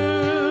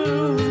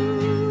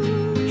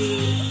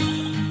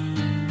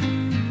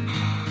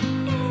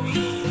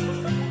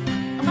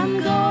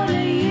 I'm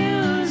gonna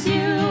use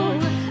you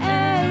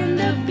and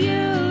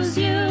abuse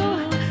you.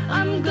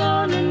 I'm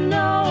gonna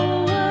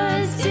know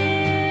what's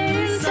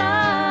inside.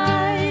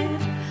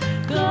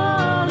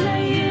 Gonna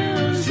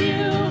use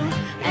you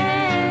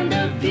and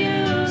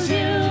abuse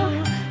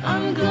you.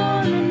 I'm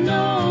gonna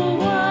know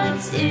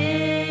what's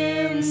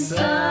inside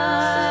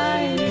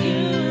you.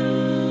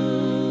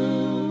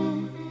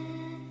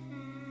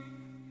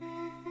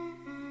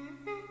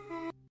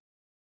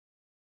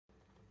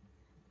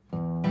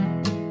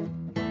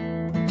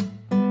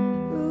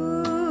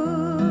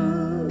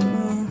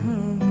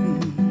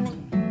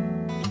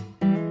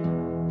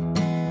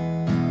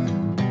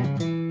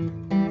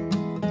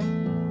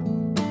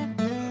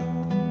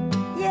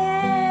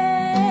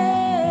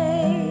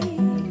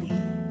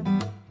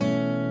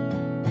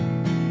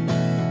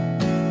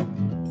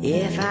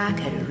 If I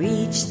could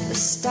reach the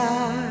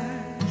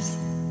stars,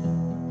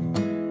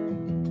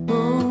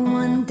 pull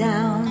one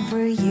down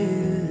for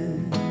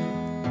you,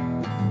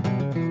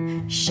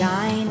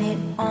 shine it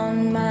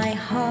on my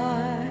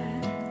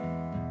heart,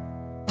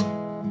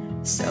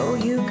 so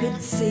you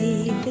could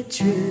see the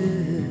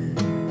truth.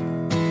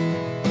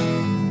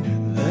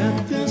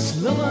 That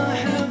this love I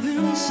have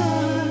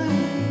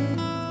inside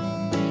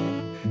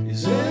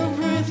is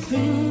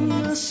everything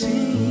I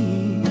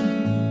seems.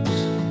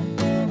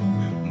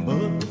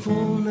 But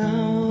for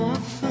now I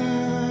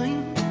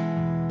find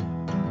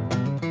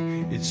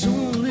it's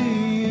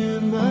only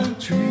in my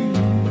dream.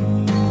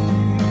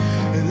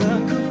 And I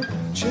could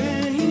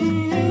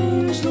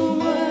change the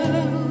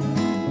world.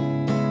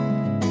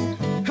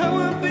 I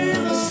will be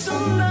the sun.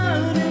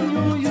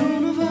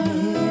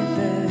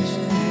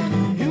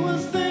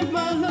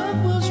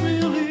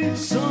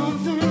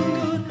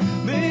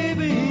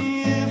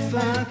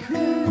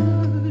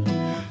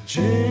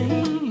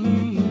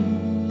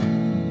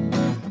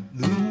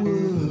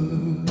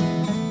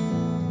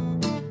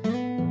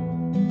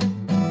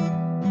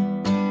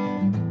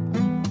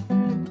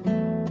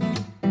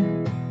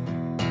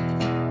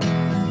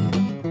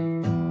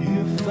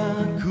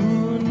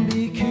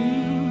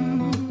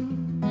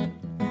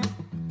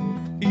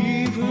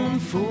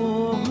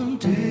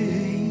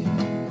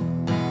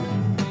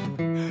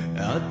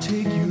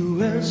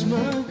 as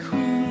my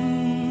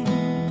queen.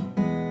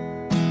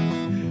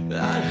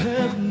 I'd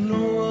have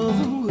no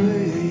other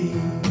way.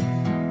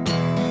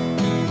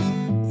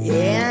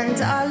 And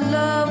our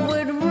love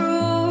would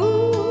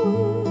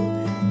rule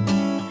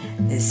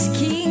this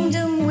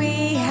kingdom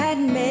we had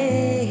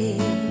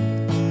made.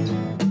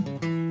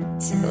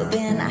 Till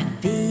then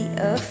I'd be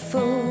a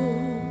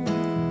fool,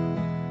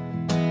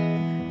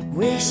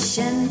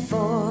 wishing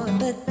for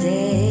the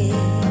day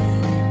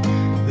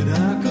that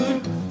I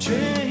could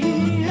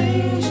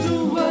change the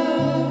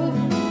world.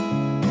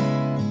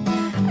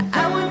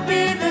 I would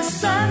be the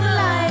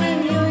sunlight in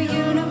your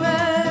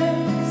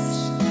universe.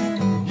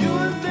 You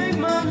would think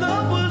my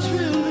love was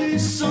really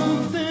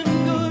something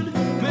good.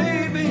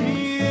 Maybe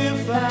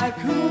if I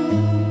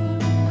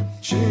could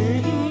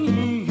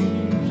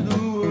change the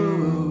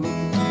world.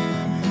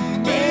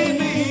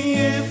 Maybe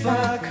if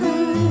I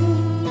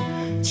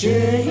could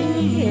change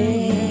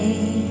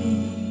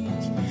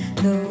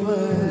the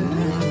world.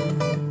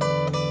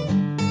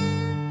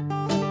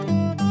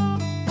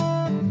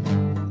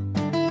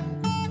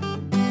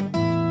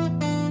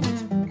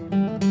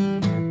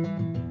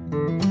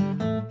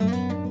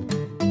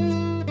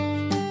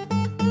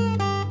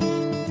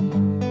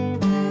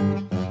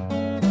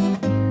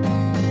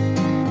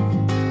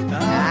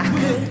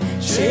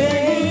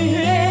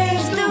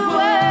 change the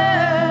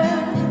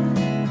world.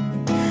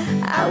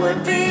 I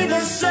would be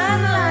the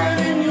sunlight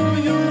in your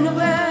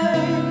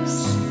universe.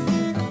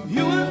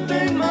 You would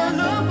think my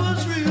love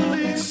was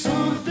really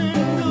something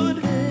good.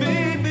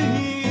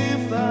 Baby,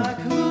 if I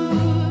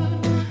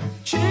could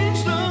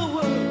change the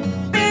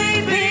world.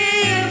 Baby,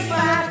 if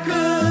I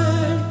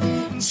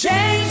could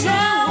change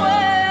the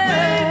world.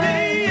 Baby,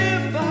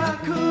 if I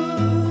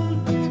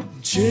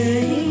could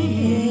change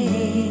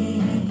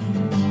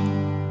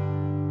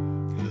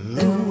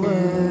the world.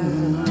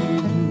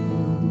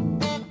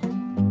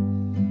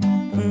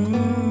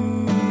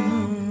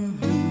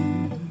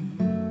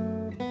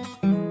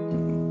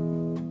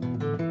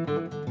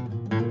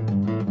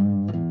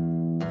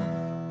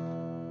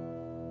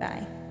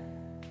 Bye.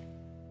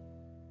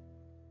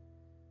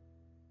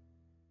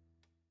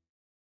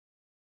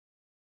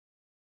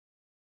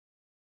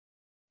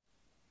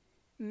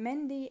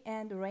 Mandy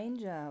and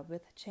Ranger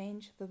with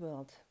Change the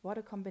World. What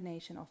a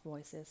combination of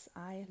voices.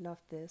 I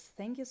love this.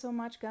 Thank you so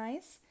much,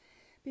 guys.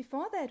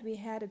 Before that, we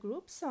had a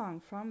group song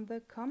from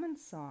the Common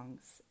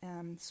Songs,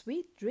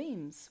 Sweet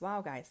Dreams.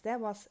 Wow, guys, that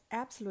was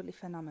absolutely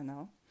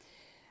phenomenal.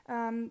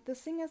 The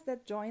singers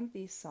that joined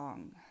this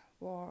song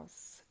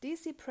was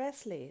DC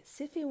Presley,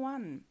 Siffy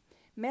One,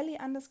 Melly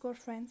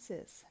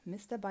 _Francis,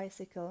 Mr.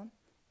 Bicycle,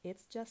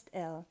 It's Just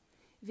L,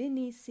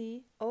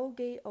 Vinisi,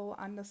 OGO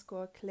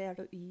 _Claire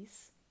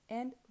Louise,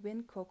 and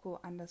Wincoco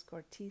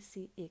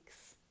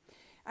 _TCX.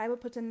 I will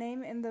put a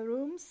name in the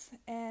rooms,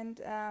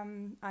 and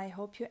I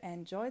hope you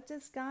enjoyed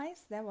this,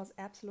 guys. That was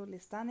absolutely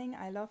stunning.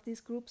 I love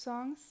these group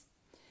songs.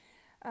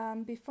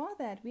 Before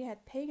that, we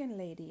had Pagan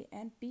Lady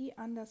and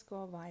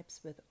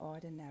B_Vibes with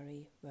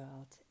Ordinary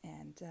World.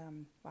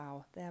 And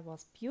wow, that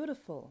was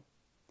beautiful.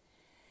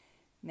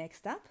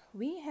 Next up,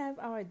 we have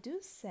our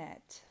deuce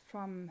set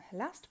from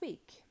last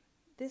week.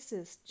 This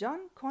is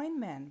John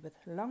Coinman with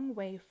Long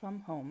Way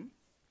From Home.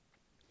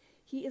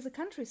 He is a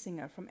country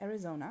singer from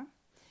Arizona.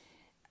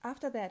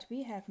 After that,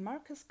 we have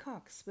Marcus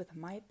Cox with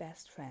My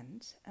Best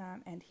Friend,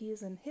 and he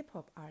is a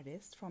hip-hop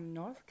artist from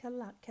North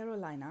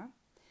Carolina.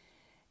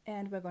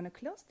 And we're going to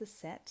close the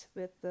set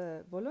with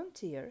the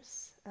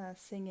Volunteers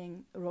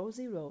singing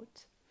Rosie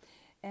Road.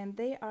 And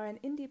they are an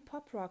indie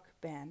pop rock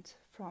band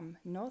from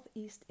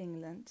Northeast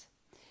England.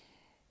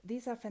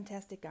 These are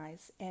fantastic,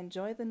 guys.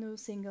 Enjoy the new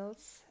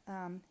singles.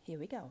 Here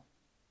we go.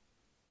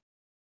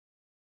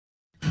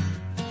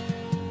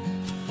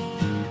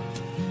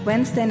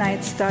 Wednesday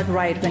nights start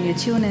right when you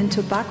tune in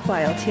to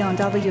Buckwild here on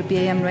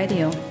WBAM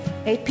Radio.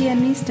 8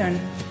 p.m. Eastern.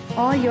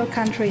 All your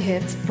country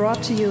hits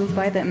brought to you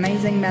by the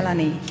amazing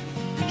Melanie.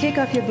 Kick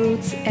off your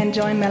boots and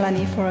join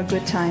Melanie for a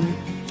good time.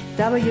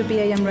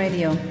 WBAM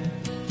Radio.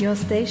 Your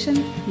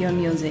station, your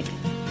music.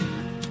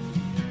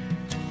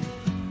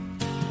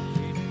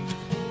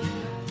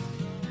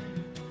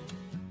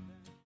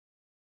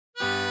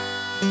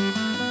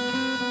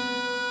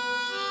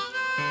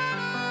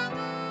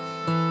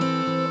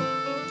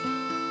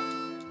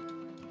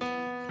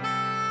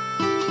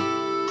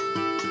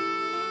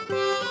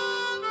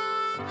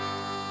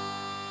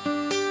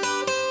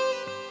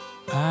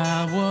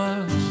 I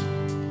was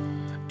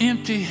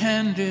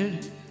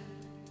empty-handed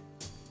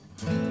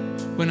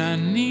when I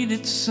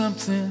needed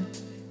something.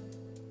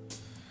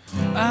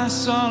 I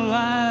saw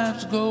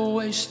lives go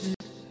wasted,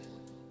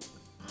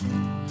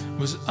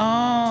 was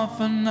all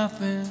for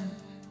nothing.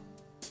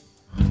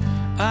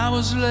 I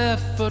was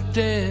left for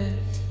dead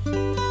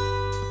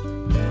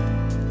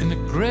in the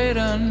great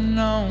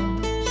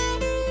unknown,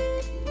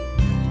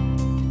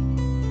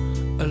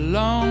 a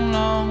long,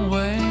 long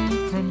way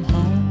from home.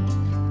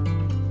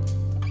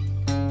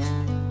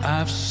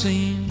 I've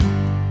seen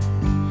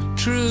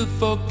true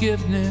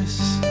forgiveness,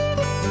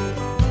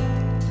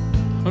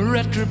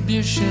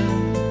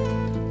 retribution.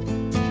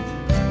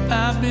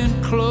 I've been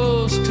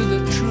close to the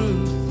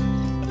truth,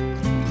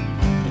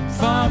 but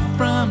far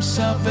from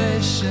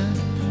salvation.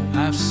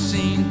 I've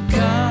seen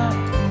God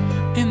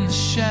in the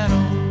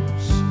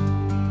shadows,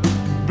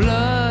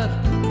 blood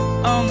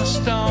on the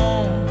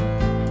stone,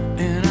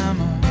 and I'm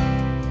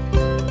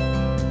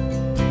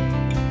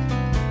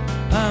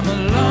a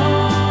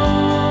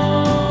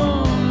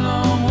long,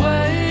 long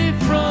way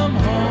from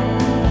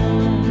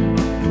home.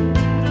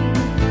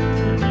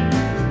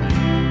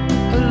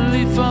 A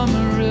leaf on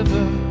the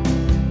river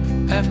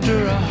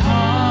after a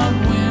hard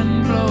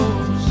wind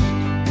blows.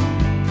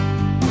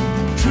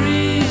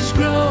 Trees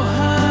grow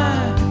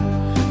high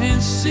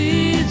and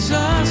seeds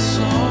are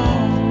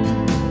sown.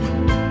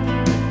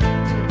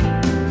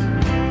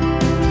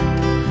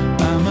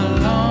 I'm a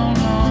long,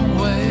 long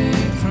way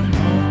from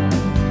home.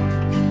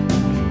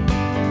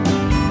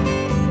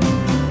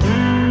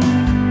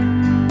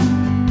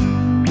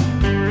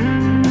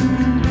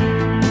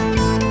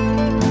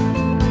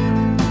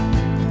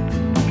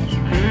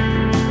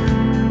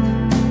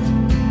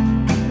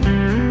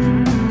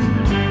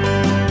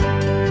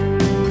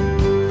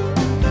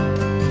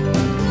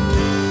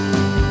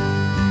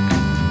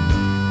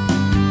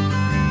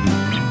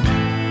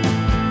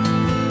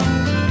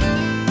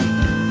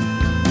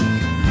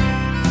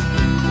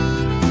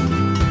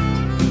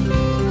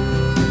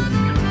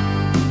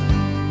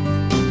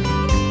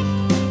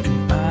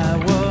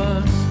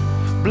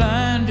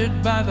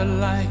 By the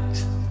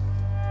light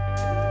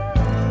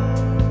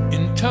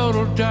in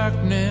total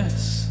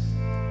darkness,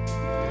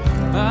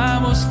 I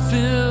was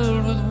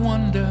filled with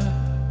wonder.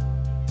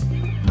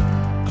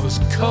 I was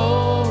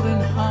cold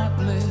and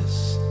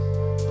heartless.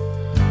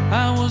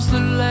 I was the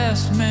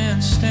last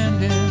man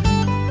standing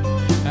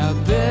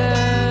out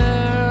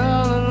there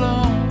all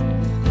alone,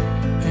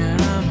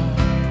 and I'm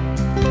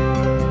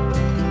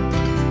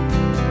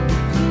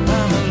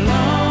a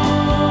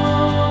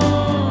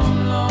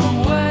long,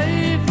 long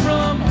way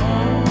from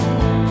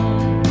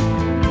home.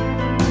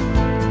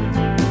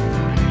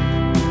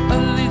 A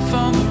leaf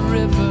on the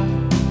river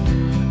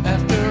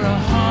after a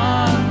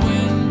hard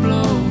wind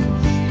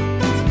blows.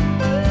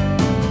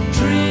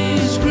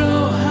 Trees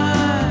grow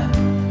high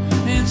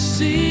and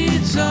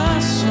seeds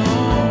are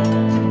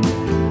sown.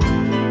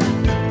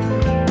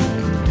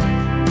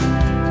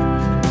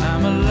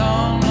 I'm a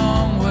long,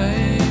 long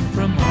way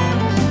from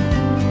home.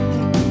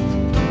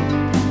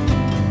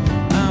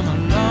 I'm a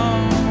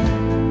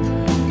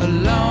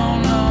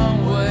long, long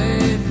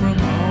way from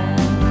home.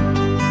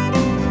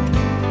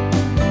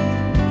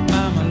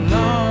 I'm a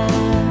long,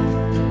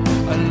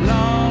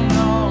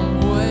 long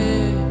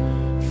way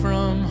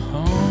from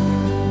home.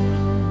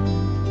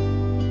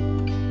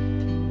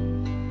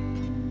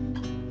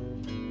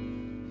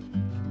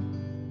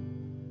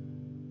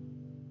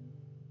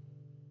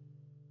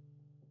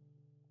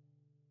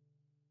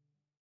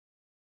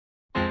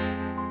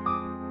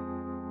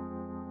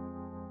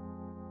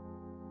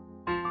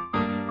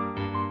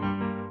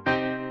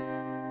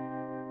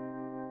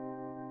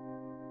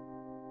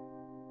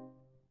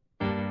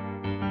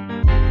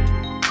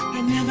 I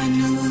never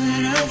knew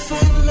that I'd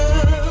find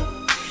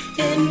love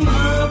in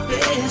my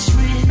best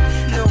friend.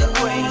 After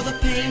all the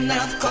pain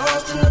I've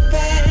caused in the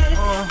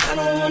past, I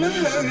don't wanna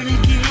hurt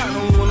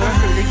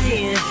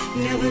again.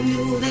 Never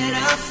knew that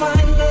I'd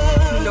find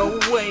love. No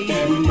way.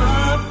 In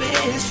my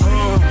best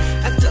friend.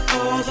 After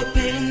all the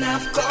pain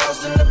I've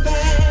caused in the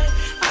past,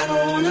 I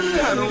don't wanna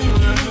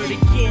hurt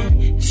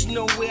again. There's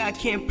no way I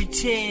can't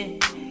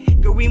pretend.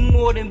 Girl, we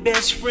more than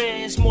best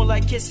friends, more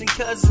like kissing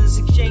cousins,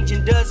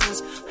 exchanging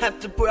dozens. Have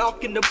to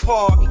walk in the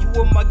park. You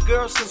were my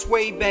girl since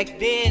way back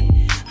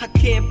then. I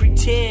can't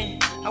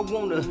pretend. I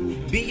wanna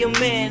be a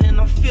man, and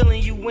I'm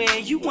feeling you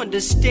when you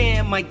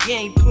understand my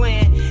game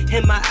plan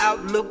and my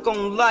outlook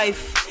on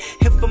life.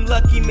 If I'm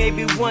lucky,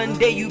 maybe one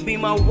day you be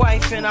my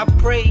wife, and I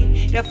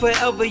pray that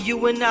forever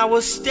you and I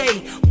will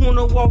stay.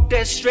 Wanna walk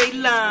that straight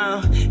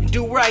line,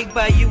 do right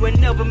by you and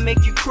never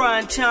make you cry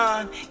in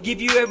time.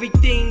 Give you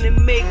everything to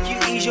make you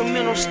ease your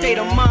mental state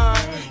of mind.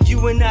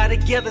 You and I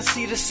together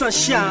see the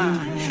sunshine.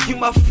 You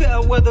my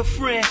fair weather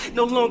friend,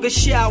 no longer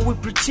shall we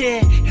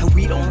pretend that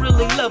we don't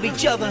really love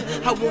each other.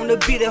 I wanna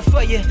be there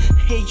for you,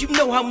 and you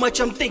know how much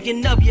I'm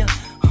thinking of you.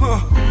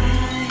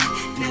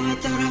 Never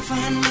thought I'd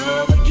find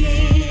love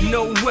again.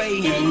 No way.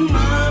 In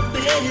my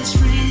best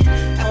friend.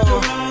 After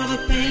all the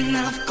pain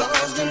I've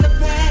caused in the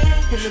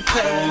past, I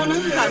don't wanna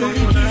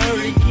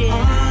hurt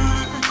again.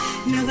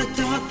 Never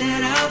thought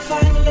that I'd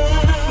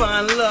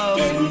find love.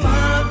 In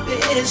my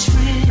best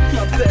friend.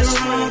 After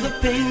all the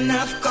pain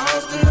I've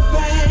caused in the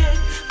past,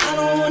 I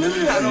don't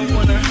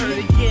wanna hurt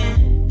again.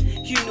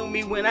 You knew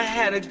me when I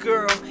had a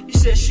girl. You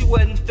said she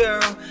wasn't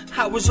thorough.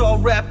 I was all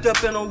wrapped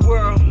up in a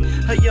world.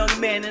 A young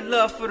man in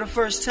love for the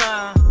first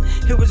time.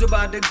 It was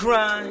about the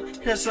grind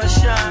and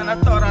sunshine I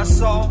thought I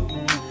saw.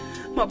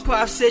 My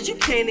pop said you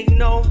can't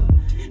ignore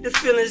the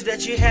feelings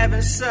that you have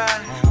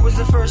inside. Was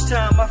the first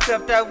time I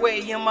felt that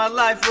way in my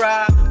life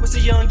ride. What's a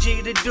young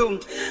G to do?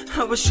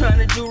 I was trying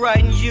to do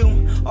right, and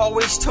you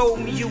always told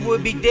me you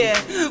would be there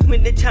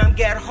when the time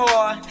got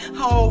hard.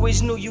 I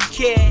always knew you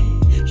cared.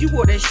 You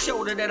were that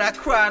shoulder that I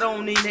cried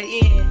on in the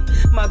end.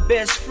 My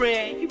best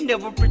friend, you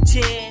never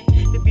pretend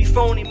to be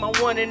phony. My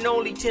one and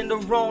only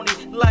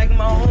tenderoni, like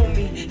my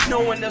homie. No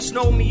one else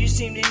know me, you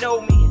seem to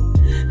know me.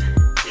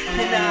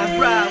 And I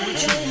ride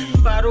with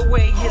you. By the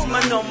way, here's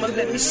my number,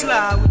 let me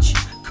slide with you.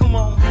 Come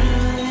on.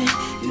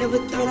 I never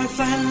thought I'd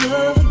find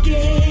love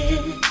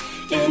again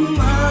in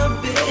my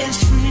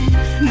best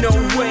friend. No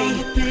After way. all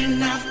the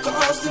pain I've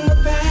caused in the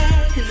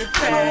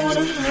past,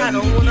 I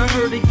don't wanna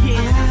hurt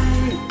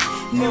again.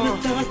 Never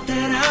thought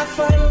that I'd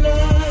find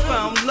love.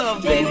 Found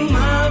love, baby. In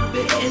my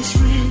best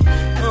friend.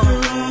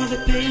 After all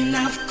the pain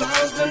I've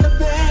caused in the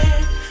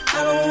past,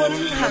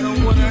 I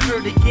don't wanna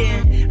hurt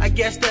again. I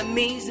guess that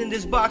means in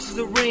this box is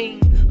a ring,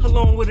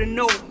 along with a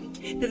note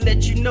to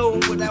let you know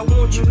what I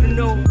want you to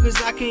know.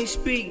 Cause I can't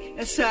speak,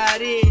 that's how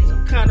it is.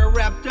 I'm kinda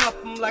wrapped up,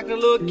 I'm like a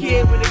little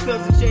kid when it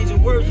comes to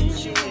changing words and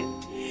shit.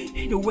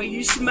 The way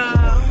you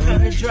smile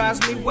kinda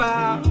drives me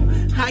wild.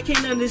 I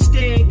can't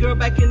understand, girl,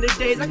 back in the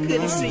days I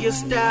couldn't see your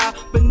style,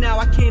 but now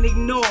I can't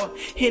ignore.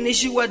 And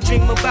it's you I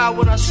dream about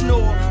when I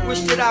snore.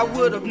 Wish that I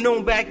would've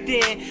known back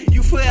then.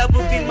 You forever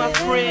be my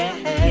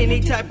friend, any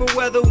type of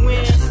weather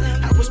winds.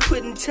 I was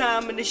putting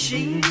time in the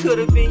sheet,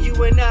 could've been you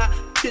and I,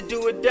 to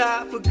do or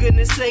die, for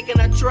goodness sake, and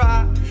I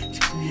try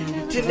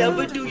to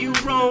never do you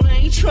wrong. I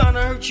ain't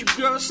tryna hurt you,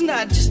 girl, it's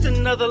not just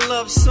another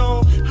love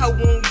song. I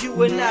want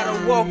you and I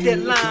to walk that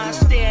line,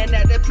 staring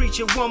at that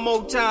preacher one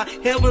more time,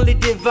 heavenly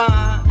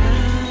divine.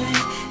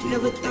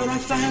 Never thought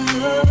I'd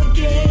find love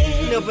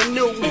again. Never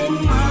knew. In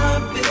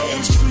my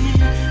best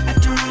friend.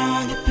 After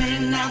all the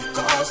pain I've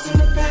caused in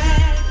the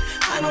past,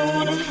 I don't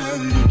wanna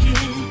hurt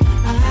again.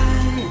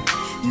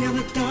 I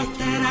never thought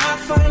that I'd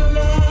find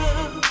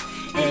love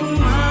in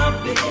my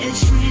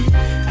best friend.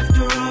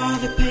 After all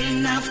the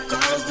pain I've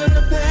caused in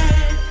the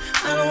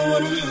past, I don't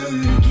wanna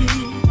hurt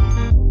again.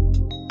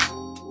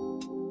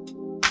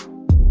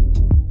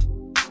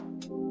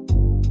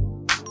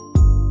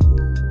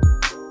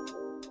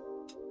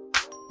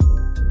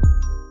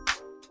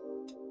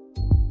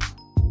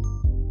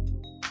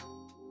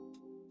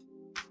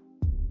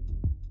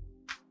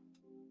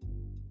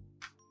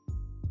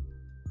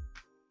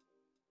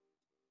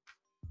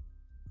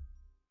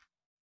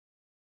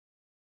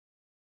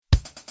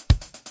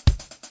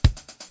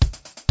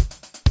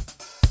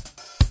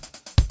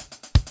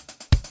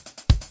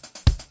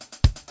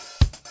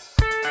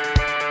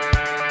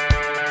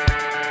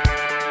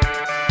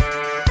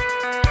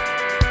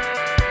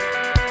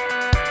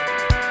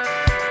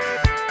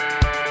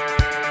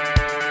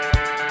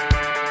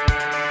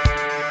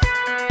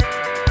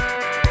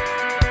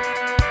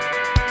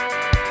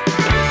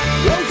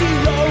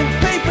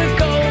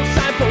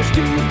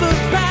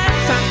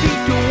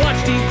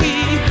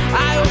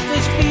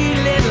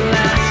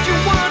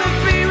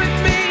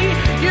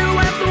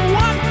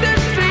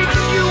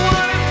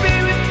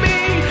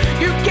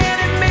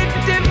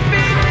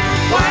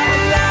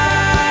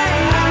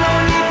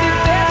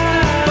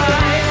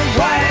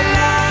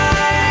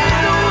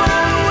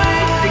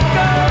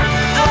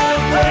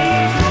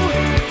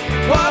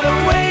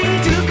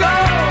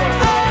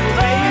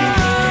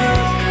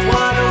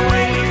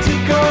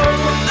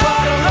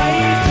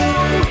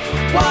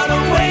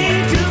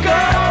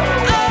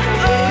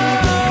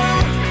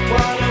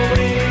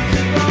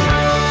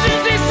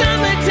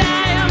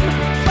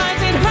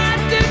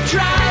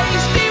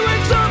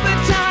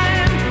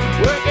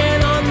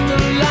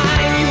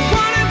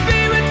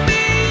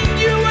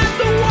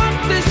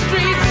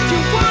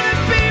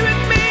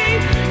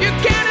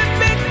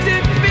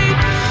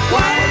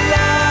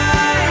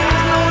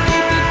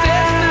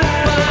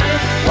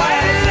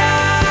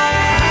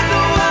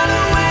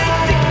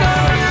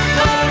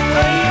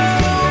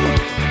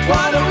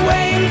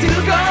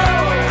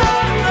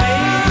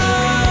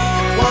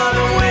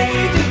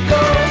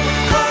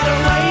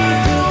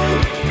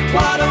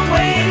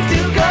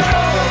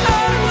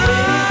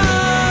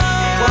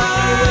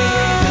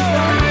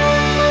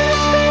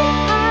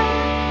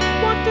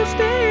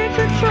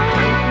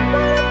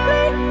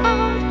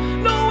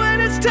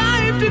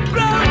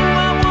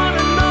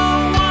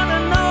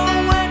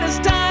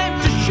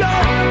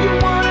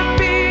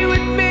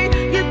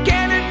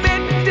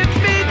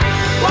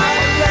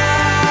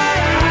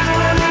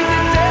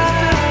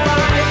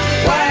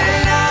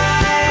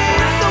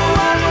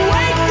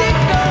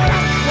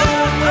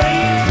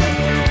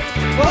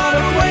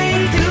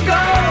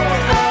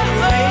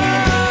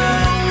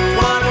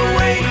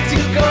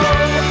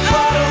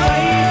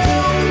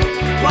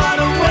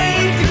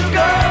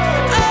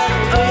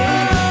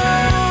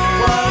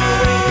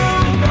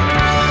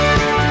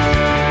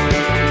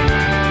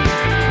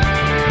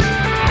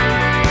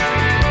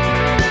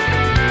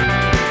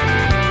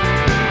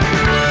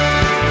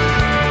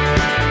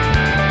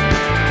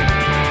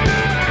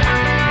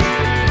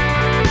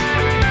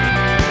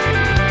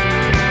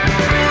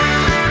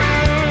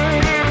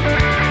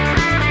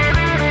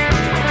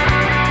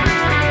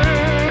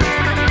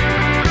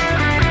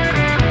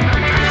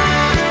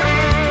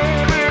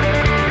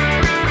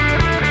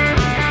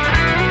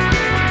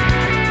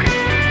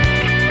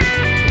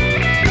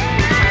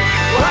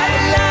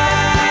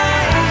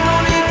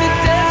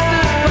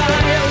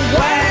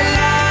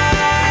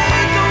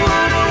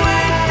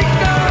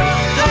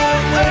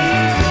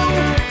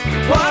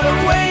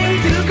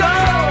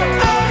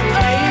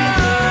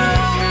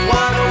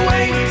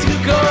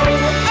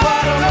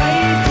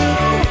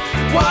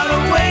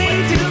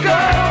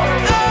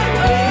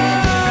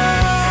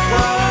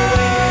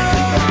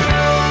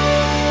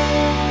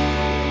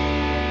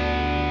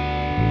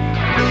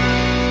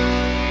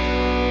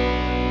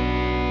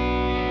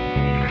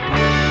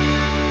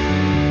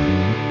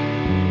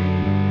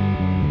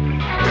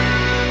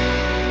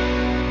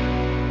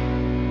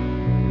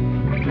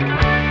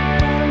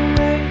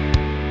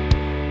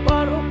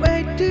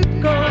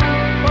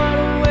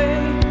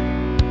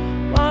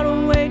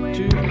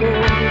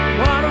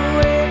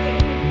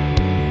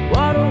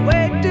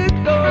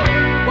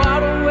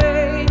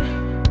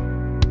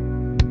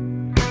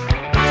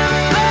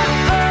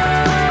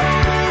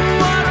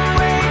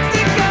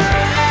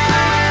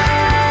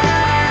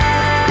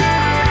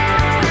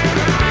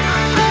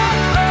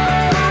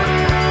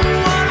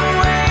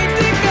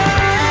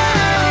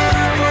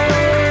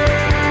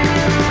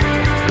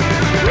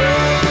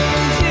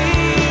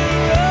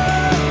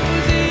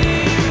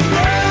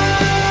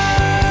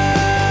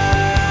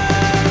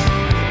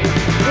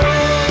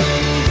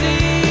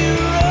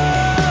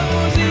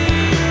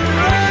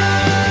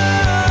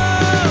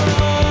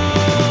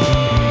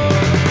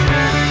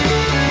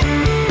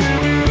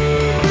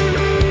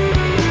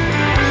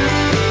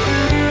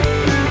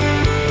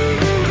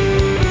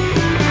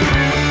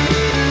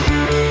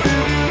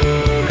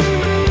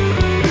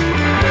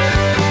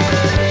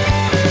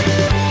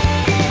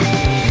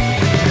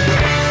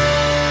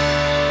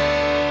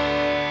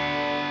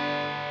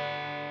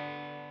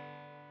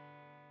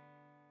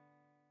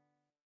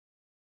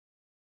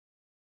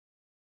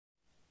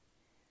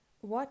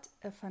 What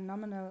a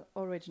phenomenal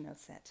original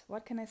set.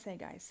 What can I say,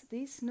 guys?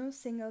 These new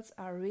singles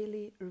are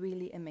really,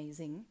 really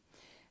amazing.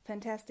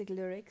 Fantastic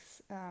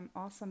lyrics,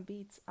 awesome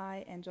beats.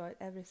 I enjoyed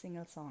every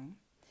single song.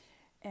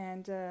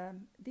 And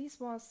these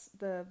was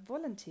the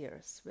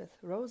Volunteers with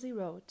Rosie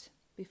Road.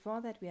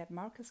 Before that we had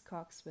Marcus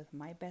Cox with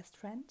My Best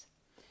Friend.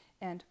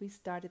 And we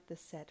started the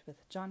set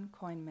with John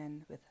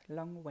Coinman with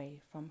Long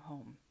Way From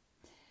Home.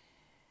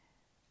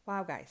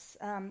 Wow, guys.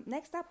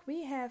 Next up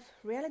we have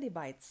Reality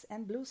Bites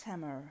and Blues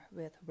Hammer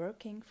with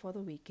Working for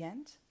the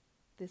Weekend.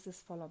 This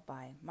is followed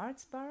by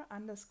Marksbar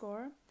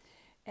 _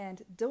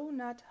 and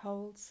Donut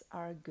Holes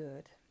Are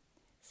Good,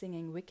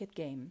 singing Wicked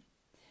Game.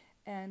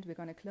 And we're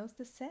going to close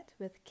the set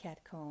with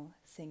Catcall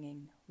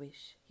singing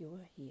Wish You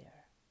Were Here.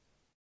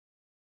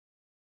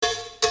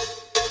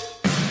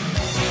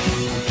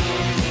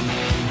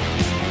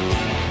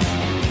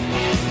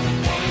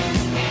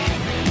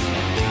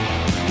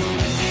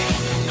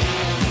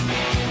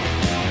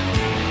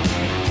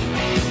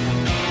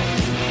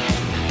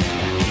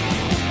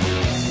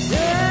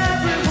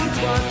 Everyone's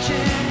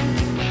watching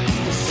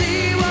to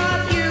see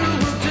what you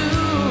will do.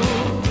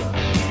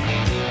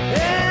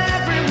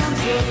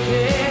 Everyone's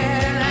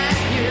looking at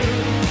you.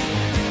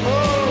 Oh,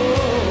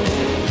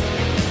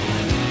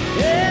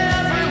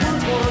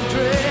 everyone's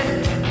wondering,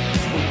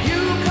 will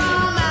you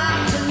come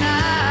out tonight?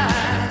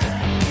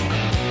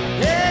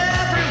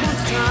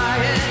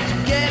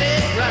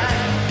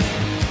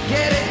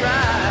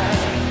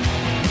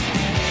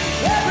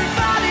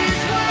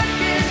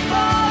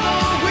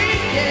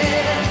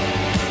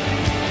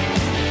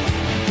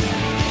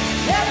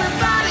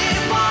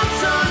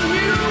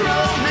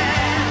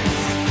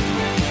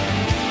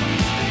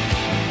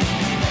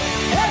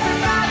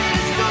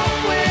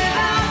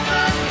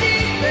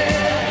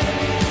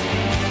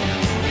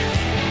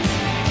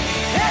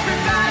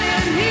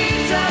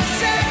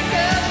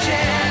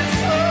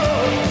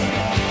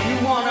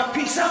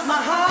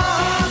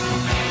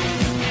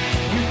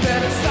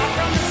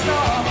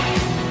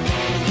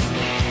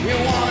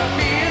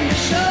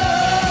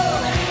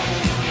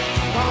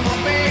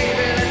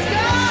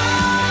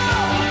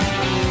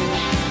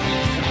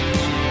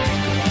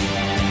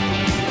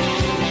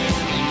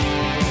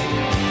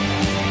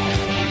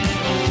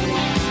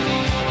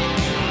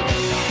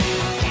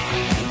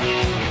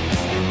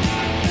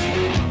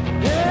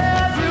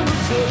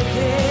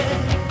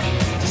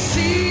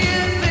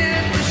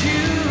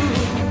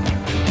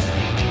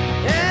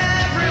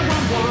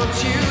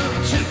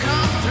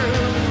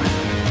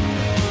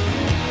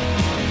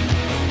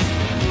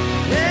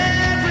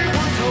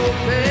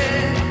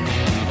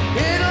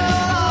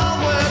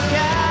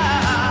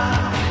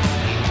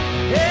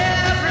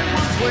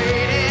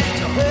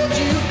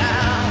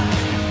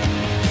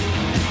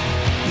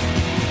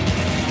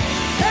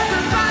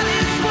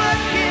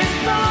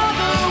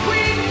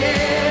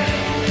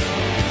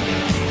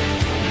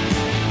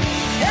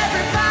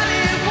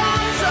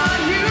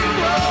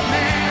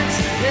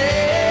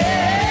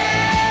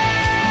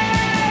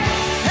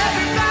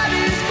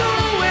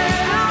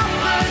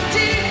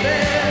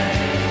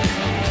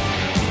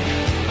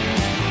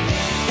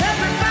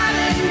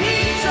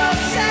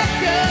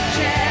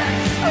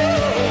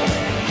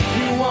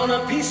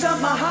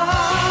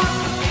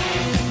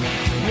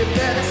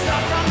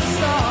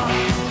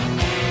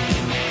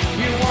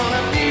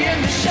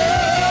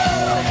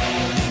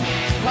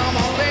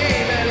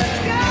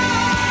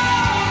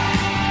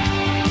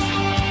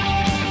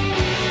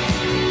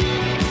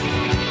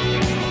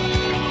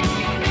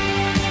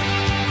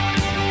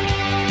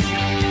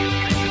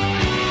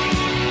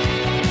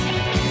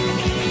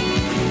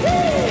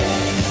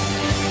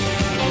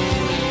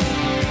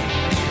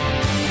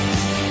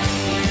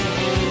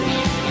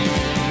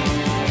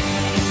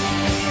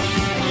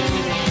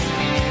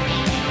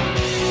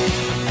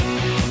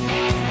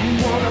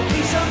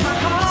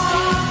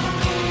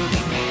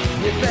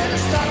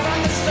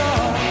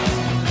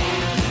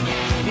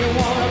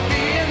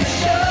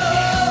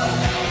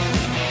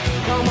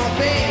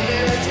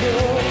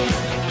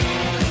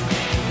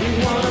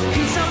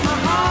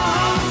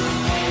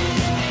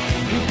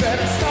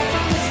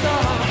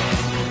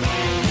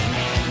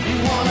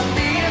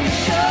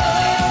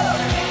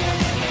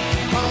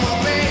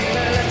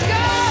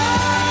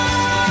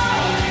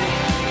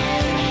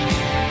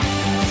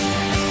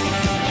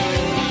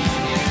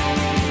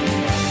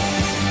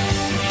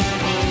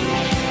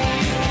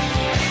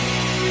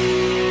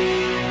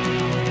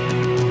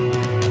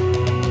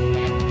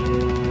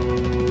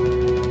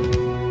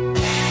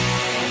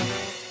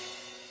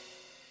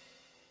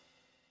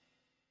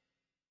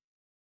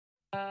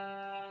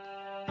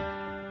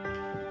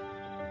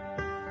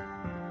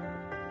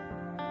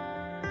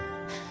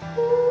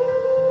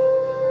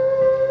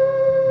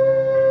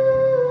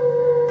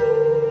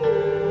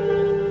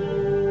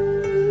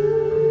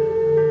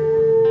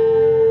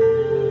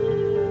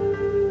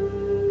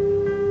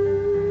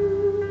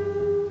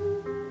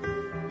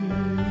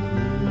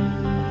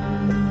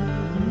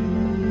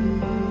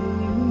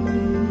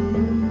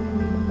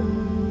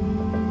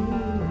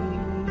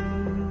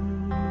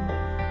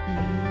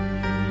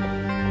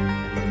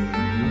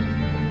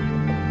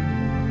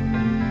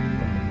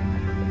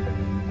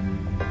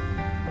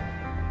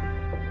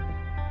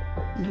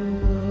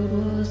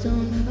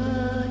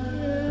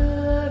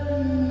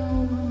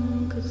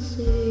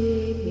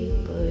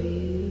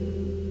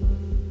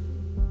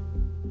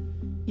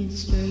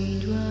 It's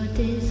strange what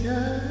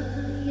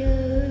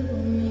desire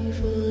only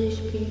foolish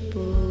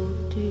people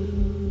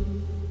do.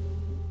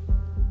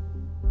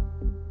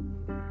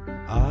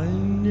 I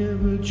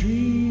never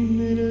dreamed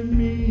that I'd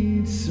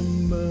meet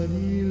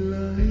somebody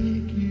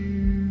like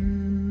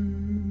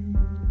you,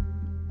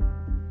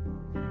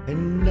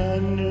 and I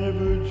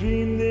never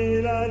dreamed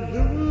that I'd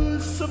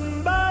lose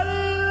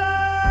somebody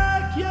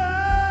like you.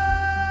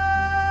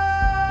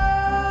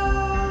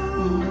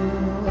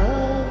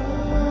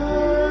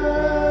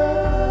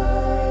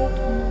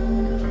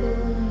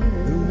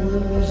 The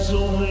world is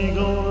only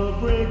gonna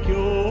break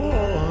your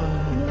heart.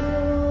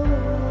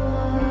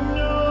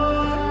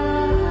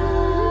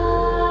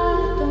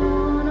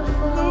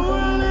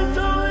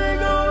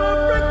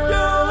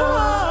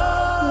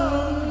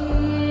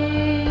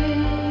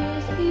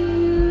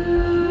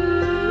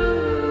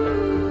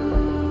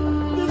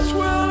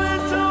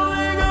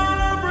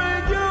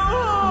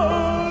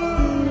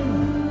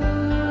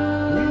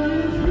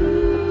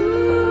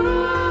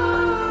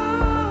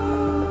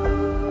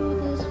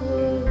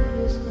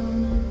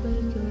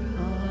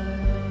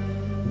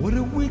 What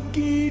a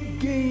wicked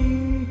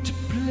game to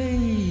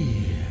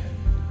play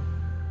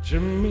to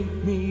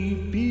make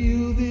me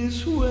feel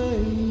this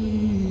way.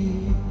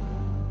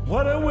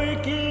 What a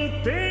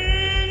wicked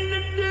thing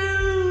to do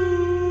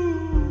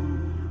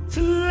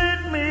to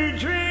let me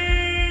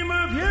dream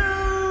of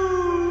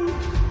you.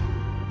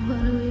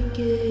 What a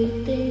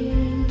wicked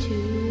thing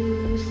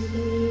to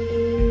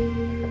say.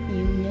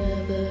 You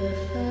never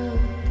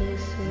felt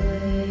this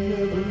way.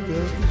 Never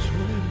felt this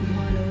way.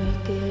 What a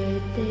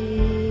wicked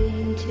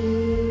thing to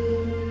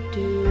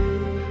do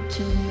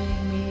to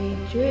make me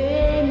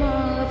dream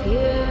of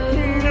you.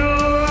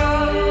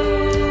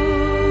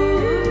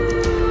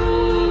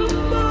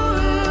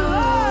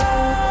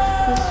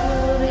 This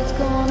world is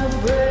gonna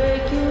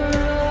break your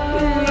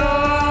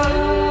heart.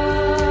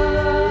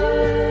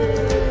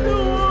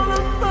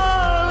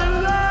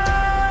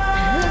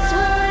 This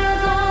world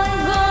is only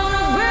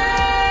gonna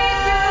break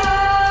your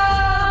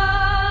heart.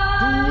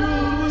 The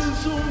world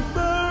was on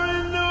fire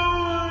and no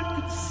one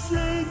could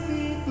save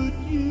me but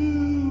you.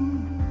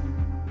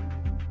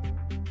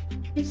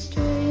 It's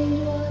strange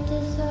what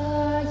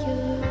desire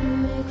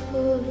can make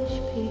foolish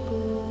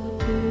people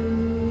do.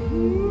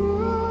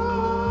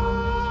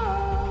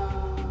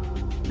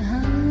 I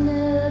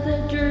never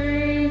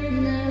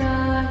dreamed that I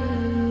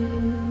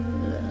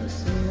love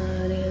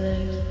somebody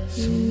like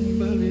you.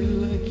 Somebody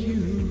like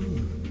you.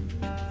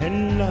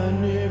 And I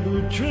never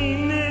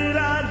dreamed that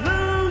I'd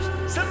lose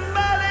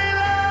somebody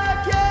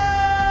like you.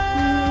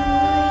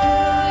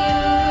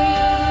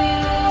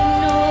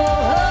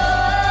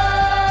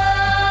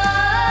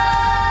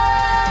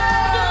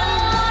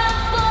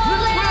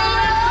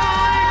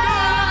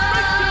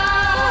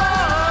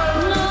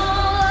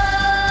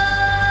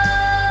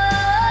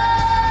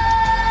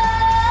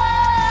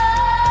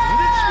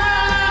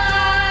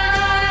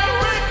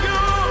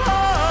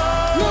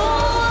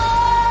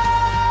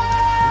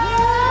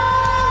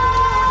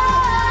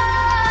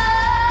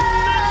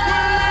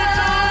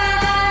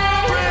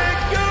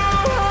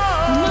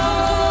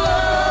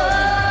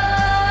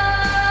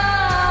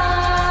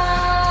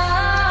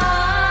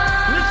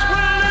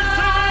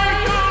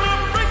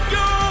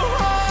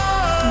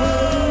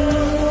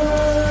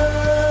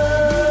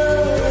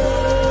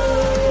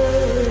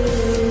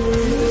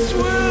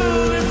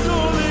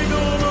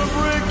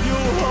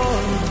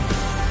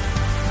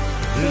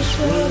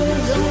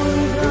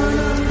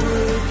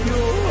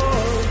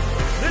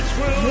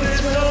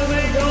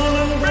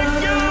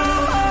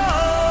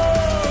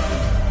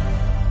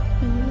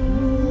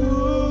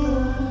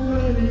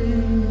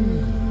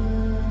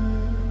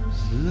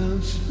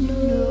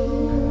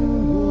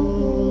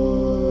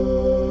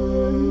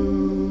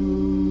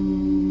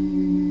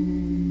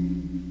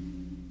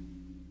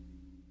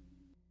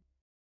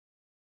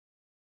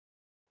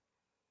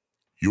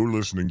 You're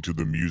listening to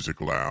the Music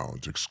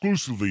Lounge,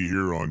 exclusively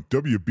here on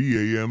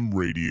WBAM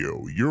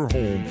Radio, your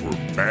home for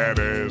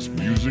badass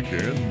music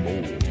and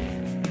more.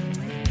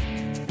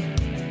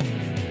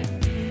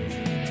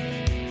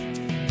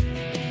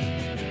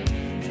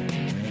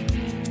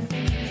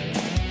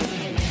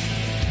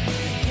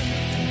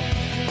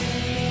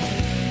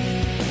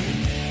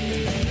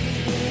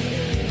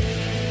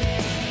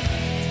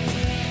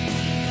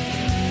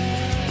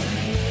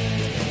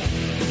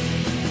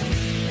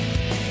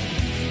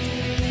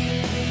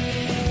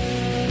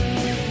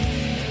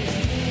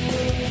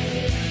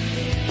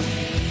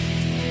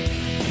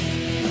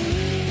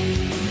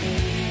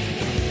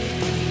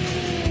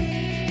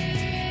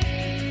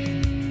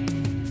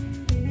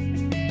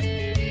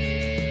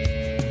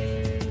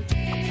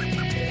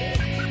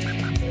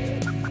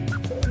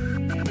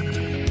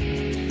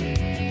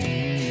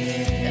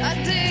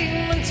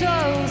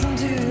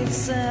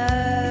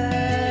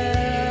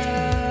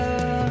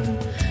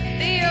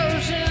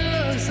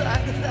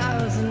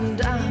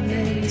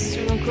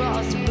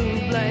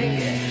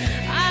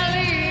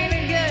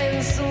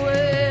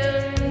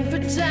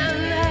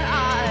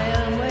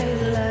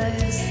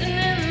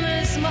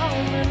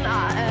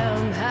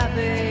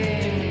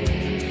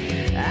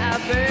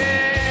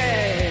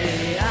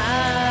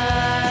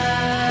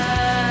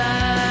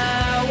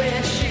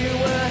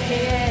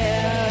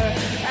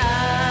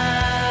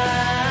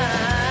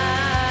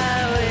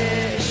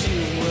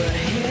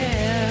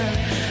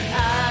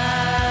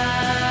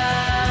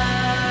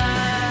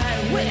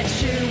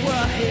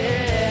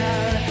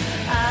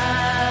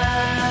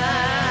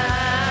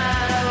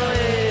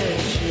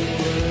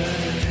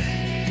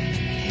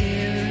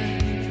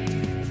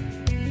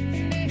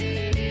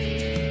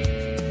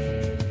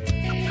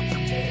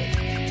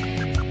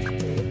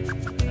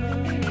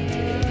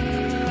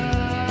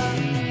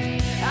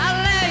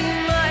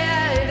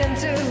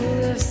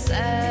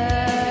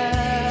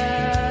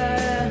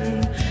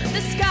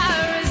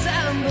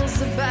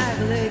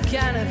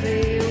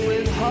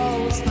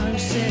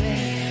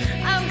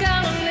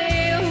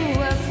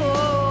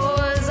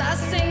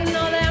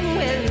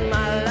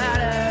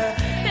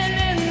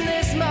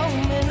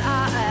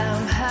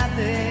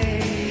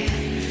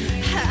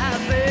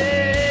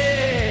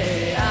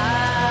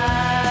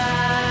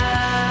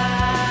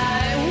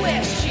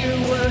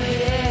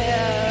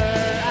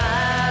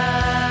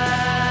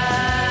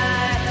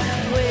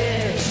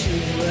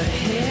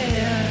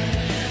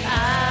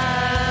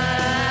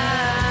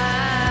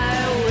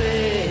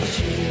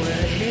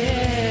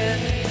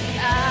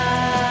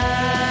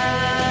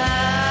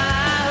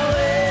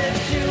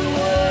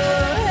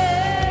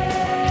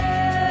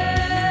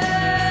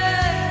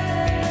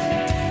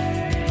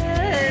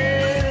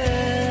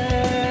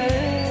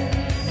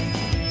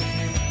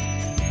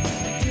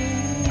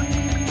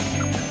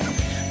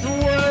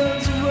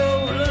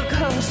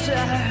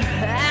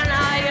 and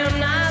I am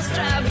not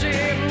strapped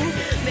in.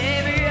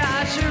 Maybe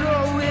I should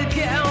always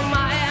get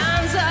my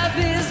hands up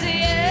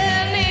easy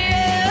and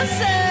yes,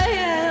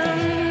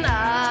 saying I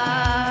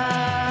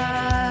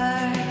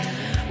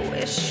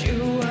wish you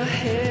were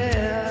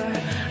here.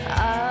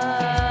 I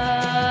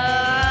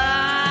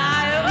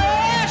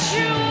wish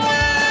you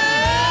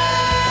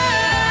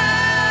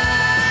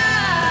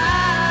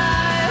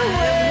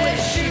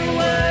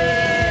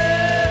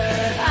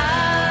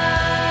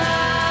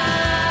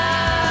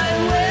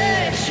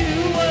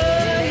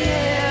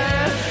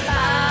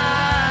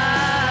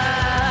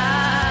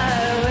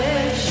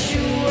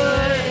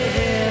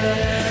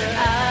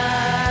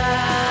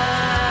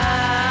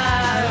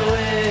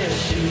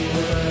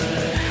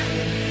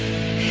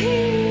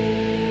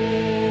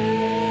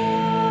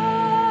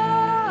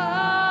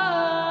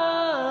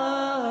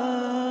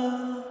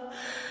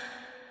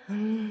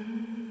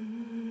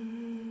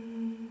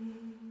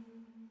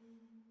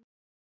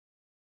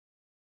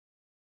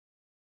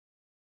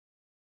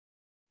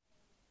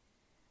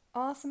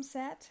Awesome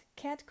set,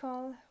 Cat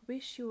Call,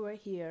 Wish You Were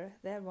Here.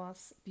 That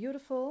was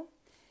beautiful.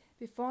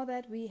 Before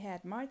that we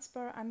had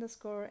Martzbar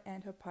 _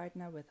 and her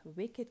partner with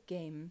Wicked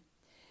Game.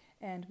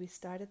 And we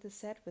started the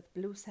set with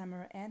Blues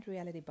Hammer and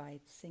Reality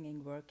Bites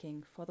singing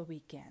Working for the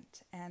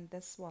Weekend. And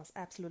this was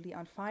absolutely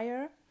on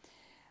fire.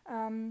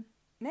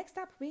 Next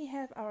up we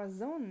have our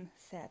Zone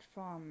set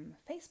from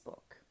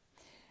Facebook.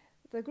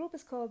 The group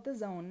is called The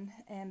Zone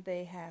and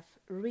they have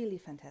really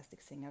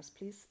fantastic singers.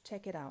 Please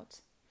check it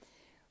out.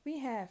 We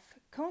have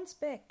Cones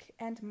Beck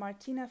and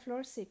Martina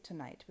Florsig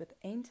tonight with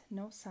Ain't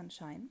No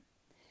Sunshine.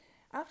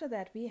 After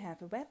that we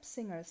have Web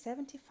Singer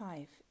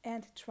 75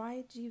 and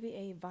Try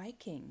GVA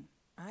Viking,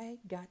 I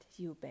Got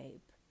You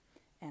Babe.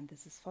 And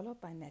this is followed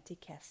by Natty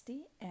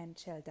Casti and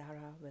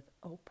Cheldara with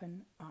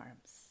Open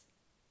Arms.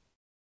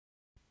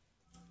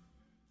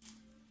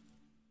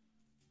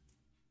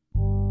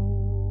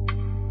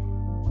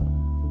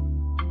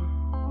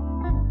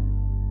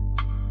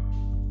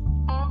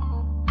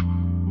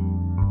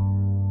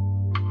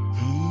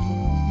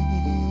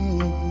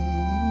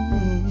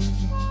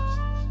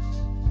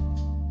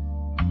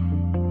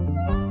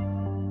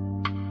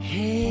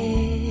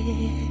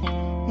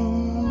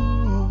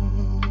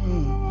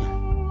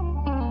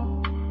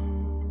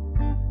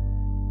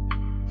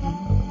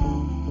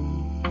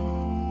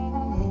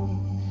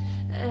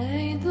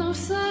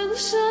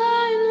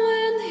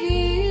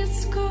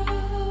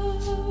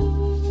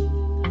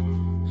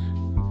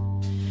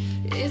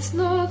 It's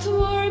not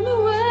warm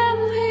when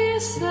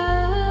he's away.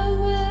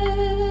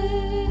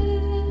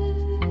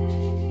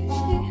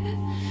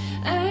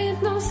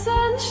 Ain't no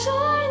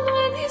sunshine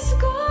when he's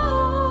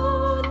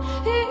gone.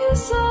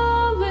 He's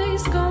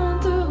always gone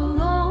too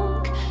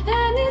long.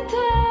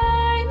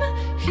 Anytime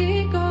he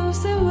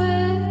goes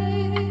away.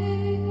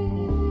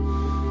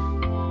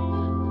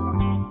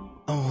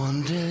 I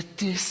wonder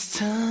this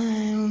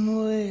time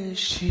where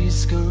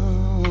she's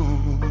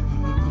gone.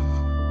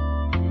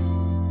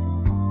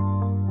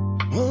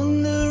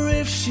 Wonder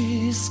if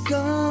she's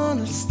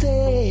gonna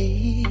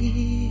stay.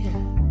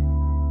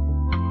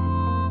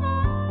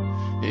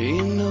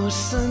 Ain't no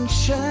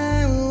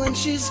sunshine when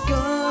she's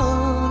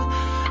gone,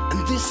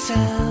 and this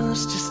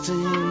house just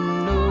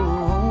ain't no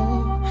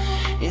home.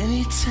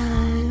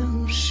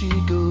 Anytime she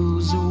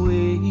goes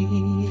away.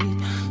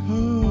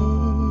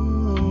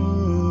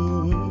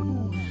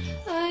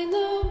 I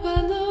know,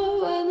 I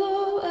know, I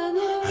know, I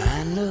know.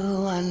 I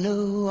know, I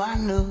know,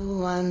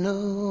 I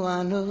know,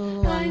 I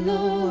know, I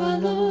know,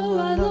 I know,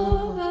 I know,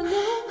 I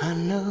know, I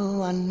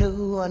know, I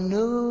know, I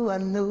know, I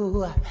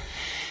know.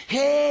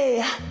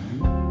 Hey,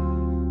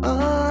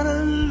 ought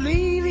to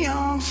leave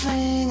young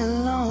thing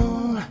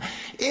alone.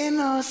 Ain't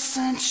no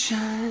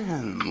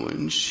sunshine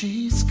when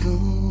she's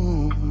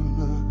gone.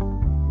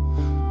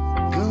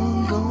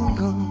 Gone, gone,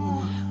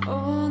 gone.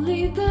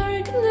 Only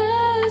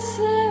darkness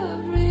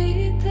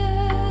every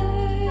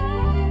day.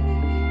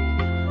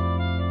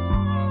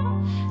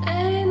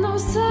 Ain't no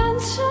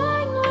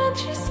sunshine when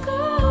she's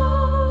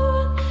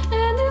gone,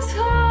 and this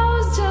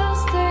house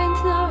just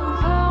ain't no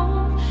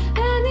home.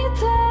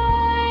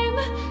 Anytime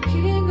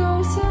he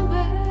goes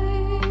away.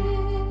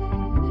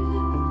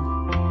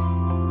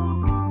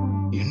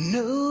 You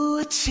know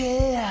a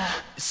chair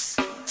is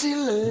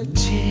still a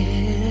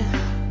chair.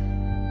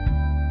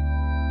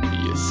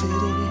 Yes,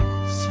 it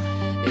is.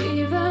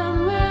 Even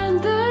when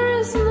there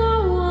is no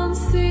one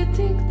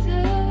sitting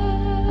there.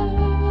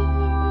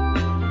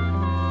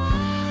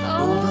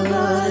 Oh,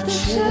 but a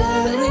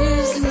chair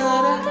is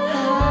not a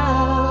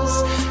house,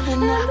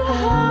 and the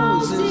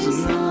house is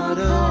not a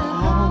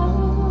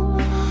home.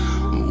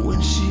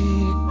 When she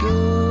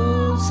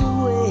goes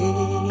away,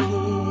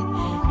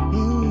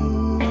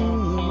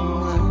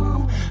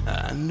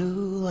 I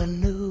know, I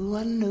know,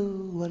 I know,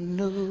 I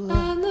know.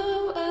 I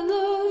know, I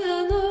know, I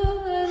know,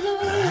 I know.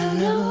 I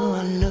know,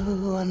 I know,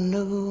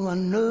 I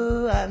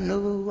know, I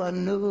know, I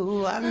know,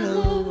 I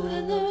know.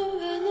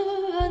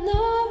 I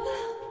know.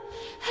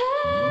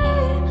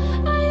 Hey,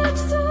 I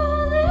used to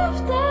live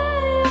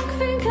there, I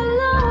think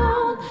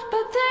alone,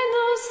 but ain't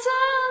no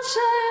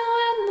sunshine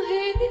when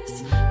he's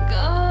gone.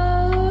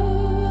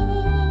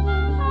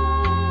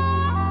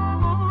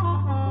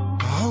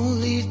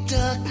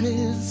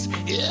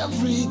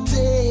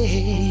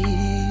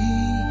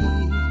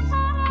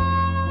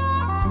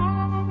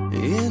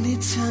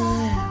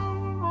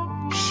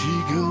 anytime she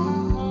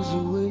goes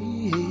away.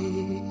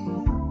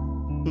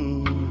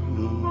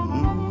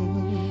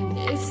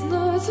 It's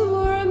not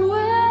warm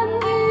when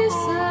he's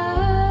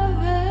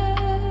away.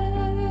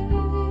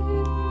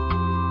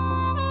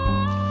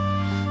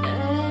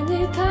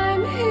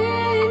 Anytime he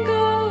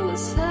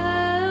goes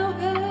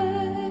away,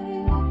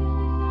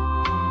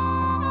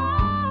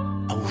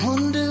 I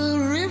wonder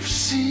if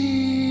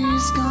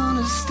she's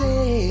gonna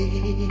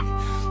stay.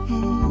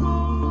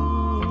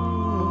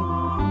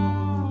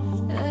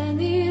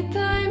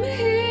 anytime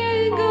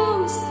he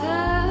goes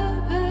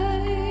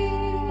away,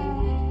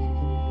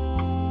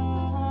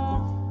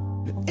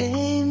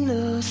 Ain't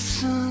no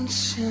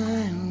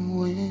sunshine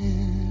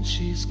when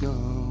she's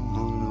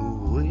gone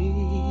away.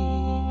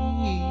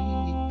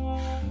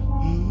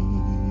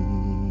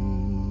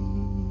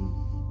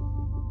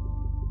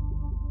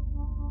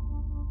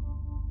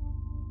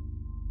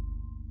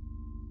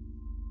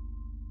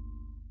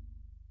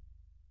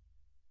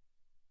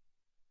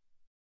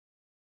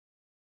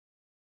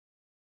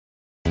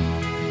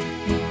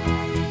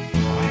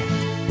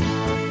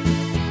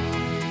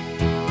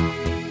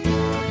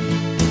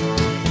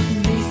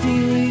 they say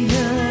we're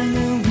young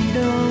and we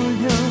don't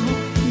know.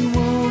 We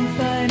won't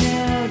find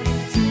out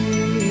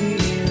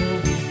till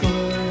we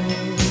grow.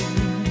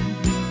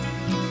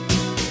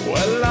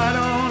 Well, I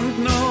don't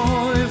know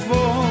if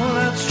all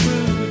that's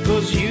true,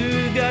 'cause you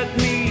got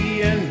me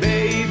and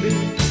baby,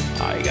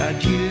 I got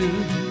you.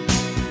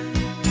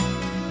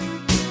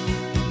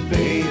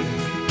 Babe,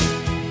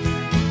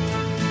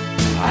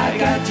 I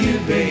got you,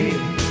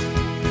 babe.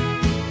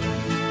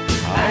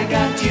 I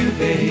got you,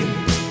 babe.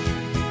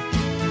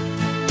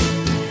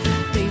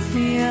 They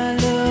say our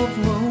love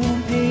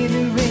won't pay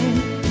the rent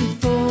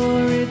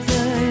before it's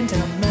earned.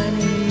 Our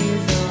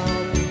money's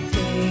all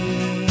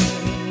retained.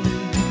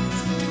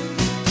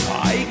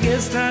 I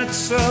guess that's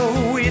so.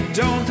 We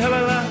don't have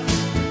a lot,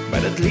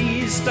 but at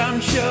least I'm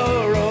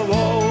sure of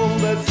all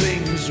the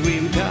things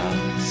we've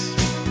got.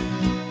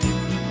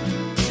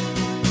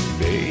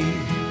 Babe,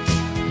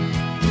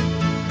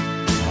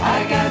 I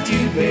got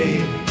you,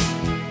 babe.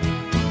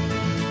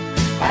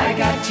 I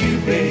got you,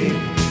 babe.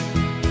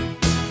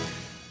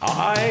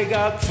 I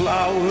got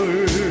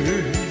flowers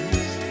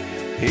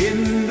in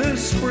the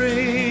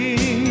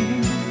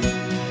spring.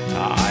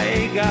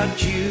 I got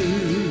you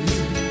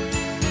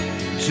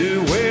to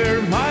wear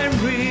my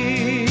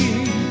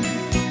ring.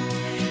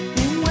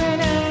 And when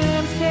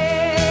I'm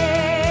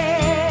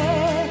sad,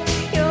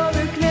 you're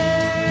a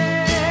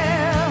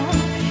clown.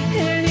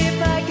 And if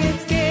I get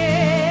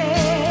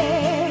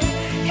scared,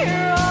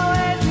 you're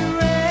always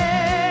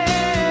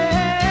around.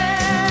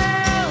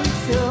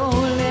 So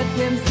let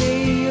them say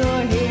your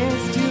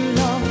hair's too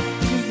long,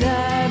 'cause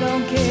I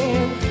don't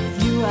care. With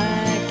you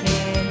I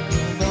can't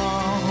go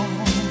wrong.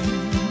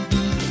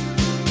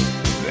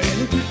 Then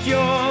put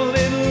your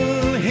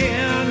little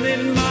hand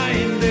in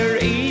mine. There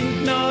ain't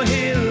no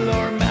hill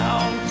or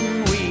mountain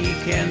we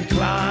can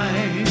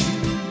climb.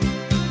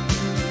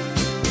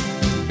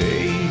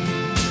 Babe,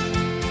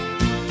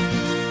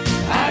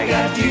 I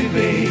got you,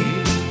 babe.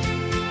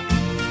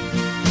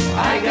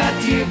 I got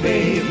you,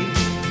 babe.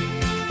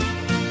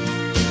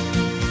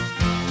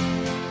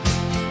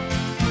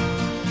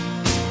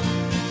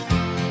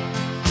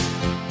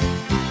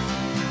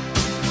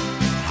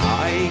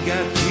 I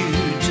got you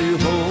to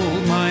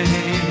hold my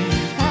hand.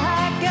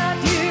 I got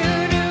you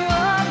to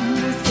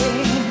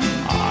understand.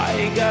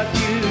 I got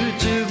you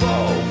to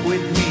walk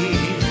with me.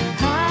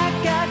 I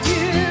got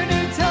you to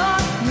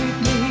talk with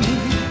me.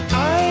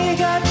 I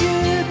got you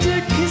to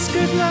kiss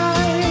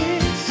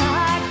goodnight.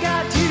 I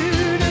got you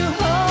to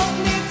hold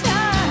me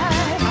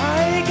tight.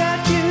 I got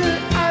you,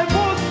 I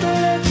won't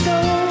let go.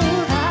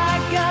 I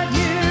got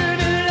you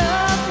to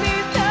love me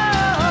so.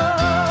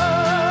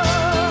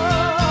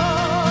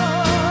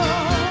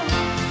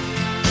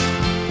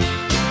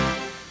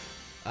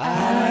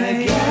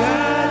 I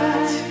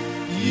got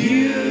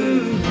you,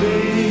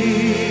 babe.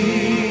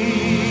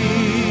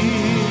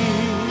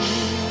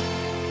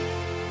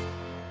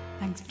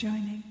 Thanks for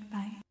joining.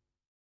 Bye.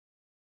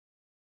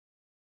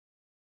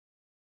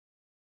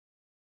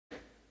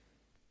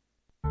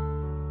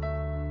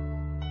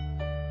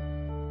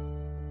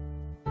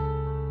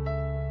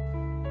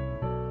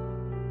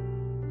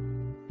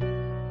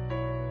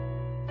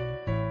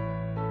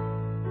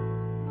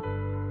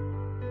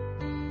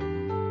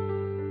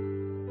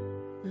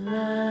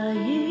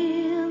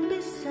 Lying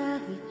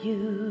beside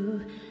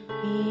you,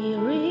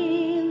 here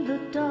in the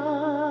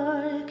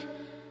dark,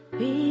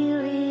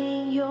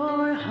 feeling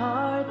your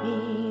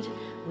heartbeat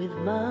with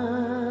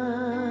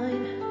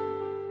mine.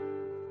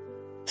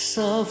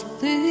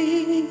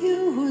 Softly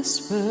you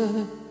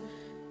whisper,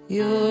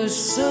 you're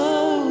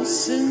so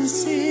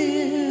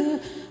sincere.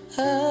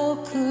 How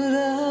could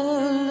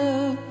our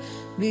love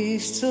be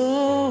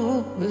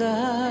so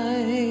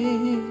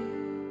blind?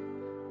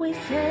 We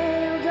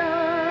sailed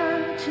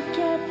on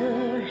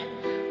together,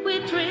 we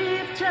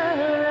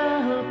drifted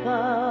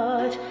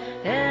apart,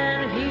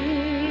 and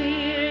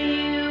here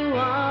you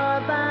are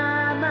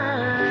by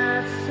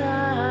my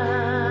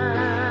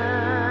side.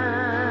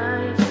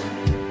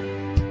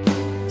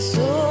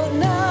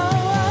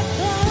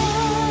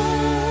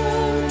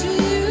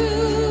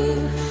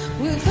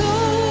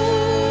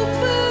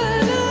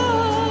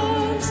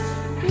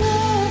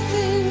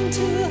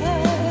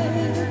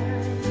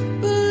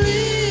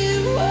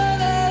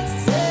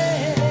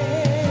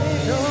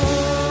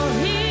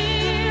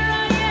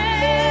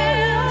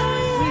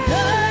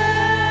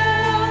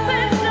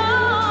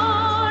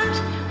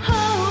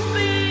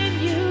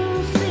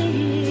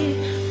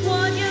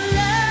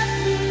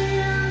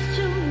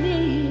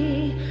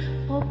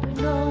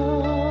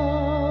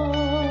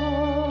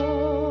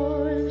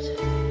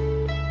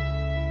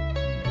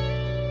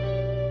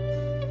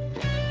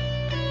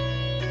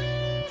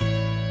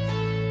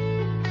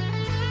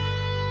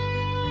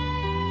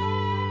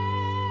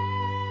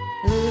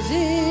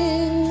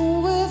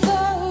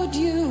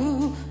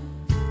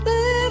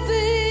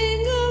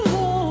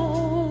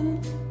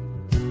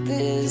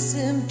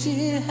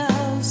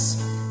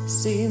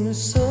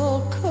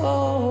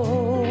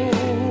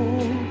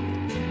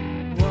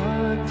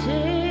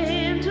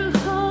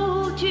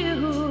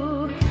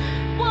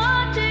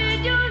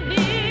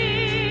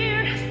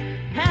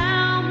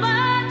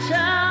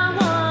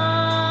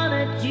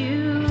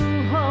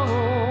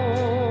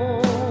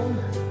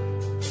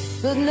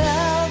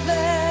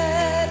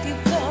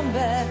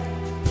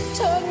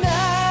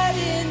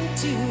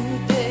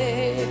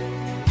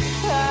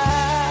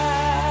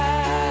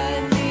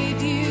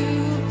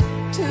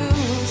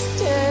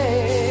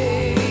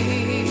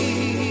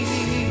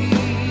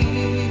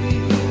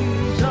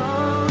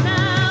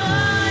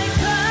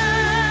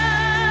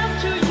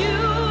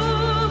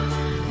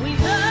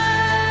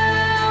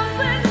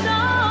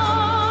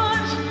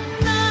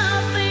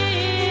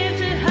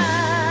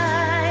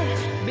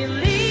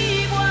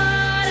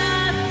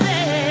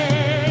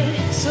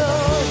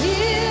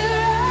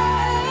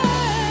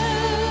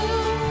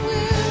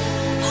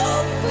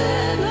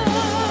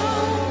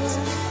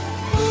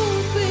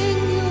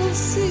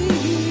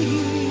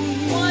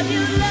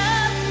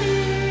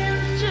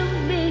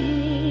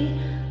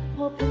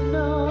 open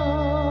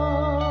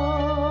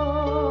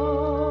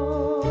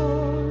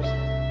arms,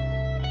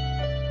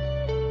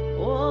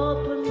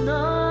 open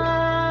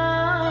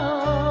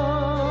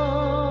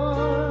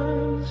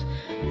arms.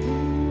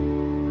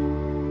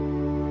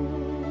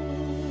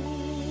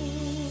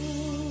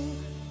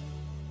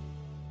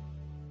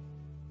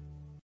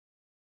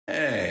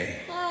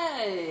 Hey,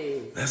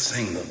 Hey. let's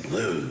sing the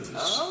blues.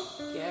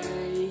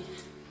 Okay.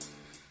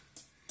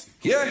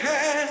 You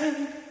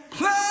had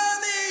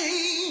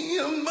plenty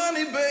of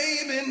money,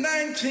 baby,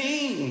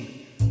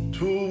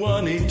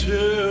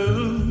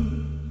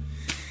 1922.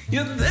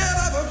 You let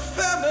other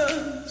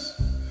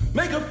fellas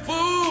make a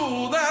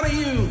fool out of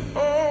you.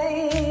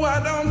 Oh,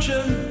 why don't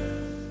you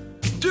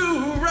do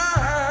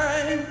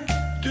right,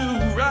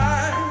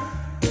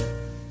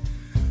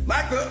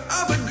 like the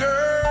other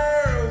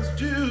girls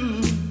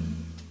do?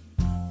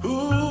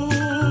 Ooh.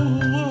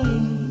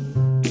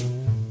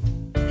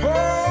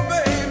 Oh,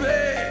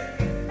 baby,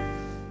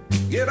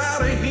 get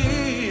out of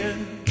here.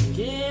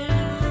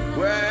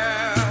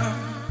 Well,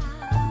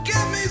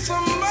 give me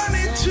some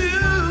money too.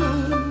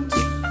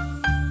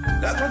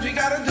 That's what you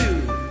gotta do.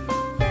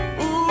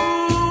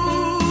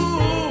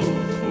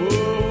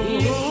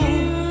 If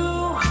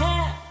you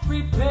had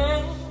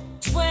prepared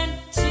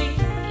 20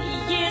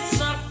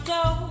 years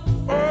ago,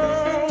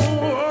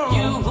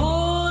 you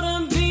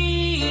wouldn't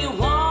be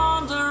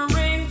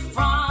wandering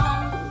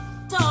from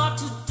door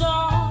to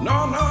door.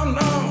 No.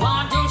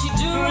 Why don't you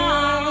do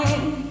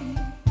right?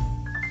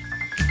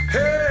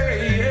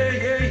 Hey,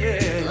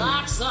 yeah.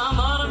 Like some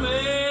other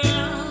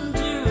men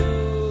do.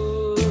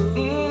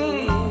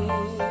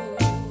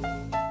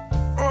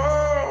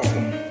 Oh.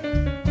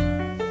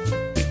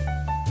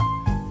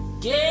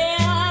 Get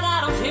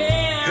out of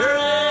here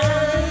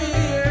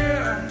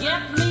and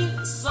get me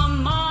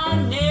some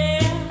money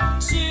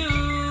too.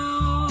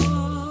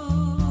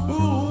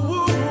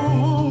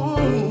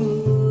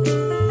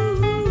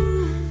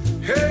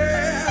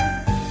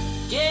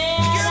 Get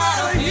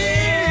out of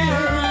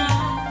here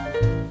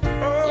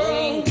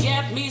and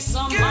get me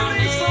some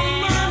money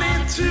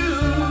too.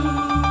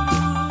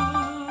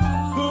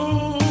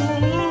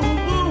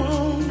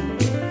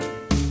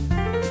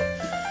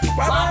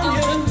 Why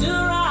don't you do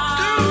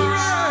right?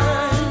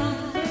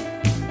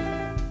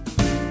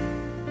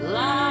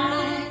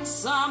 Like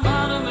some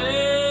other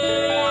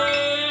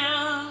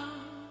man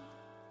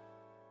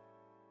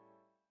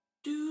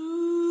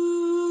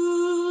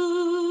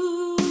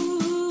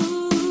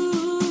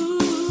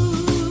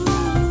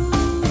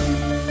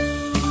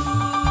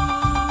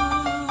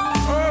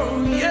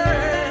Oh,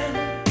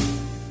 yeah.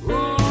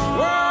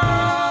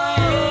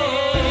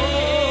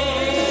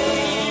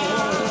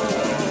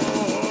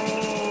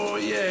 Oh,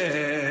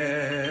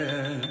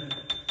 yeah.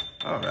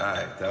 All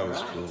right, that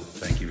was cool.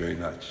 Thank you very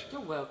much.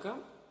 You're welcome.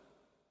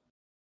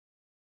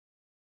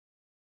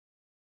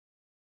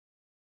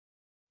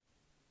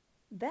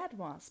 That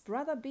was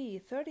Brother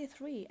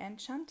B33 and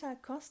Chantal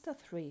Costa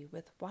 3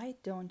 with Why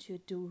Don't You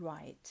Do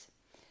Right.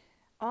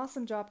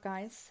 Awesome job,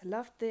 guys.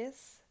 Loved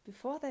this.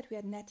 Before that, we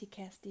had Natty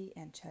Cassidy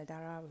and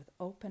Chaldara with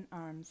Open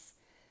Arms.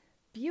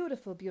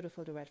 Beautiful,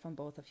 beautiful duet from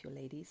both of you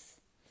ladies.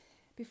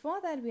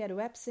 Before that, we had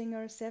Web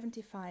Singer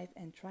 75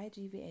 and Tri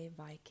GVA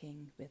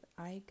Viking with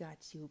I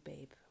Got You,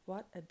 Babe.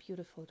 What a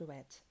beautiful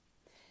duet.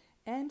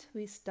 And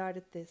we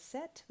started this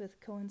set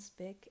with Cohen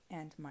Spick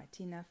and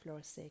Martina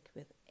Florsig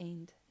with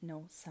Ain't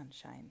No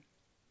Sunshine.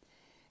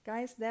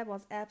 Guys, that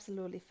was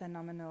absolutely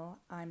phenomenal.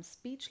 I'm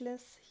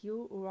speechless.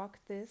 You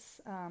rocked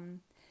this.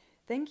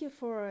 Thank you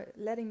for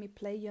letting me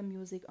play your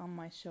music on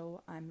my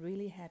show. I'm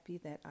really happy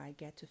that I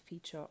get to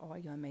feature all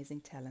your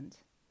amazing talent.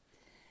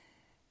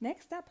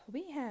 Next up,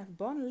 we have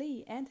Bon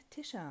Lee and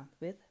Tisha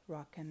with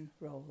Rock and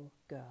Roll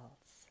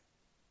Girls.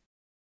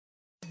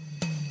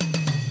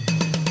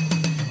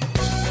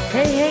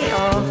 Hey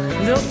all,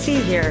 Lil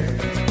T here.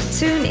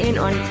 Tune in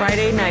on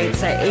Friday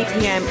nights at 8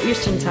 p.m.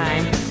 Eastern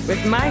Time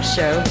with my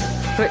show,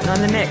 Putting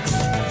on the Mix,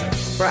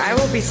 where I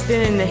will be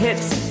spinning the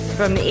hits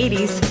from the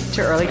 80s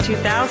to early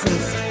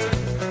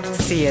 2000s.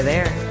 See you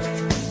there.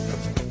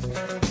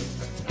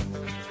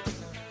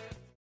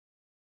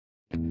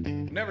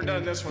 Never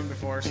done this one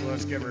before, so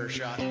let's give her a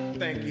shot.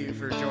 Thank you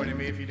for joining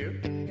me if you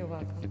do. You're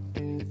welcome.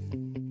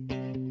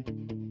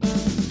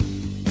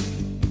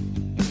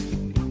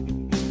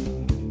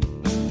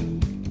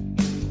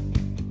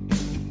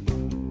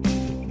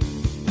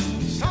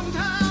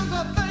 Sometimes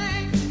I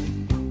think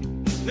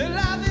that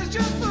life is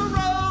just a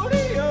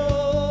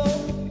rodeo.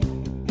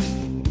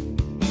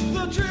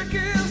 The trick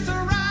is to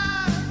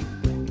ride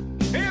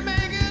and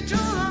make it to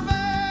the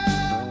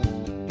bell.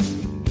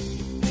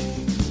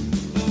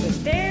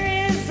 But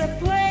there is a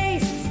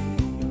place,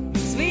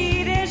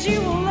 sweet as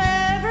you will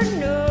ever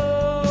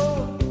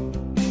know.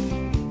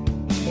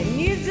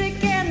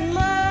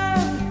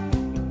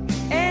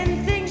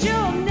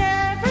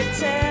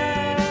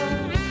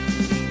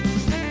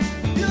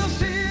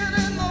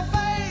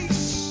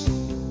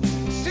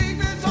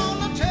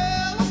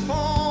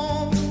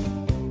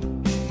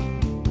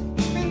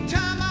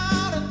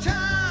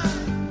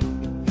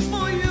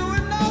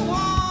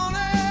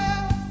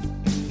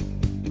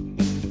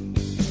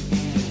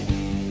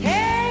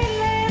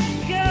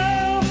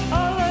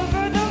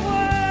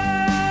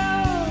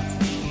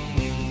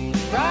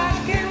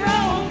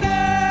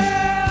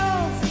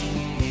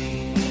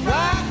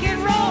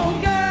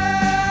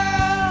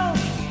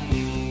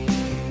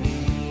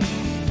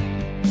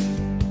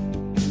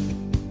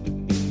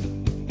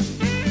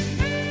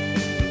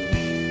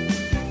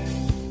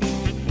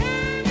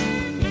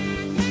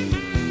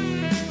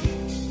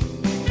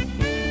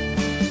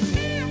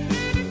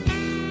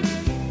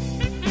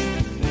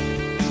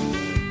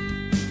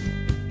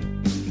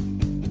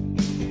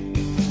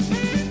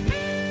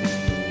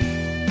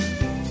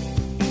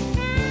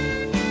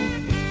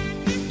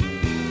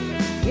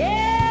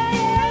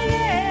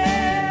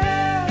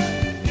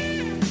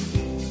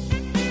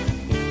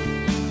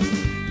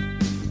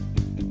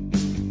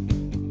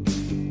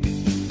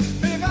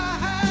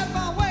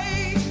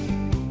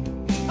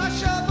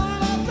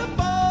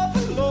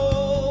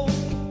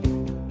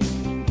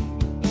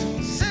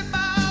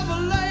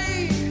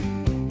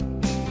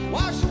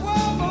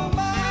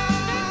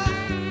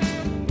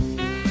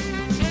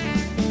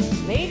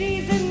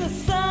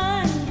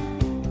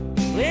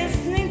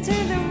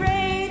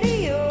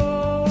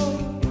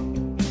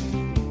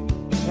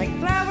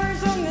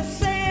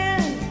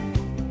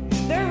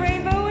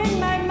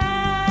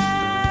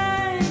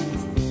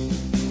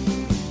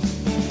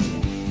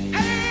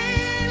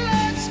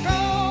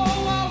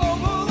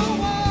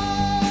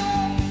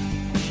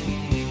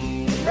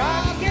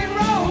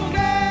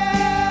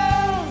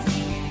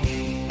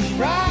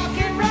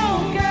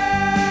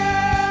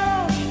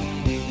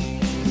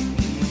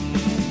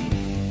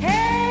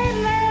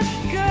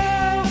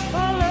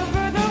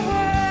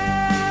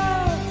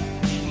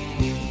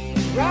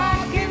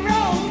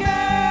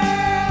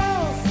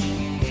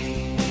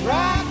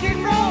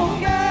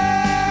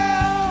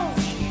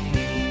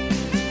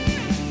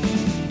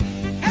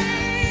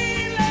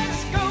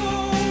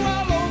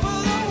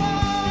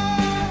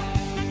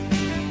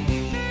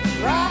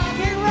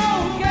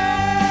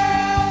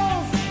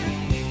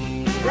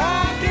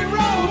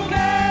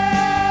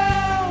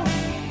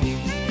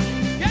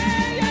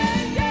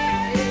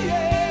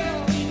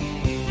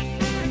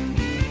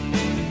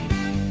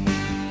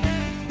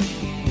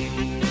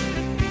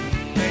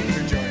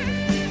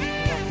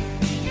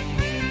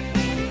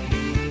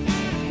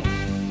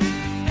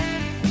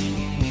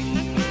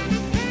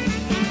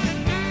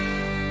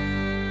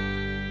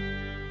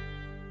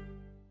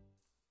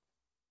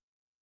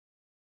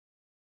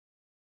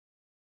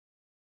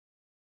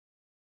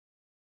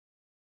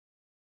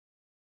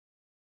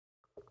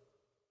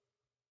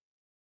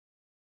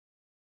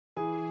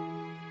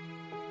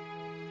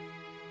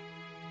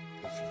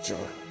 joint.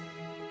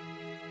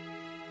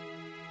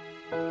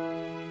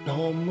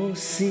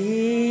 Almost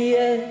see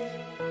it,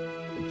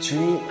 a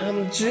dream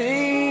I'm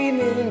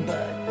dreaming,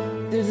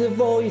 but there's a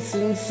voice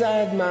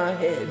inside my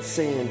head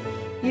saying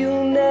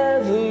you'll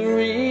never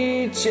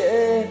reach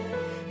it.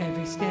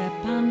 Every step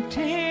I'm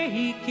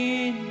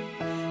taking,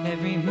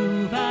 every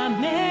move I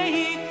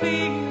make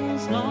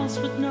feels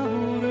lost with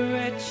no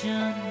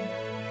direction.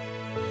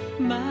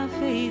 My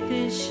faith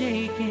is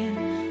shaking,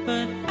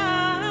 but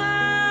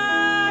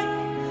I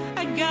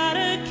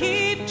gotta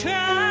keep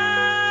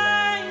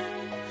trying,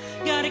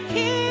 gotta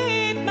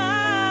keep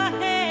my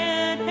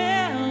head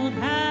held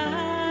high.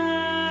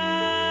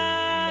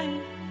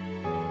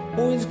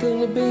 Always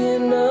gonna be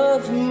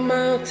another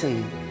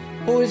mountain,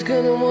 always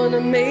gonna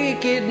wanna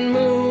make it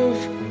move.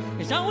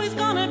 There's always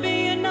gonna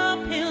be an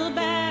uphill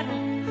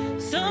battle,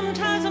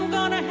 sometimes I'm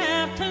gonna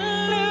have to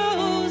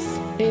lose.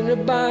 Ain't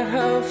about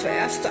how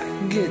fast I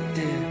can get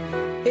there,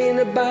 ain't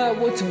about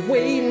what's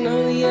waiting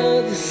on the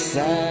other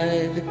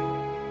side.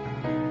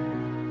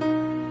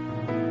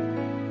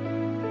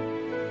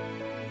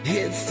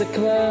 It's the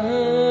climb.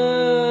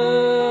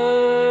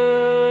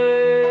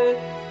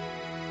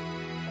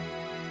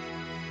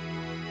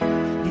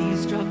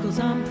 These struggles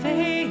I'm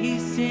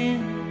facing,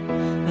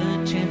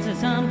 the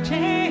chances I'm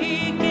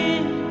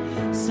taking,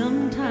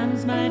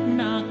 sometimes might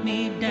knock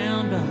me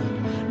down, but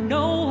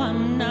no,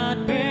 I'm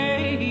not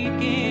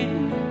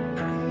breaking.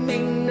 I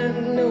may not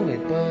know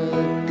it,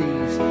 but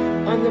these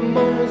are the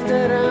moments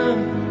that I'm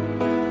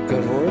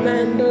gonna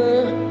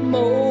remember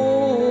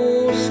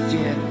most.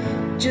 Yeah,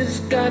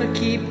 just gotta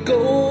keep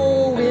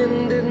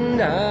going,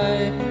 and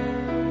I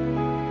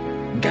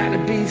gotta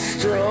be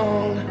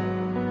strong.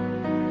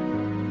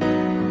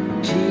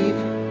 Keep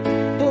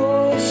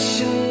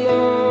pushing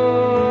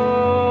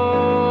on,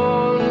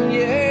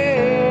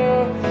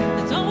 yeah.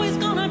 There's always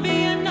gonna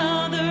be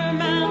another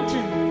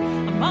mountain,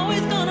 I'm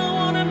always gonna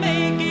wanna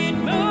make it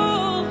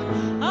move.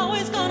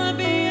 Always gonna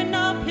be an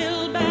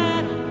uphill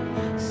battle,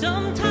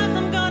 sometimes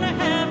I'm gonna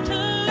have to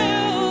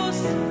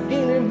lose.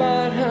 Ain't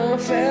about how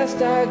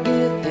fast I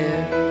get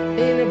there,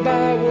 ain't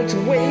about what's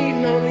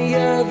waiting on the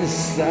other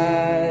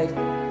side.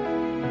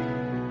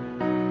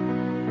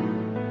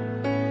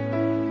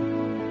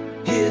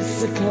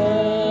 It's a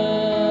climb,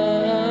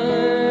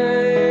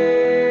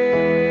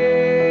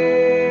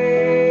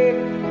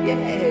 yeah.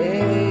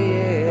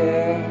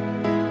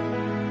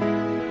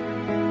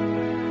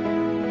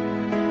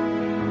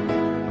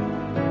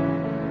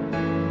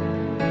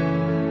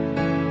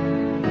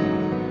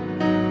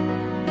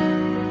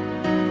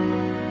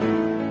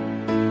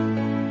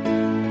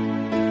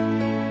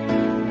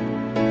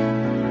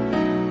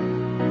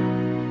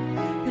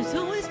 There's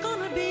always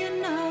gonna be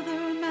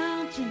another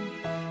mountain,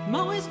 I'm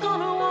always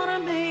gonna wanna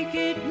make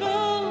it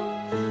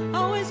move.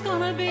 Always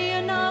gonna be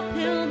an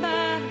uphill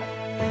battle,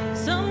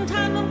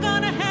 sometimes I'm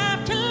gonna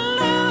have to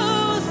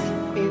lose.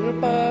 Ain't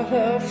about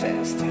how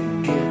fast I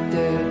get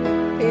there,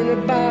 ain't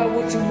about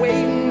what's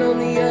waiting on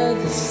the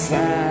other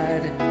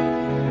side.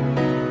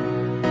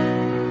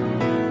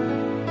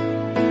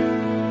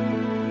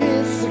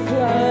 It's a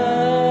climb,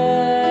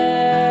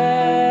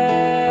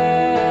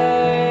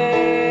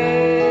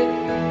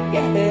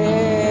 yeah.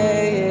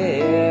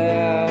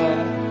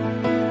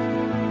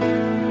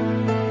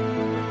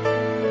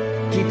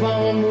 Keep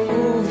on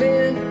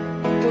moving,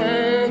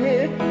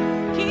 climbing.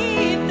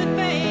 Keep the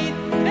faith,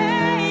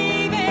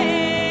 baby.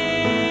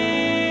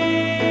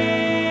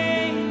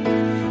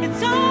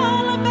 It's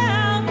all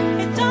about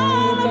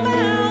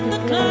the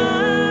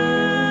climb.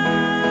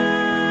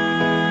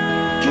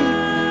 Keep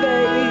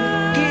faith,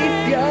 keep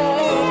your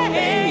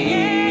faith.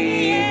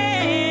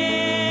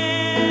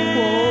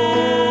 Whoa,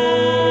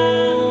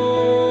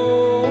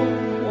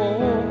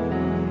 whoa.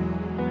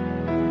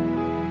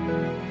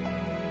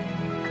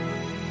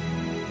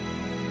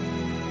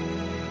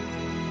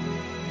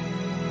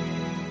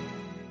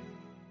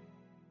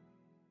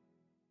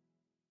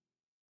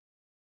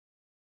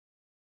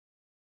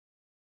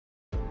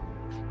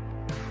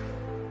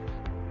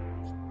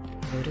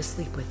 Go to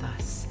sleep with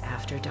us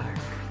after dark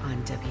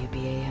on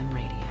WBAM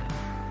Radio.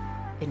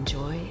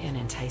 Enjoy an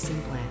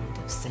enticing blend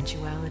of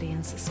sensuality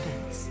and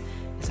suspense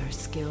as our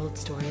skilled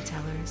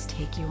storytellers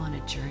take you on a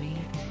journey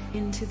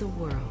into the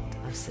world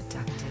of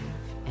seductive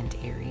and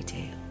eerie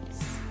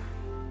tales.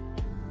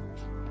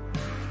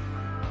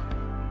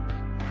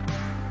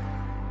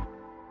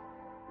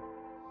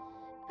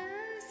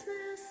 I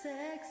smell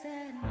sex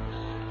and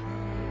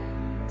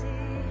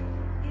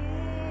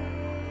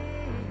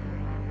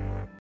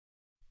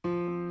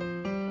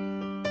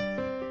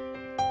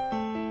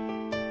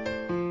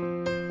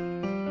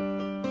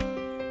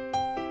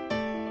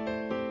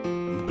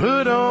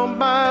Put on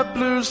my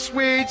blue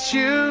suede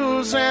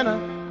shoes and I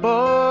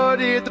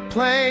boarded the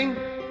plane.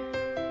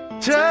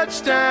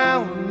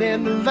 Touchdown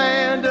in the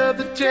land of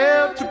the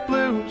Delta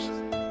Blues,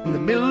 in the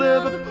middle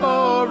of a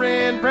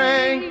pouring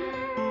rain.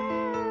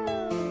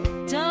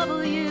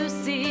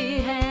 W.C.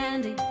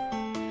 Handy,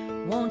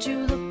 won't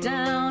you look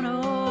down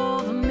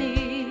over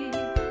me?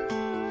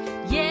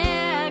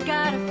 Yeah, I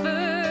got a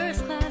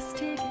first class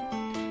ticket,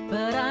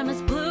 but I'm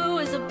as blue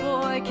as a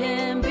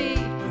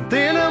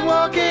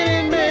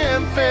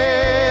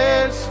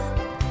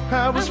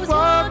was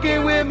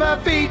walking with my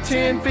feet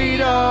 10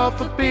 feet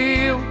off a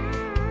bill.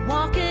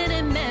 Walking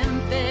in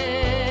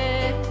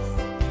Memphis.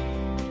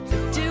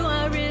 Do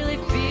I really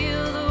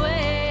feel the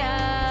way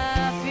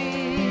I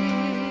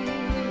feel?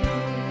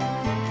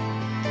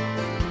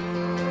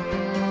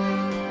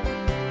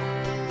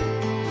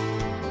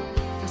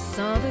 I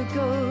saw the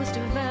ghost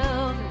of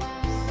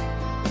Elvis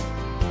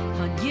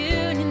on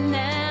Union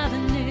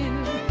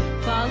Avenue.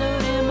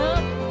 Followed him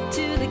up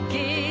to the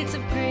gates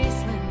of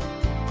Graceland,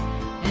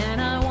 and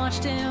I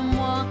watched him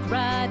walk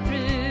right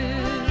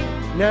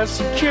through. Now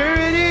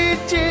security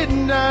did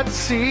not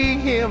see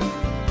him,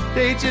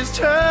 they just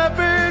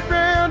hovered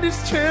round his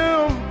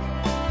tomb.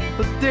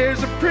 But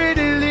there's a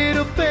pretty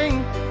little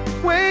thing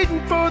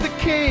waiting for the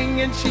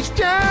king, and she's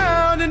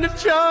down in the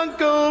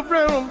jungle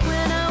room.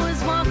 When I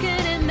was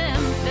walking in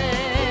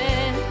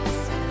Memphis,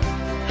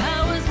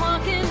 I was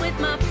walking with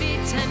my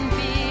feet 10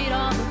 feet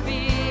off the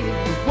field.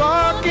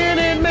 Walking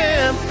in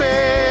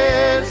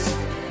Memphis,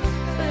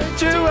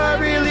 do I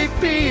really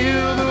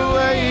feel the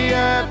way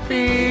I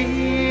feel?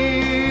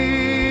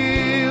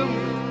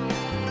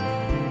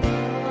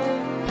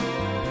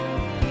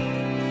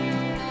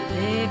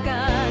 They've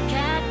got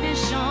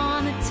catfish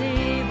on the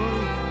table,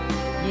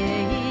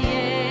 yeah,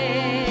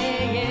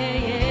 yeah, yeah,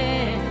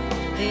 yeah.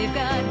 They've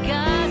got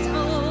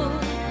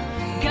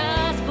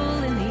gospel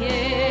in the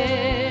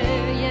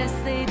air, yes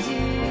they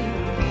do.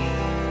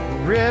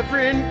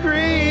 Reverend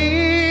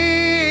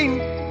Green,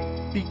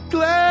 be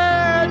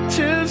glad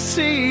to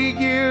see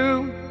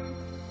you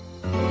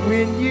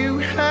when you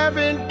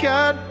haven't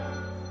got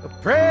a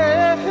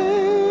prayer.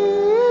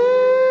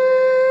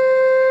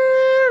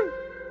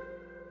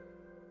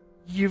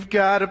 You've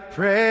got a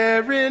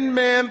prayer in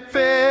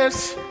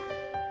Memphis.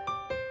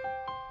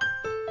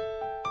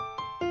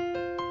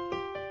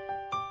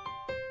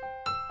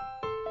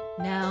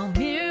 Now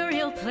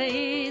Muriel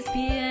plays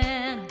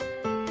piano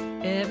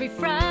every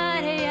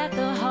Friday at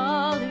the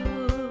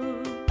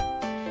Hollywood,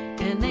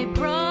 and they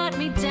brought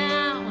me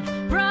down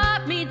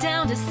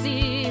to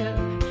see her,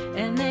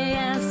 and they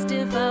asked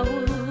if I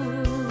would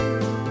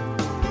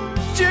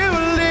do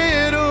a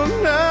little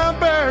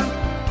number,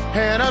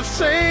 and I'll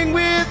sing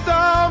with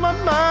all my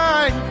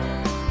mind.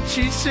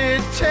 She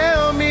said,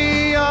 tell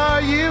me,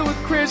 are you a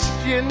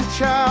Christian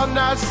child? And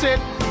I said,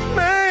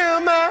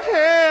 ma'am, I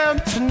am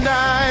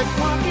tonight.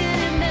 Walking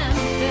in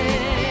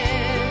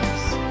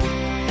Memphis,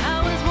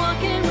 I was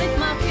walking with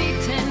my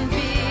feet 10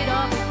 feet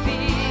off the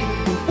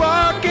field.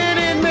 Walking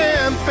in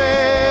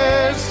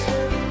Memphis,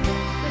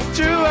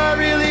 do I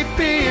really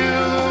feel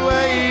the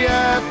way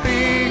I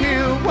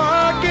feel?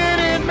 Walking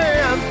in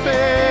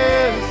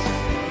Memphis,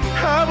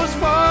 I was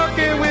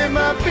walking with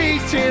my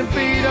feet 10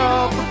 feet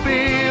off the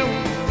field.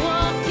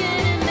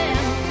 Walking in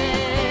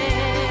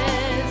Memphis,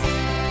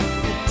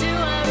 do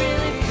I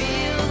really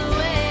feel the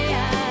way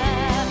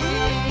I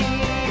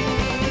feel?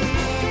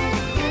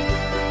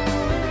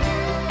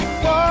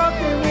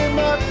 Walking with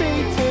my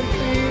feet 10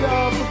 feet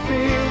off the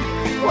field.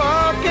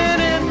 Walking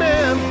in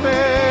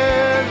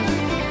Memphis,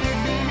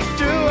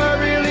 do I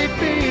really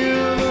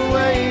feel the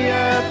way I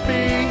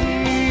feel?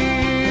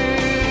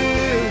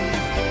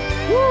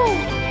 Woo!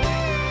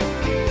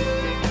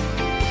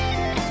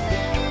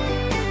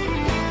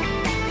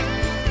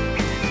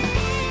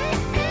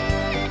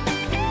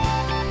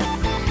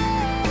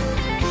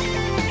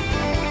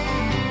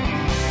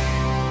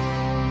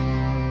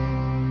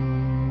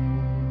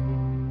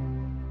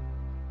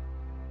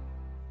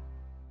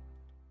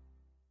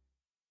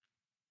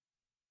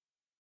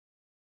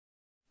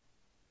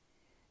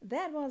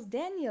 That was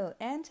Daniel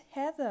and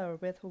Heather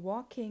with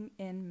Walking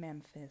in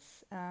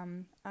Memphis.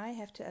 I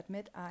have to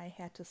admit I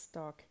had to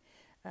stalk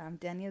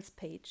Daniel's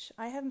page.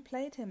 I haven't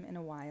played him in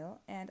a while,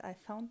 and I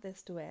found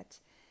this duet,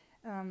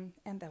 and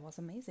that was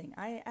amazing.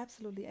 I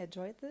absolutely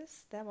enjoyed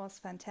this. That was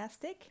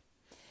fantastic.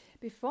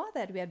 Before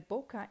that, we had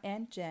Boca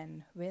and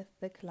Jen with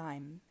The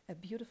Climb, a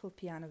beautiful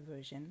piano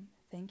version.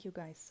 Thank you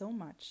guys so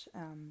much.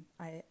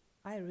 I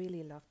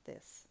really loved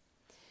this.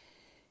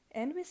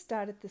 And we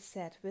started the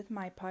set with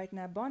my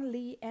partner Bon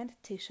Lee and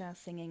Tisha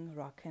singing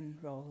Rock and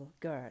Roll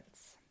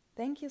Girls.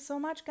 Thank you so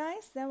much,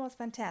 guys. That was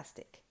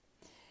fantastic.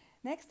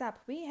 Next up,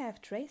 we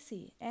have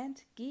Tracy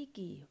and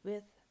Gigi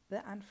with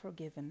The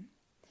Unforgiven.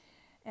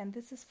 And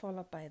this is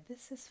followed by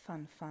This Is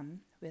Fun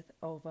Fun with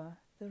Over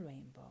the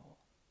Rainbow.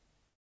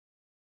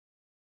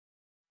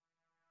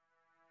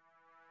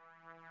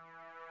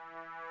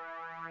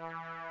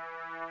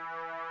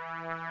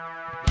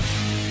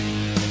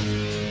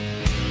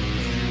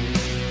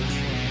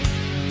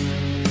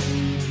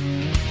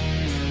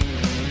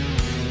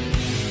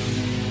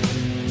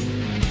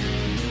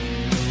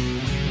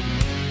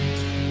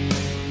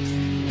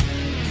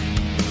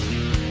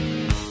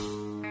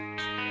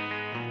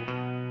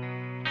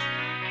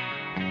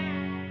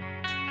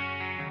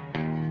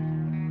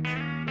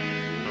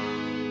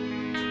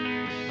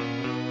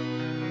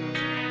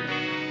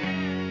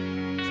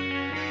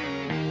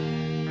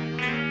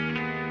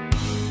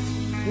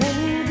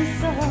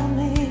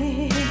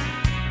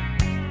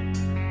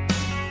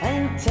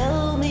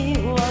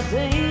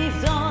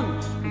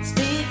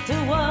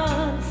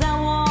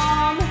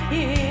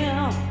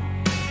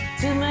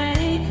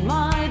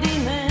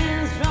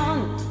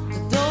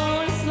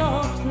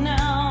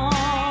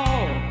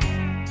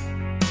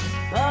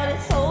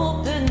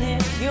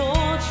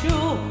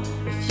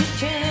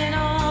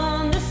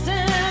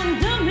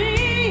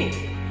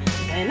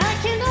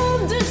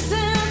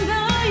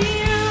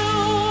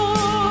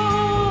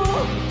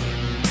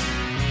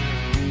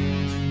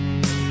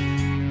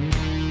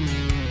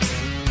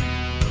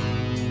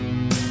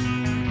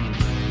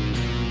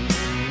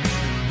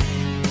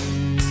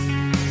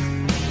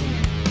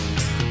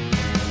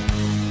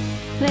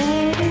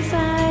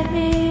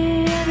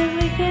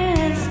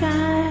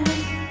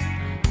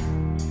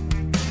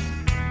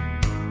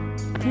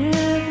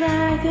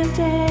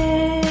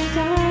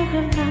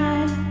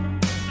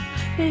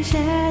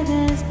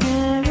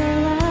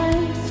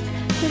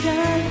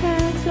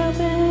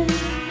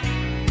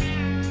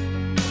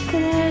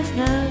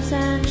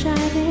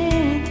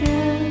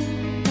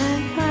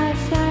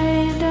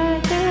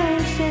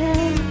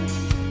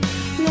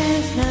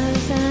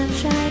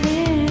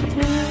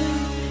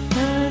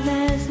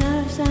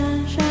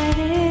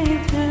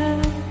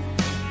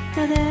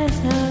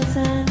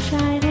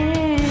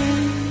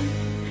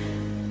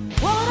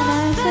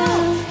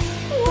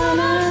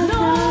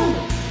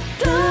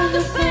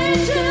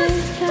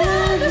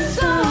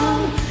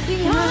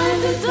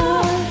 the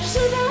door,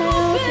 should I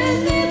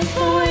open it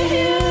for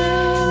you?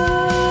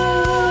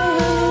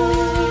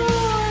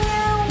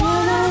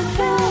 What I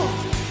felt,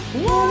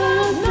 what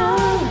I've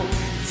known,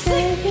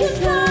 sick and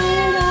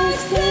tired, I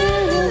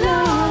stand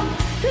alone.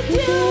 Could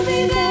you be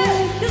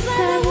there? 'Cause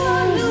I'm the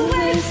one who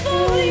waits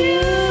for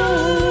you.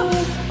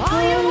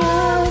 Are you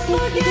all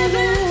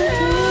forgiven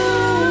too?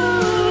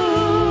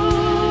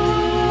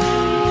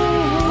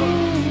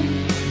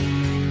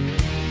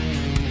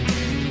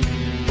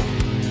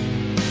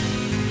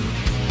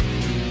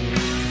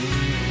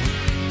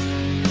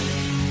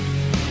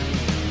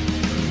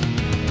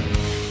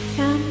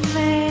 Come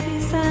lay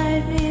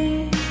beside me.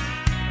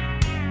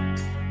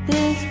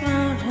 This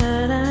won't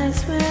hurt, I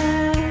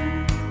swear.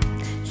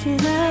 She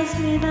loves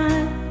me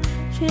not,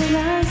 she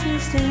loves me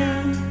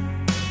still.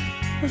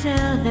 But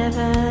she'll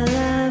never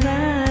love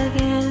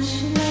again.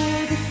 She lay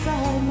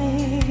beside me,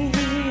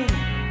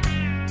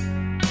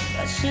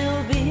 but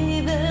she'll be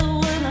there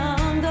when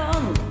I'm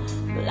gone.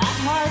 Black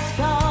hearts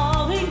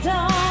calling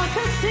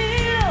darker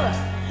still.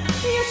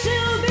 Yes,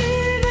 she'll be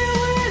there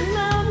when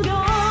I'm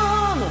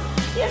gone.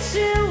 Yes,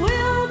 she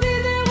will be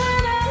there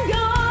when I'm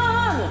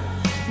gone.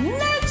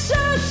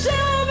 Nature,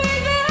 she'll be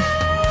there.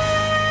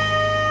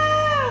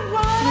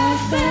 What I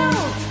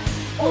felt,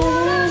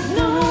 what I've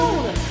known,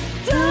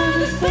 turn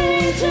the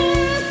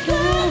pages,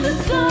 turn the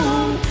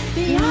song.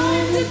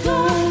 Behind the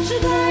door,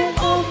 should I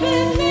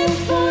open it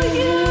for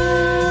you?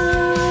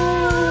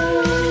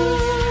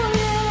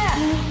 Yeah.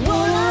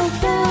 What I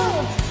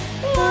felt,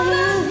 what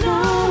I've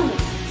known,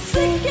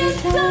 sick and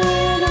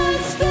tired, I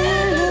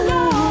stand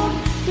alone.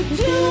 Could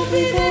you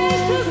be there?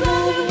 'Cause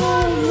I'm the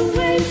one who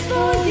waits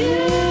for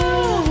you.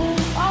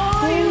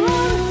 Are you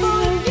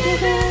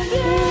unforgiven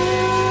too?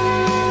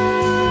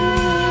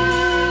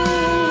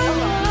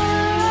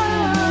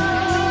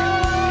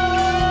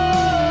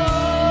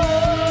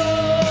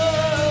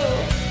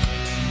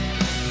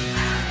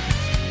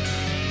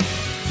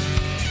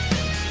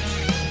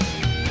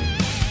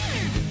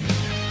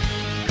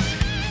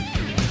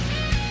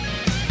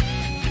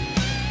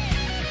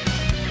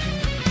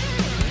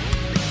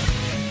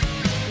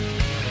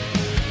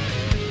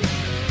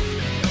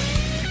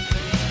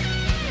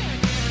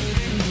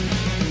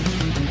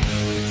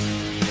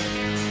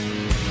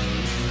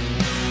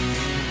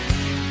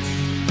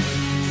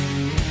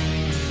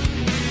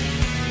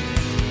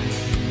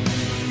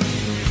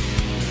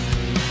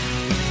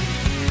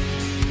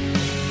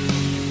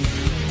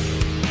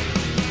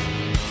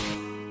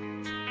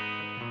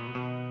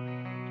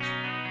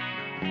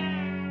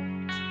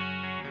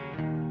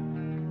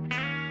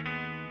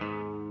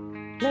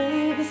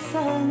 Lay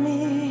beside me.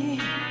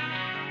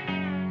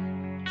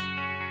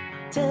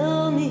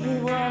 Tell me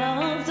what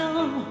I've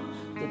done.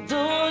 The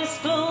door is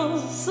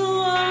closed, so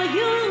are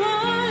your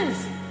eyes.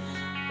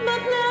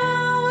 But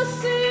now I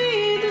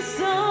see the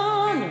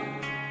sun.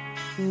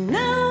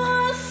 Now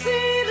I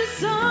see the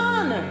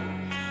sun.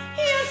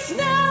 Yes,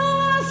 now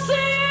I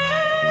see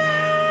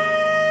it.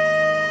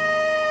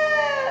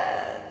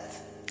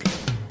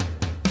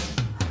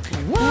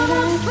 What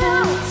I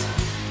felt,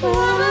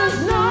 what I've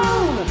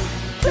known,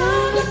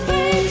 turn the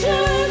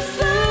pages,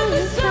 turn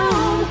the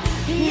song.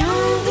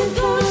 Beyond the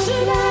door,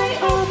 should I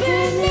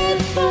open it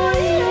for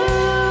you?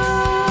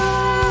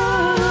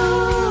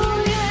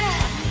 Yeah.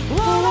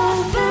 What I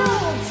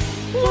felt,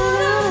 what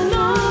I've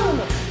known,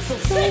 so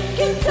sick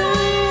and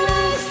tired,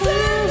 I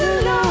stand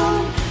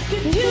alone.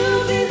 Could you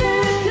be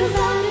there? 'Cause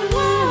I'm the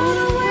one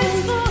who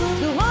waits for,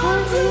 the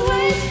one who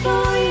waits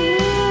for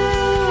you.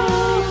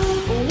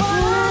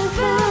 What I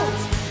felt,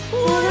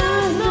 what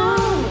I've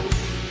known,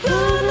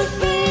 turn the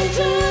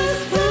pages,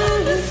 turn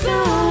the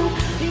song.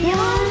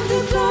 Beyond the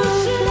door,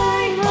 should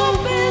I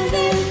open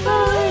it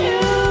for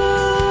you?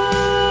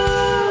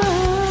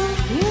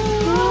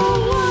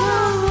 What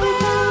I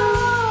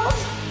felt,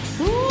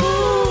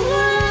 what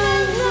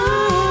I've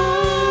known.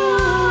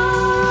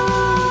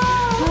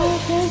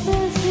 Because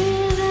there's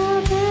still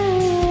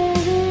nothing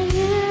in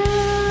you.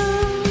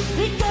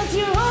 Because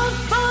you're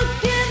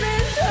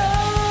unforgiven too.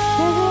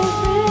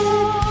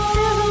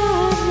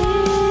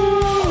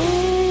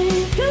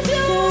 Because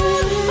you're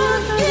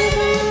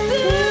unforgiven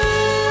too.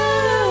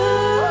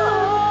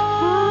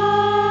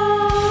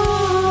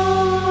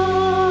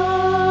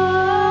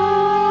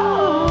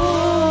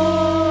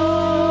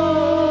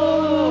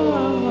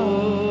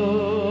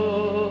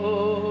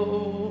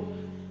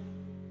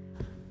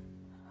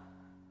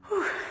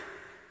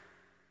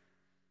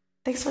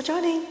 Thanks for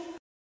joining.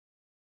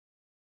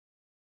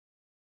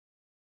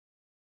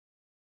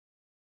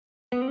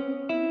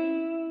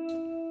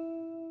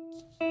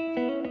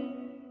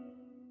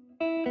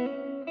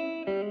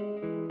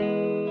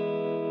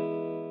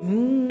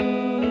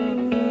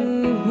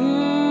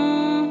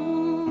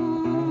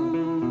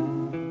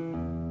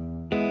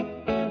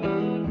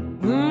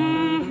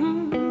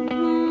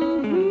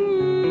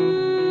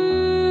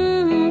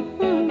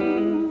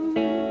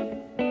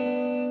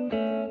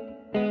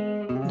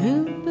 Do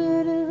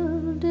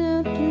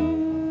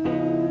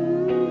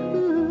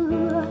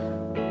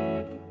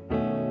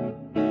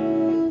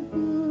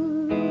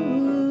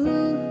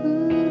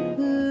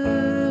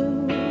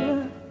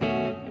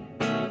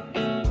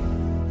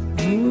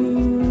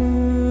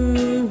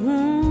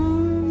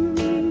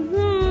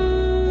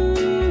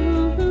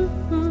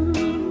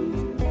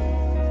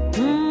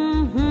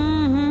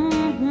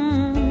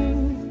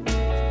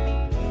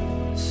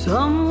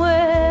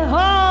somewhere over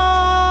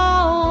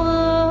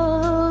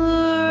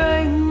the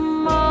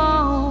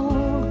rainbow,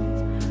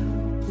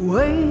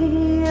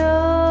 way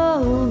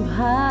up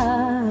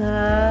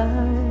high.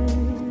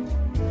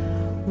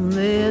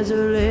 There's a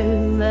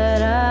lake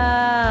that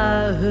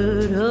I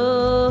heard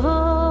of,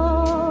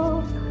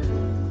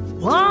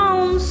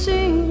 won't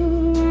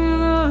sing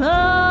a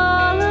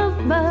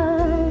lullaby.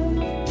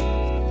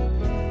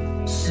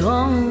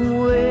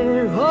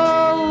 Somewhere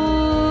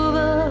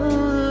over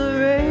the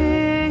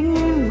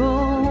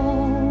rainbow,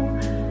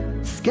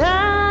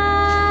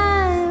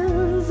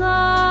 skies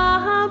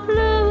are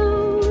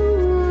blue,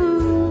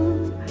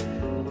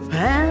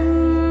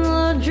 and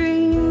the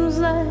dreams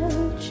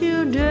that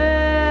you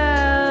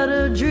dare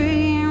to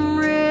dream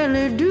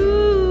really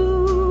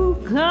do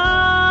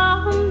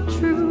come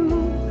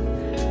true.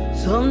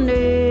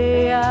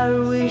 Someday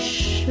I'll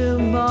wish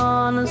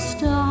upon a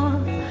star,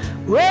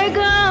 wake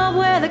up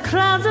where the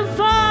clouds are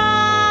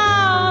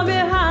far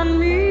behind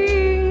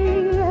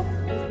me,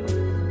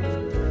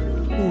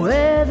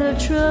 where the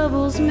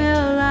troubles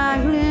smell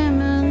like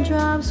lemon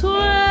drops,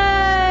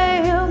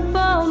 way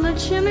above the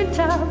chimney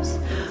tops,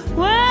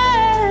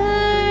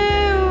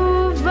 where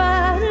you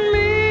find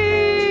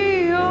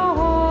me.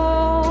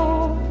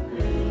 Oh,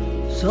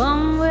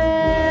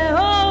 somewhere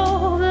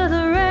over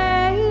the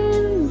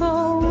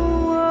rainbow,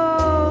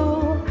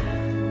 oh,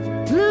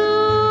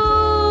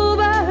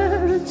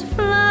 bluebirds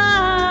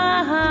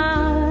fly,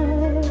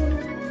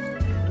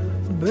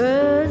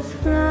 birds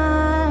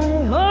fly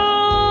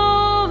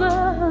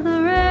over the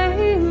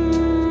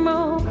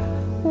rainbow.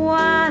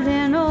 Why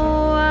then,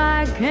 oh,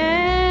 I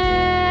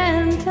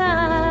can't I?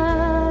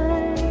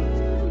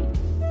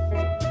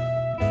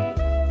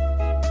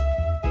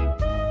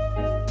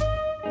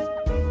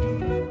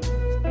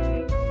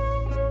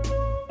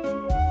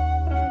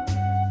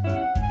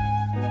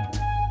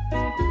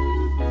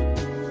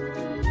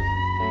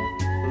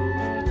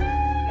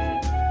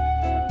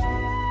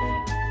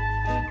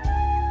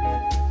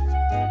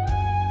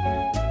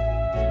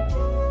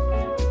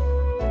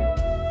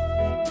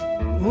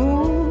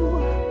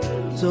 Ooh,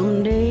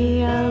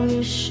 someday I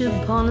wish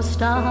upon a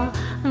star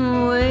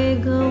and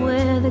wake up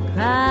where the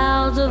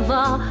clouds are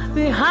far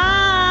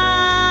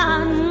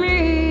behind me,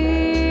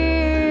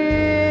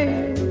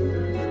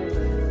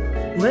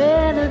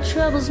 where the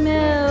troubles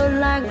melt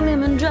like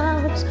lemon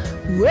drops,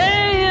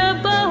 way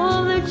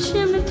above the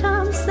chimney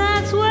tops.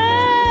 That's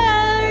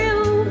where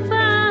you'll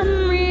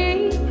find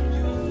me.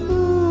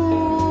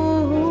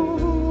 Ooh,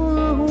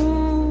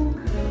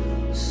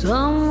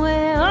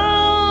 somewhere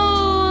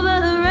over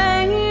the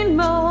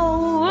rainbow,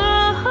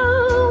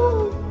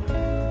 oh,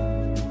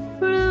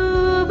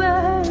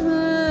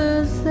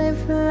 bluebirds they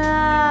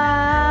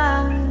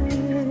fly,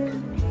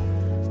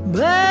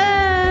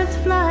 birds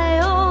fly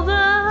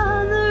over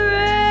the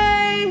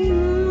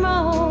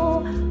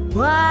rainbow.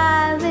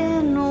 Why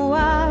then,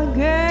 why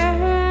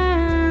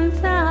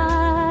can't I?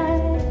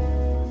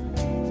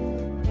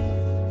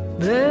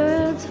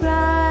 Birds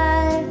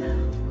fly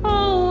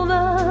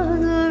over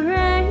the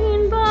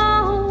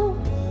rainbow.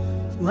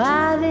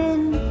 Why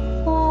then,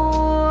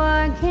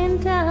 why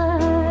can't I?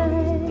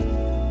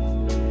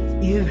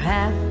 If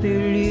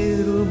happy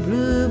little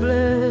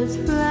bluebirds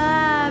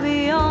fly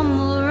beyond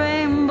the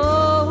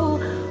rainbow,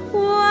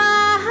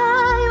 why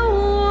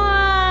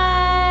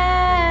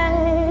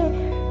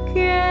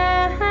can't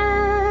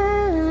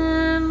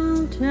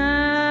I?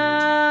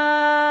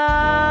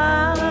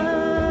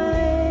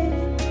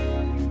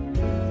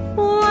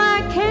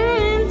 Why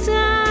can't I?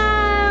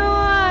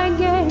 Why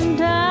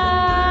can't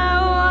I?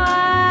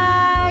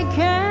 Why can't I? Why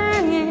can't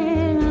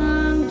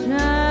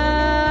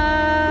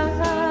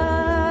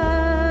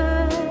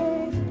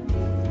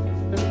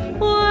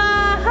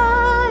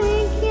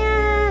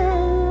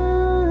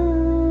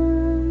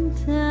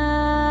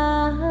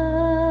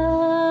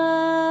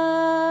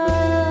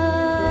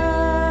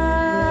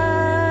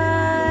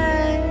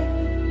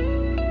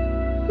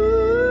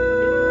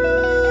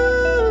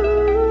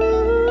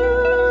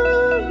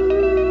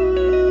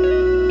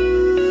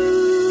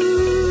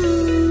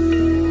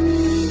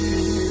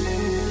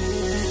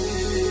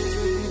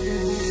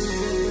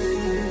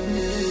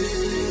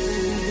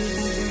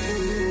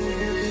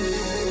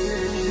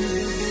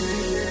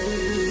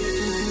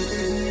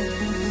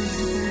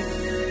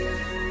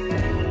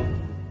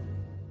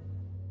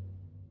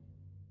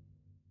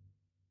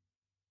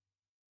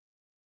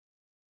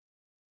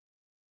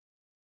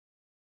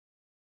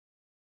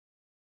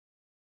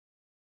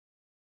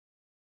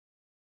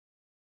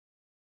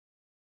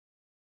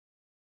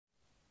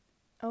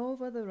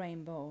Over the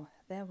Rainbow.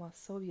 That was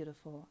so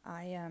beautiful.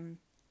 I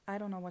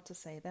don't know what to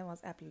say. That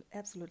was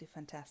absolutely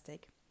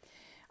fantastic.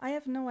 I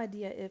have no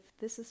idea if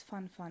This Is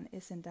Fun Fun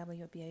is in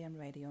WBAM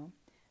radio.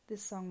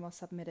 This song was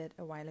submitted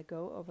a while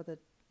ago over the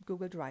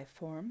Google Drive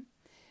form,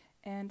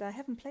 and I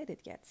haven't played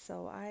it yet,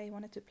 so I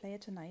wanted to play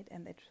it tonight,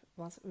 and it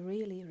was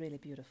really, really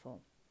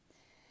beautiful.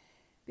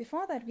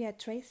 Before that, we had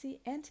Tracy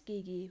and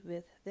Gigi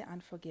with The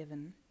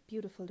Unforgiven.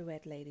 Beautiful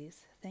duet,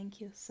 ladies.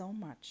 Thank you so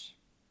much.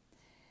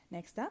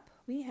 Next up,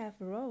 we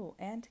have Roe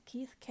and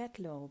Keith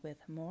Catlow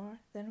with More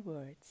Than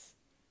Words.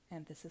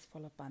 and this is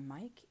followed by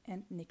Mike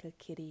and Nickel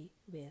Kitty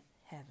with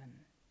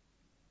Heaven.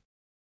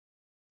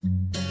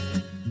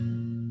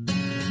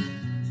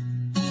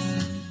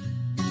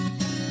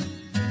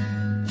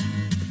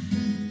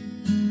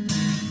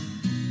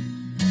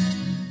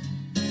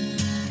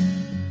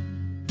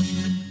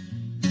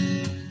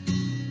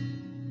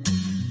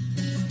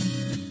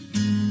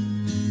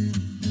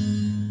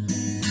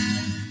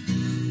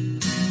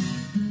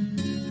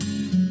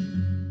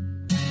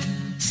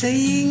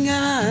 Saying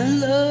I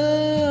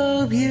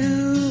love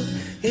you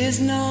is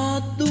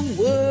not the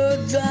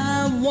words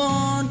I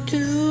want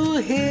to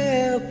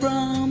hear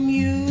from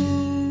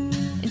you.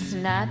 It's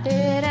not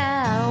that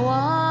I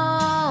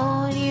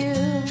want you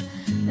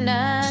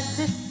not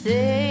to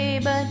say,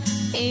 but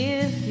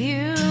if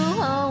you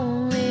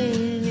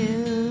only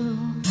knew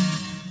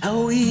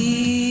how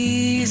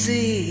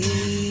easy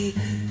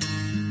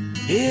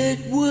it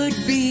would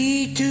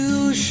be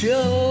to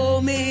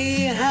show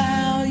me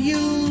how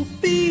you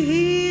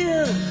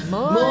feel.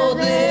 More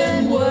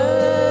than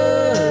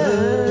words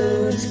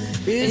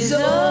is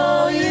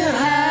all you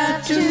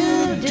have to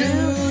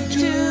do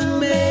to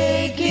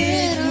make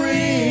it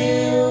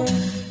real.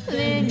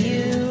 Then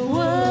you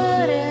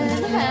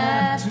wouldn't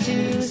have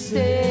to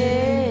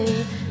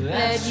say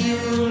that you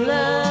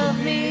love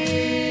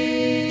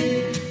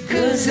me,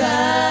 'cause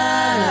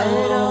I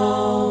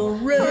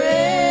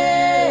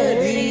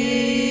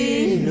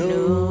already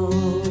know.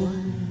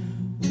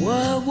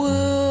 What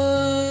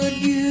would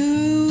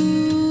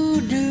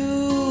you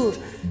do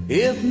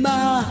if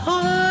my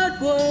heart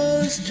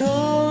was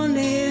torn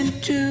in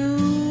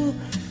two?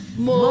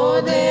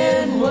 More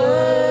than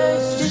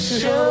words to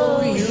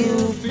show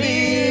you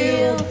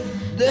feel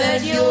that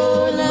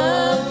your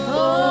love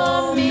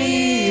for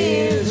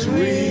me is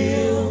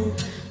real.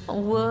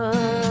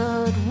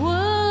 what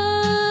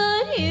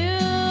would you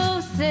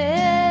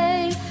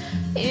say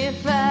if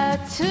I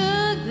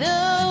took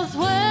those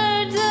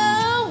words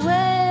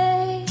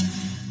away?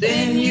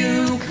 Then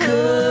you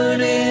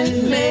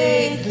couldn't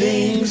make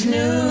things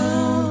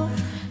new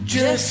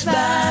just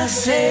by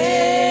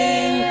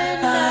saying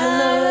I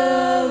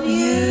love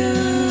you.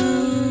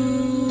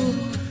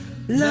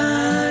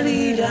 La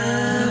di da,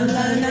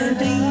 la la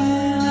di,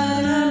 la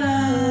la la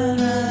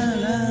la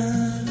la.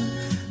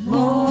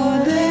 More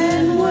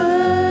than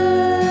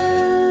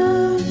words.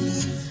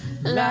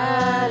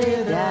 La di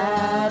da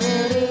di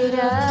di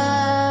da.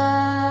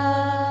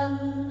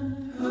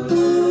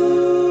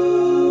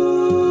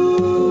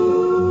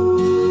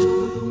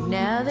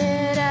 Now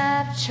that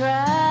I've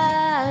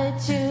tried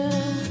to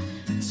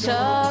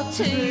talk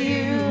to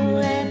you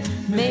and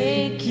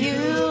make you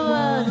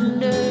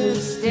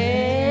understand,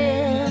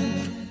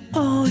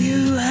 All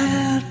you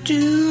have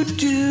to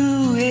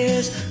do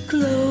is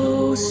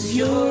close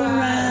your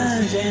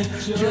eyes and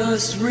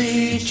just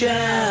reach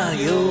out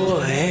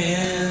your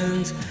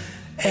hands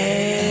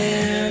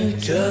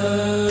and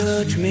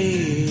touch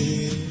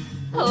me.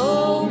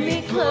 hold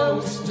me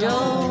close,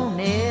 don't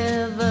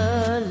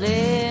ever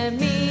let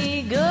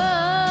me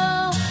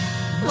go.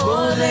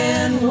 More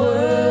than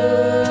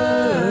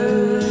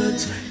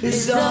words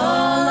is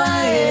all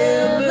I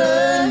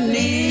ever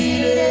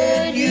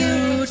needed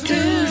you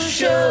to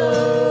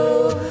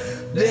show.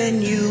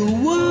 Then you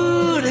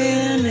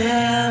wouldn't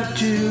have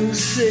to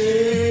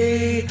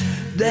say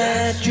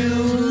that you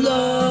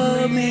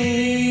love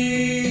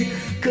me,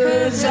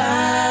 'cause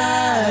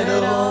I'd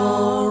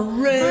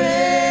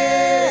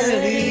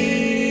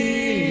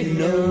already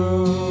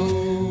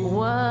know.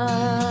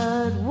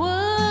 What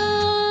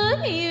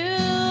would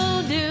you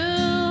do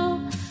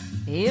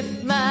if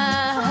my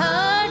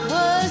heart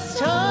was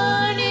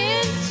torn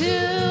in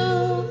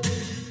two?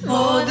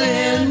 More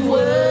than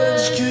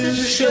words to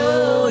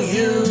show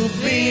you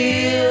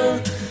feel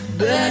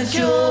that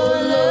your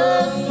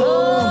love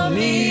for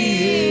me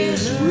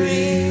is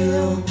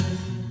real.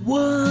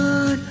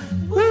 What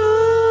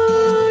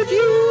would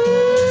you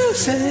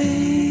say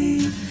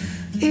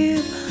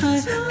if I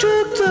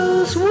took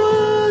those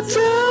words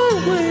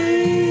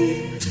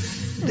away?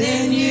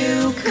 Then you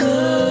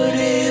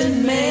couldn't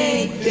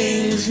make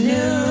things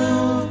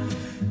new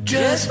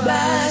just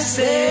by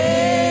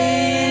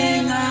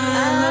saying I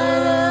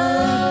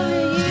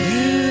love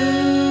you.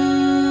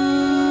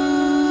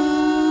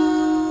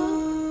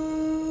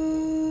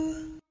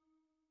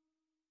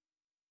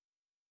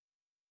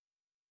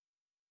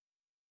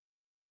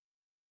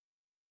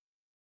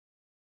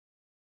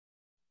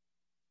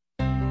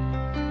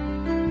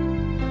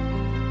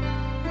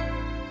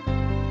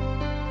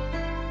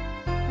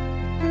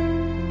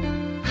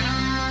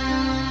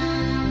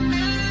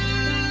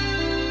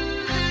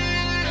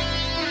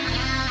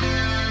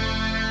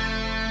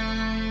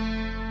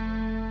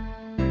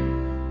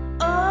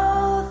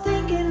 Oh,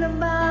 thinking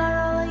about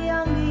all the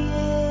younger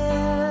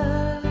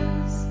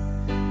years,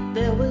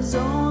 there was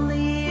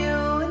only you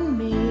and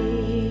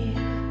me.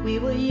 We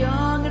were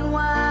young and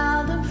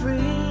wild and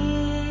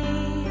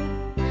free.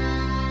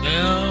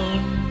 Now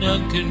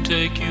none can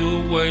take you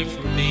away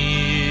from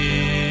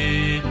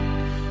me.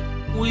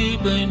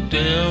 We've been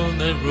down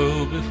that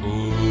road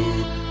before,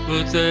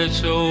 but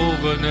that's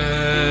over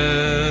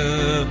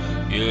now.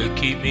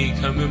 me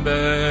coming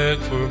back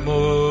for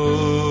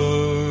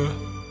more.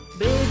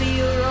 Baby,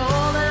 you're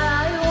all that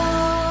I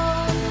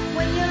want.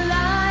 When you're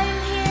lying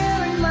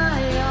here in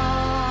my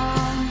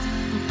arms,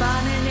 I'm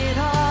finding it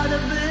hard to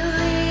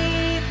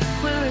believe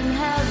we're in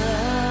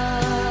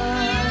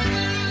heaven.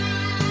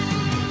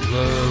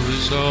 Love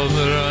is all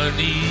that I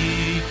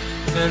need,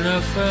 and I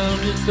found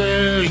it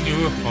there in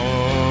your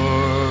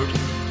heart.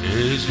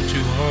 Is it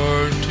too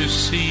hard to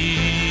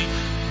see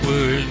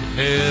we're in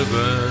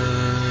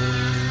heaven?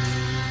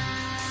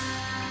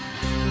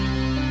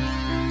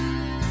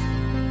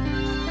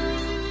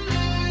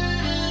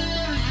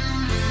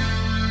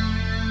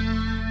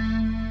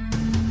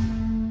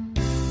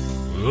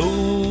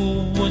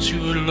 Oh, once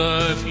you're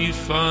alive, you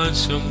find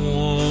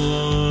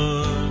someone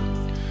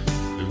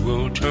who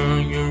will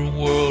turn your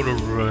world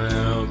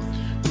around.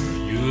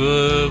 Bring you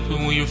up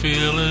when you're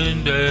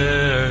feeling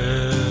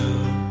down.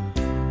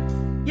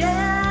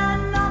 Yeah,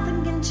 nothing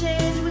can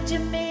change what you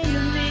mean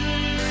to me.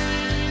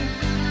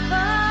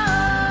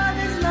 Oh,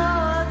 there's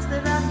lots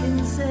that I can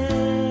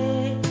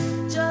say.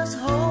 Just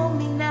hold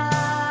me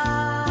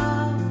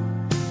now,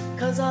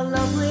 'cause our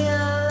love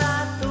will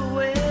light the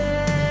way.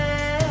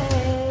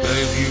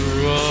 Babe,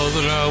 you're all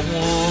that I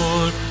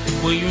want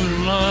when you're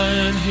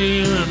lying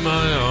here in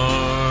my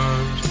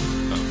arms.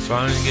 I'm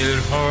finding it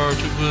hard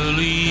to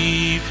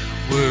believe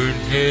we're in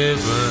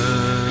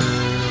heaven.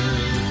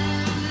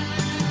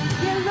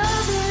 Your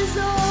love is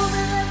all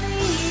that I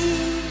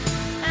need,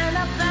 and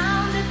I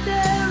found it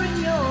there in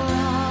your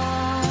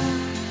heart.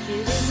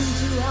 It isn't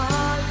too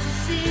hard to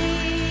see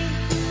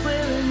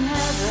we're in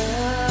heaven.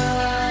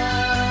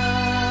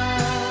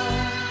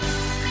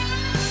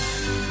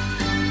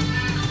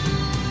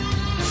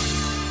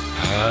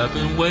 I've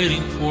been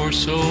waiting for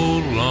so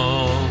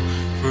long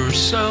for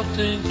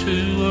something to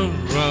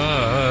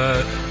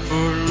arrive,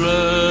 for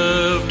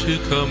love to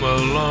come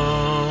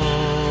along.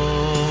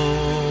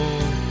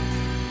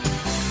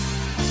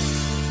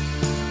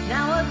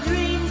 Now our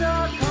dreams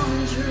are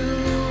coming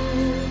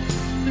true,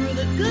 through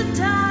the good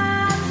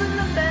times and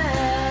the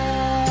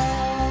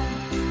bad.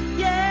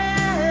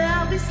 Yeah,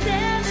 I'll be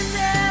standing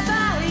there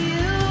by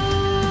you.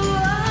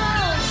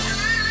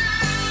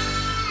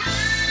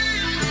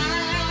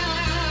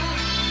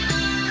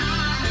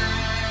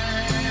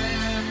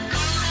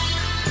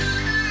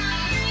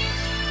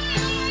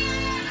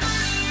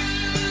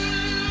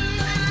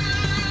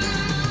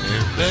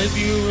 Babe,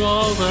 you're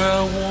all that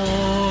I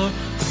want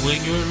when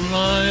you're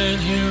lying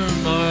here in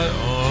my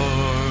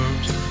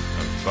arms.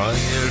 I'm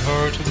finding it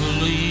hard to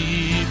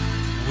believe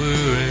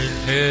we're in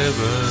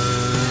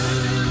heaven.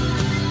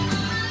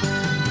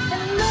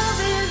 And love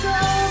is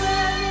all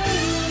that I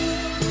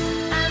need,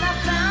 and I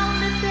found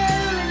it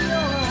there in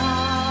your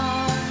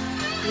heart.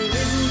 It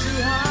isn't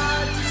too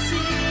hard to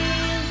see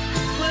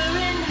we're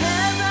in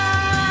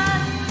heaven,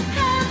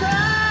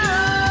 heaven.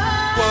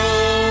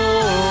 Whoa,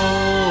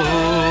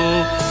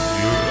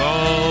 you're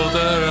all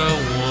that I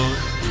want,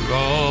 you're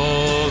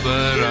all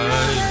that I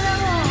need.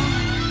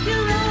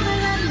 You're all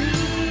that I need.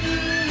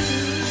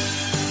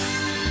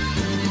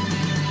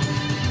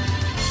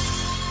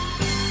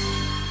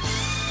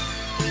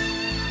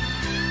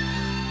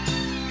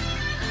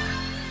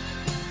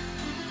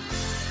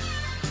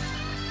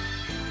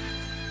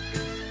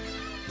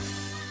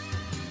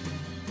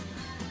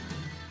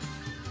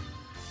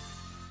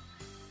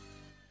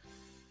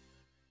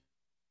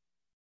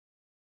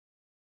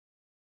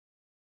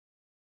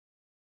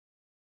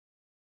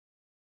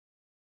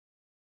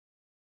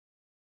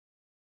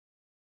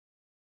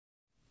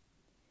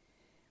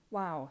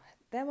 Wow,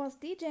 that was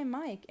DJ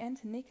Mike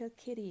and Nickel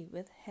Kitty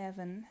with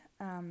Heaven.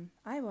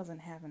 I was in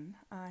heaven.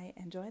 I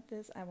enjoyed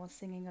this. I was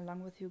singing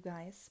along with you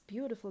guys.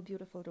 Beautiful,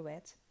 beautiful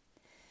duet.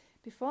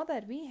 Before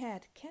that, we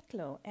had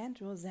Ketlo and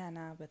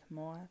Rosanna with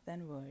More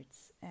Than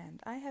Words.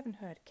 And I haven't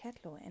heard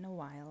Ketlo in a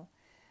while.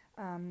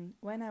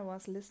 When I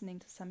was listening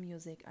to some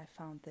music, I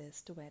found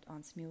this duet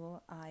on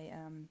Smule.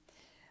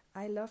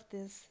 I love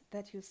this,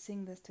 that you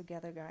sing this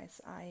together,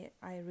 guys. I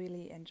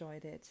really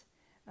enjoyed it.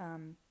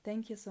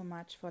 Thank you so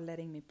much for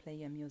letting me play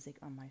your music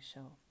on my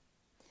show.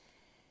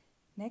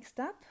 Next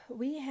up,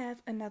 we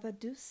have another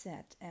do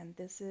set, and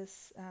this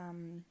is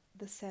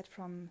the set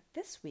from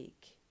this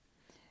week.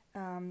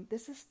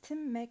 This is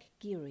Tim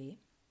McGeary.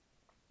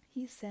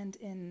 He sent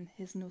in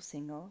his new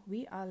single,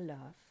 We Are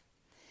Love.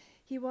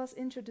 He was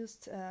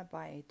introduced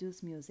by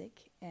Deuce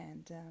Music,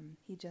 and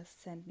he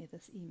just sent me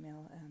this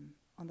email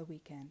on the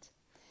weekend.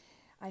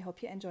 I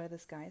hope you enjoy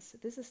this, guys.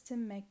 This is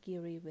Tim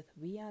McGeary with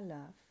We Are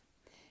Love.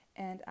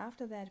 And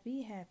after that,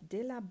 we have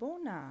De La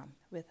Bona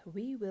with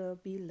We Will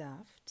Be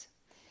Loved.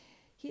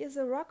 He is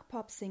a rock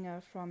pop singer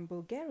from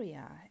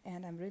Bulgaria,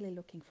 and I'm really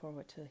looking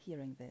forward to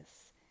hearing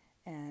this.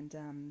 And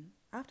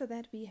after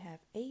that, we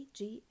have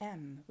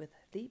AGM with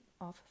Leap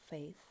of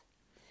Faith.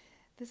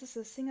 This is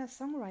a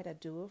singer-songwriter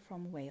duo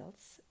from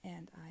Wales,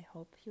 and I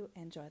hope you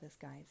enjoy this,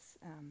 guys.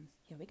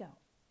 Here we go.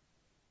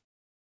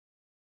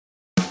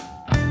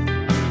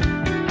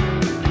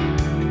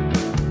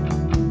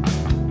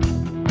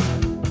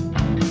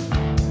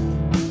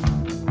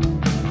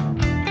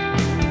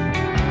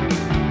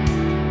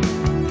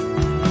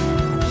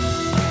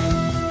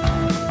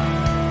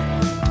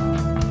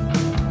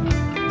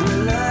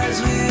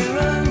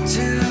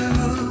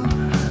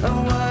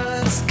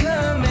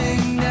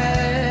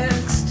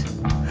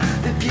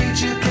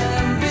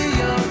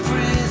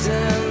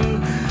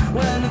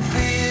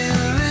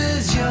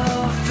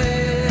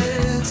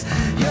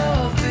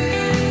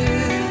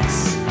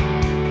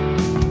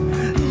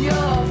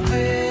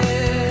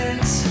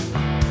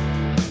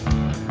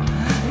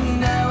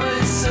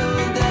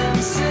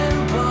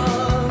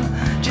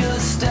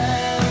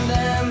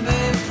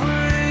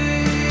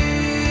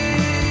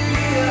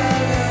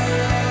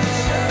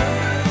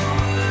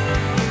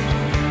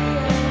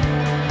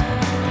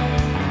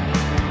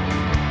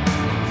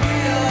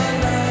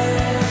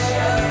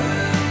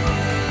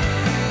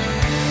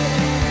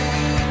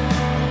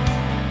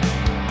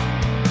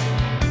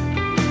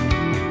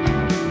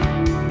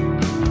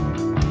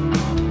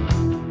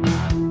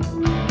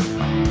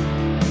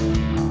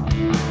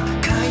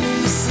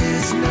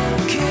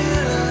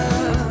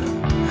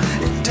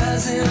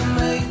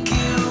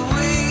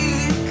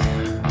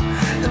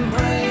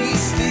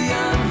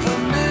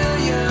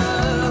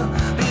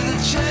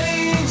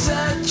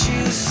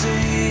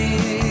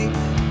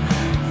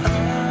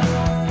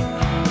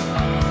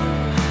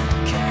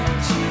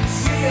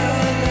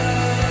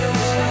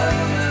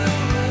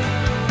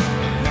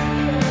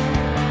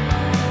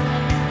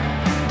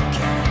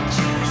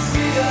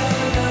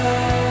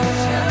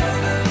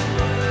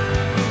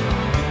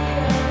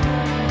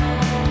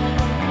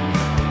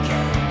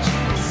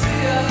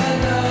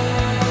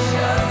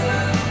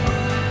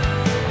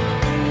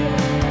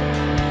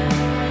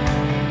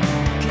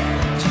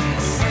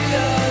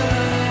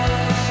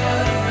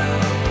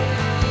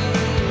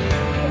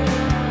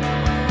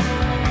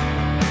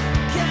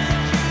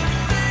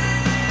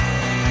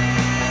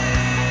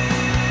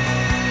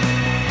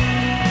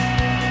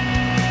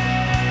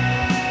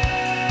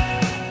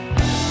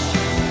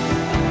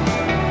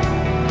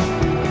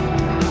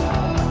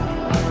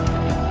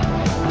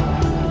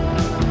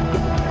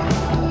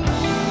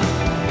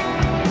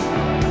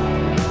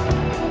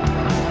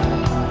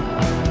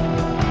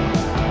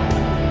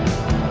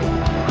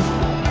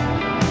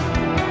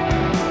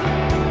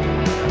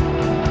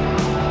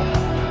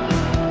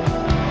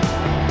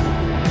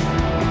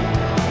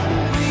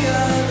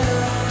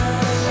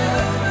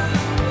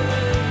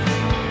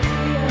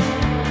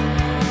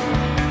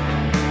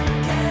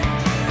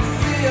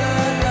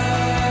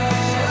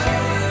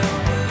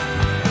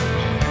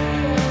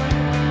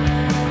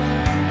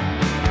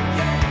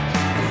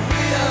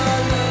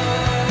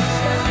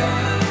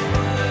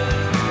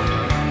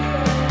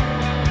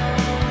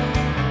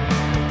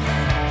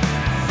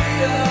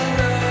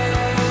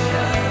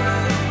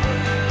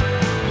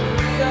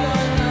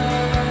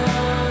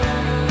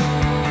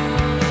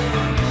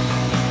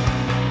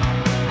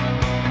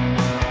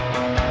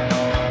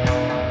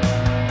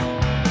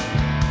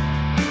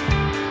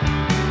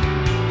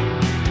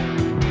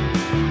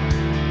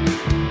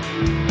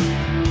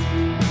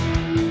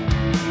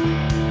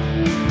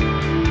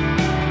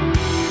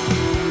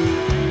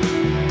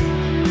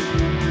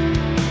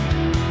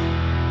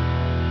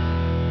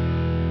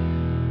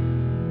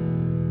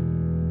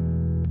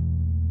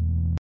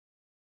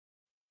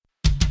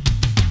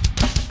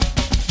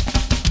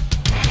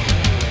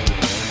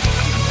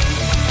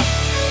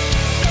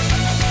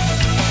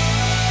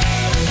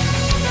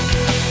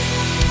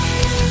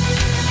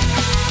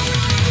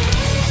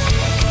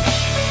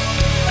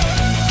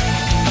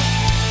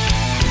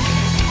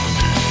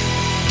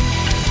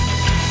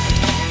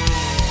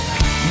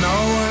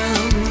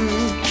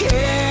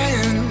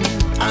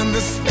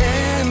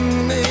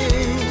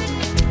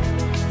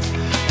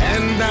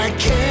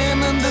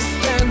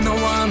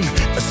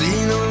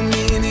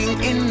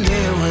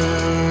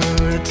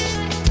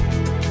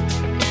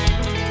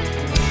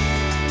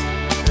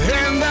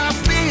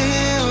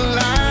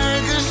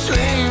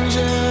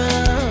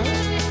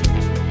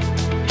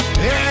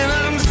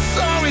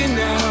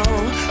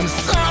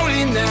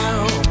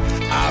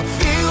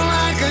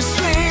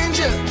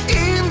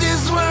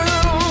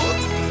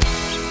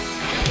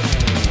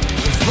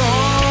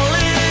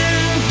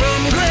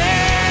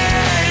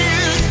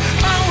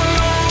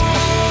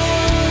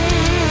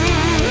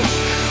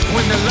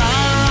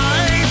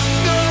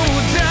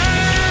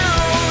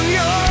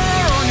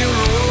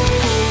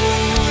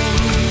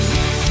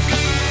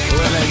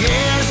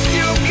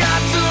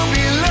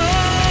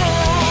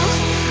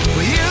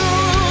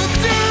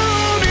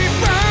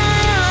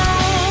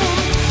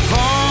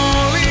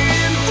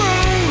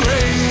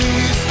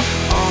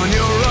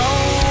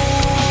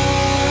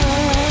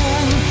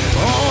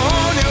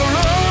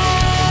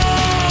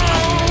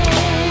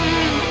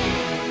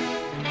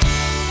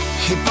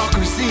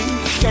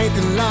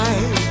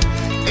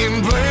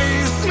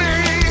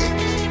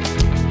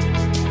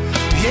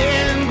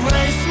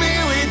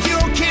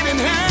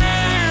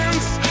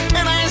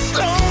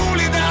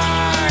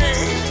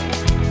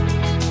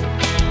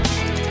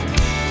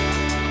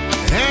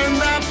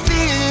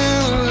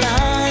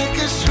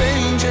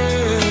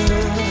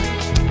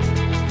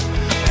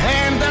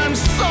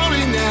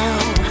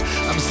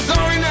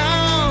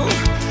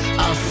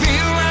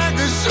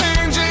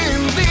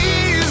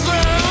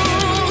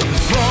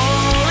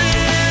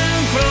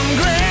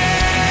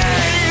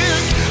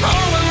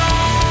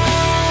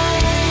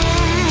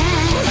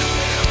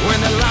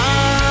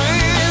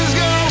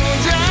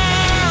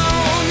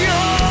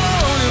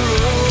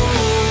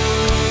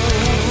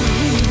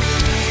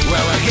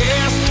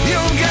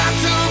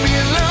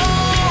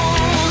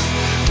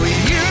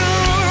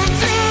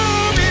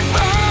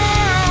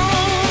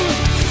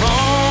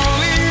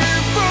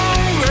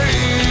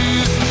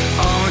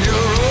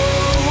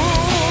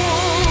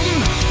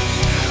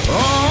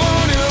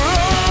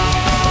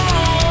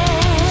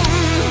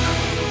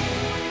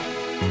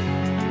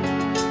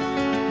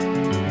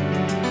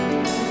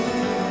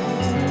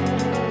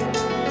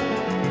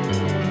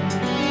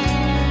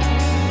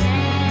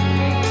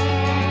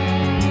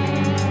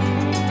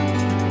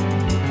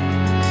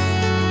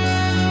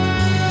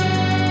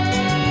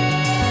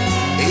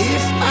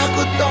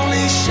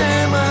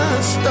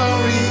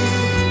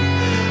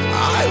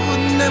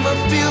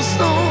 never feel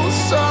so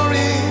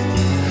sorry.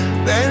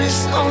 There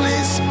is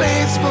only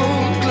space for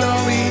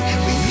glory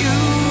for you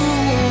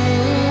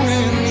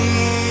and me.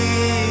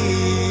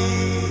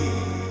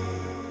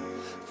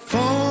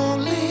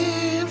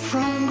 Falling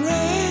from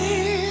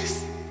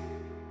grace,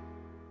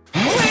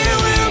 where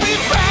will we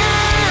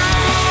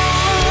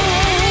found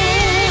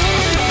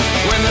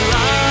when the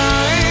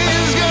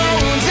lines go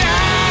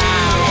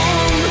down?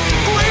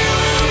 Where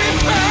will we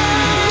found?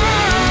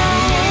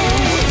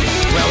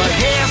 Well, I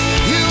guess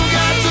you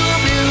got to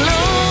be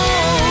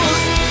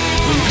lost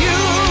for you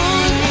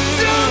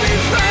to be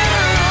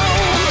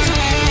found.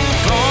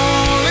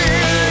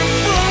 Falling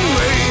from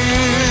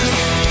grace,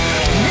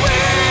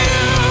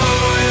 where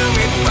will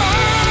we found?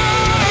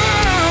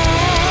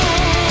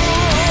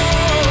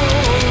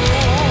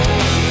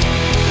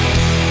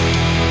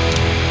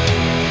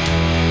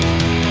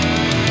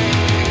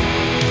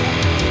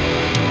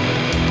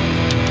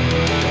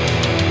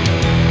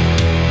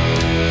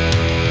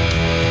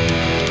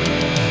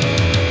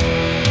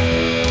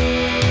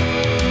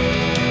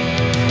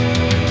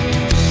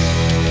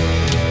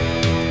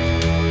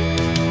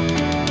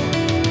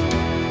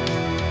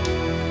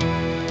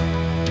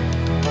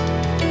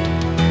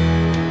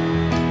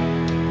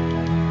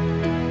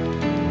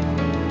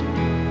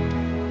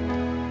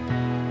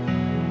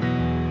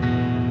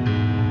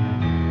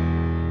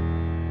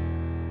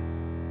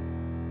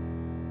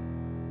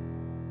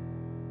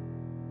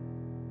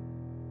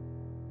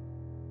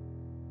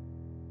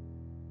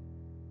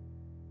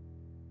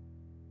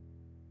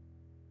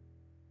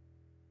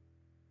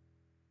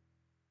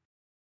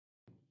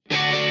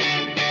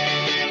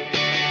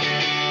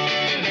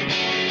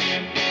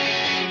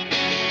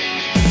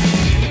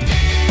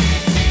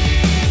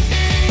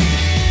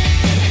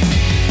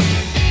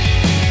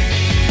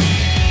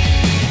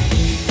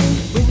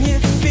 When you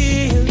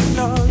feel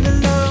all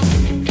alone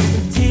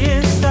and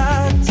tears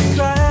start to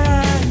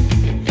cry,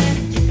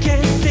 you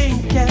can't think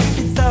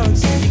happy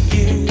thoughts, you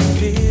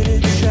give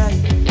it a try.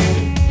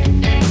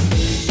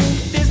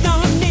 There's no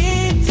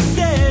need to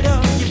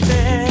settle, you're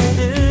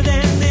better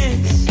than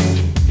this.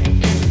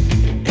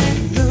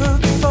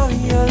 Look for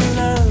your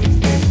love,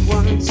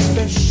 one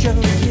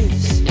special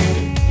kiss.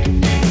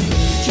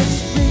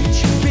 Just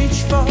reach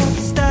for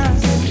the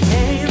stars and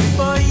aim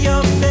for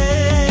your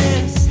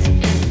best.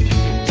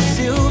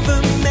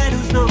 Silver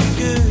medal's no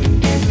good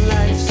in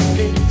life's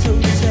little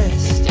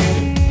test.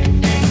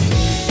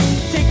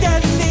 Take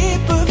that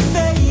leap of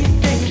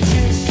faith and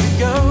just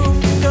go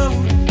for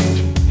gold.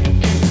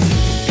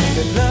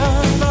 The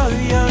love of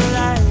your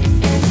life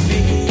will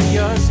be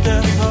yours to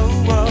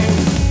hold.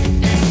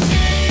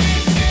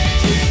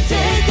 Just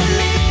take a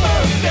leap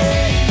of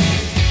faith.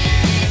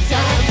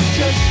 Time to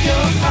trust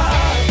your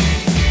heart.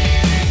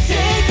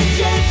 Take a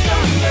chance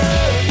on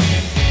love.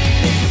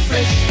 Make a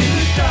fresh new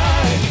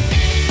start.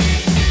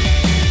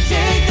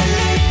 Take the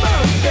leap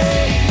of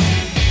faith.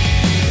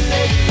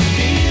 Let the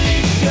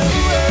feeling show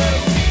up.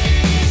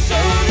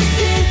 Sow the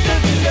seeds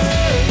of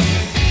love.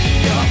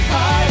 Your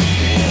heart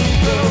will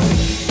grow.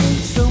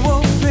 So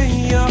open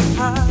your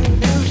heart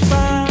and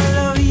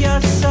follow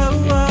your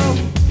soul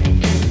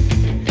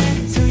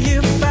till you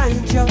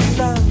find your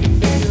love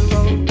and your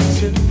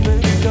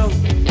ultimate goal.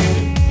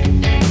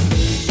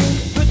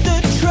 Put the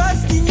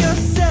trust in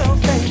yourself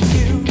and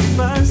you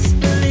must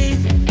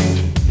believe.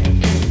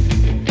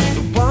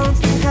 The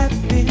warmth and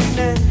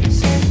happiness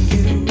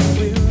you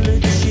will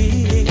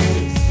achieve.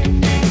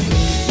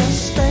 Your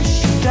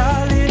special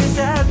darling is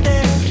out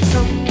there,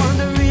 someone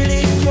to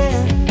really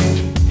care,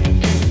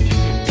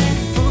 to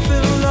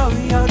fulfill all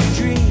your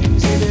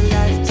dreams in a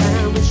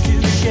lifetime wish to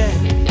share.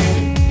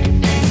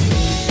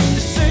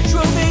 The search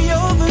will be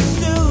over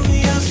soon,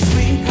 your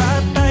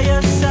sweetheart by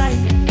your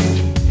side.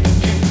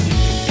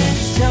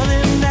 Just tell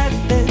them that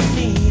they're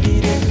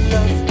needed and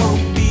love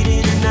won't be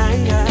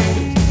denied.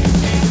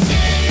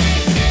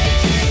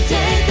 Just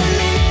take a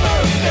leap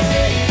of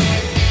faith.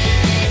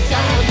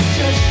 Time to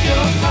trust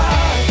your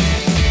heart.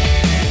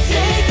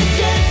 Take a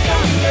chance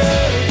on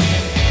love.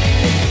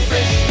 Make a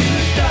fresh new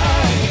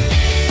start.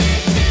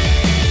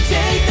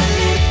 Take a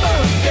leap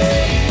of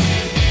faith.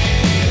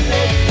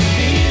 Let the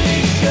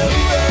feeling show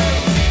up.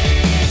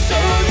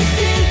 Sow the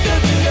seeds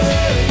of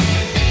love.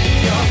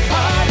 Your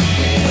heart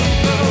will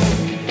grow.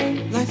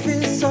 Life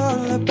is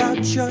all about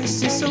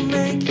choices, so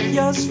make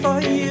yours for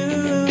you.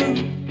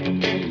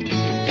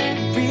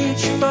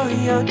 Reach for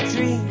your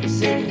dreams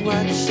and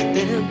watch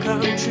them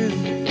come true.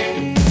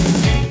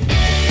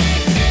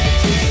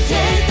 Just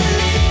take a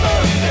leap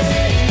of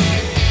faith.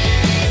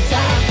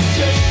 Time to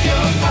trust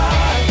your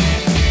heart.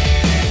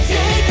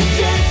 Take a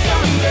chance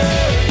on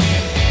love.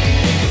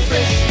 Make a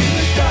fresh new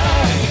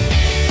start.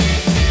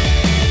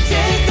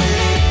 Take a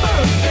leap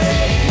of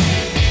faith.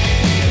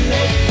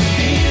 Let the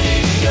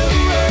feeling show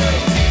up.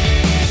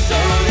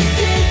 Sow the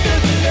seeds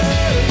of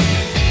love.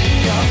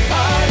 Your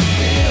heart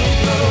will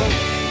grow.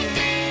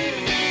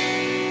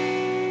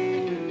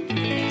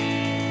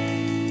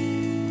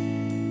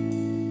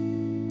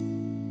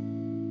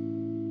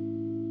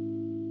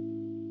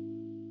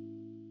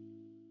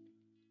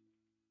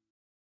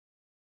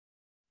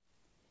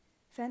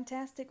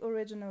 Fantastic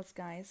originals,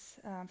 guys.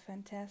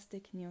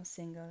 Fantastic new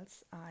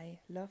singles. I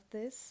love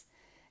this.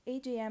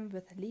 AGM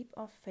with Leap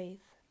of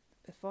Faith.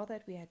 Before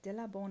that, we had De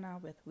La Bona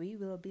with We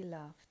Will Be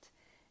Loved.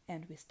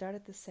 And we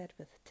started the set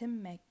with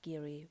Tim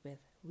McGeary with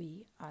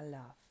We Are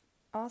Love.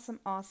 Awesome,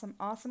 awesome,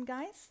 awesome,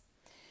 guys.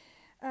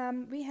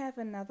 We have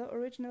another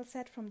original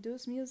set from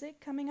Deuce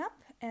Music coming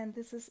up. And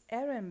this is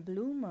Erin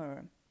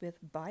Bloomer with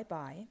Bye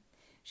Bye.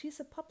 She's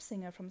a pop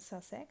singer from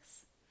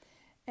Sussex.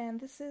 And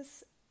this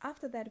is,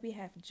 after that, we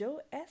have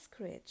Joe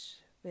Eskridge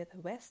with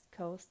West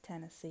Coast,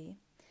 Tennessee.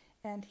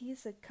 And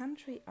he's a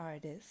country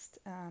artist.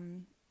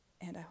 And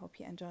I hope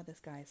you enjoy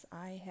this, guys.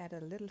 I had a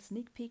little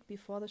sneak peek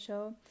before the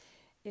show.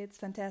 It's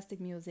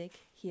fantastic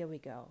music. Here we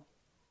go.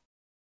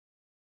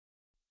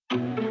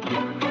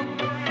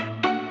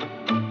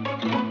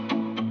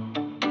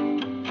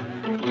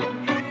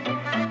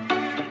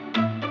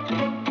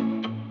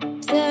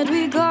 Said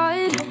we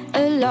got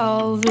a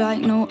love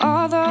like no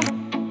other.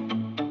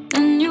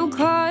 Then you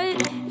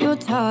cut your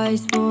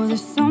ties for the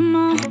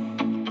summer,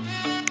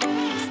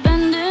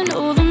 spending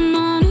all the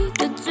money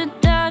that your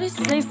daddy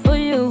saved for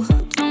you.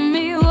 Tell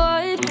me,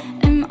 what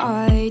am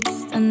I,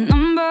 just a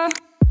number?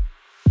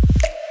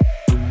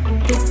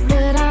 Guess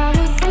that I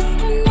was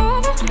just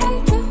another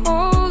hand to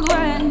hold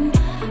when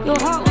your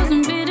heart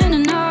wasn't beating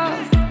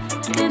enough.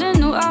 Didn't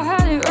know I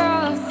had it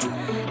rough.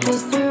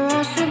 Just a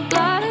rush of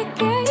blood to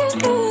get you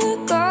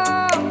through the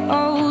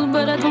cold,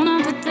 but I don't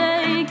have to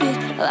take it.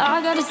 All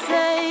I gotta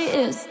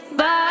say is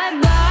bye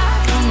bye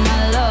to my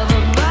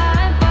lover,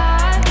 bye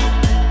bye.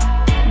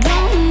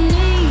 Don't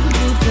need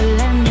you to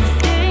let me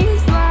think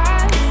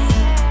twice.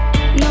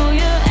 No,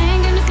 you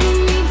ain't gonna see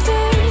me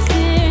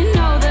chasing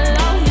all the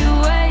love you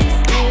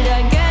wasted.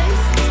 I guess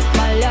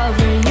my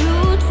lover, you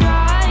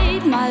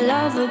tried, my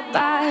lover,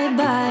 bye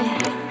bye.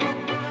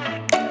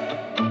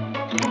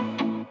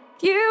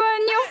 You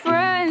and your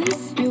friends,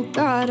 you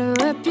got a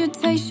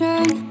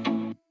reputation.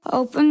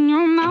 Open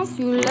your mouth,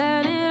 you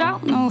let it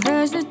out, no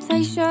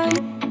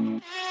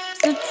hesitation.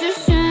 Such a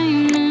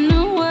shame in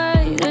a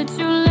way that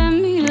you let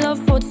me love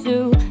for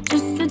two,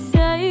 just to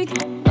take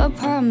a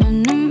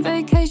permanent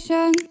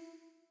vacation.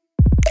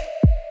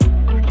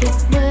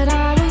 Guess that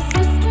I was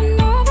just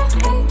another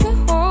hand to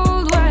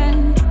hold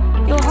when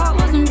your heart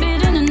wasn't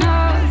beating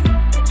enough.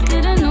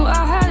 Didn't know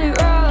I had it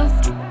rough.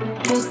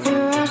 Just a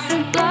rush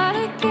of blood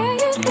to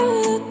get you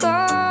through the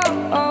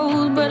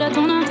cold, but I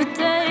don't have to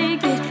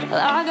take it. All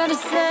I gotta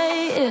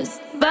say is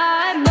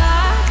bye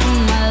bye to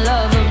my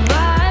lover,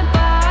 bye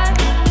bye.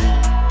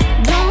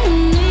 Don't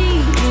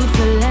need you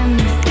to let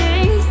me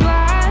think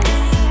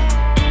twice.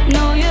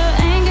 No, you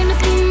ain't gonna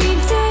see me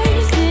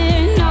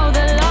chasing all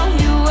the love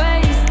you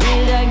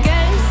wasted. I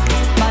guess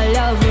my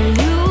lover,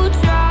 you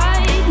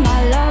tried, my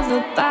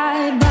lover,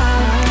 bye bye.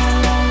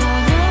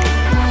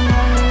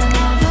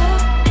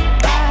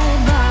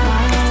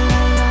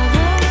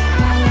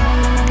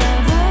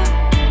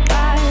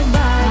 Bye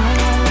bye.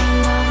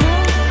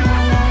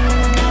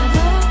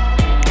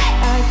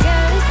 I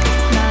guess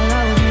my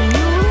lover,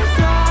 you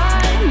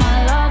tried, my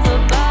lover,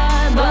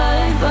 bye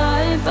bye,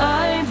 bye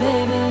bye,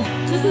 baby.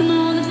 Just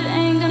know that you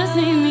ain't gonna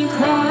see me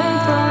cry,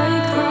 cry,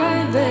 cry,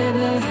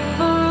 baby.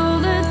 For all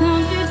the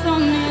times you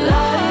told me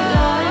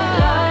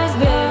lies,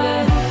 baby.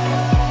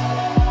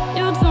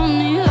 You told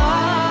me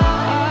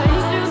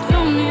lies, you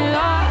told me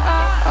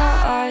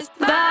lies.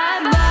 Bye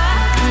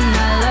bye to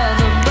my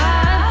lover,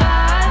 bye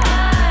bye.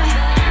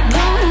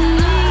 Don't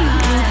need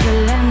you to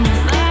let me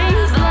think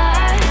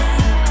twice.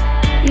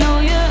 No,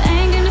 you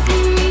ain't gonna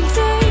see me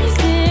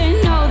chasing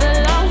all the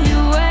love you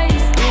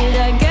wasted.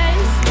 I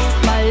guess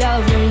my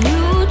lover,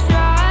 you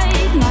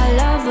tried, my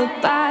lover,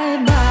 bye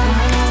bye.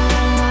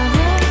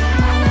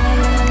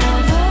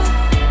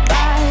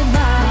 Bye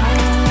bye.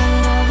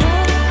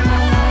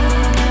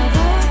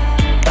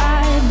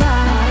 Bye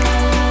bye.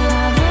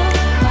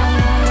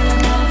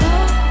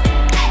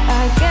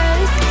 I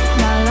guess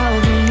my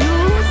lover, you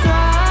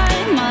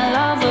tried, my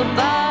lover,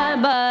 bye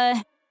bye.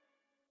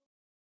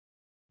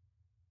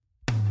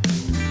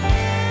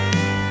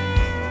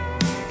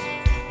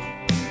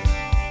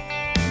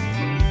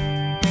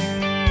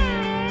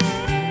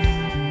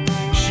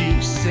 She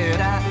said,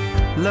 I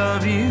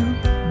love you,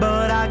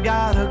 but I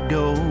gotta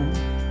go.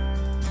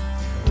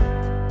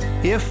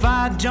 If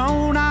I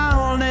don't,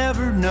 I'll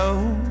never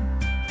know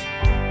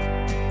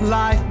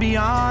life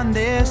beyond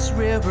this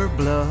river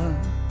blood.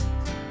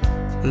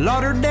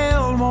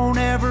 Lauderdale won't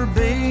ever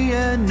be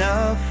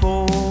enough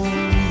for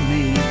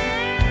me.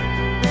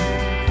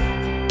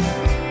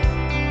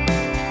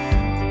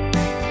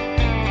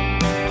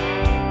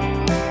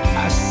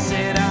 I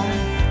said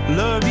I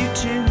love you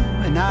too,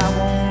 and I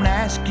won't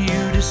ask you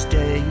to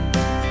stay.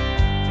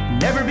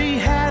 Never be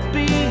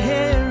happy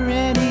here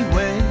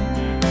anyway.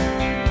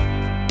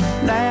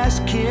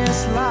 Last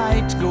kiss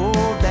lights go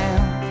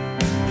down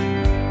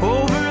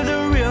over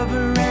the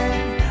river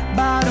and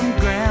bottom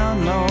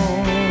ground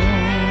lonely.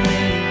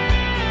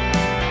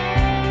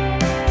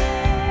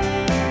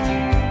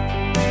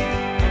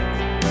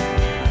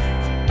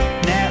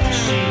 Now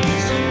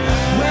she's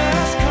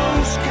West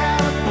Coast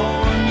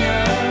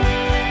California.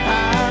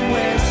 I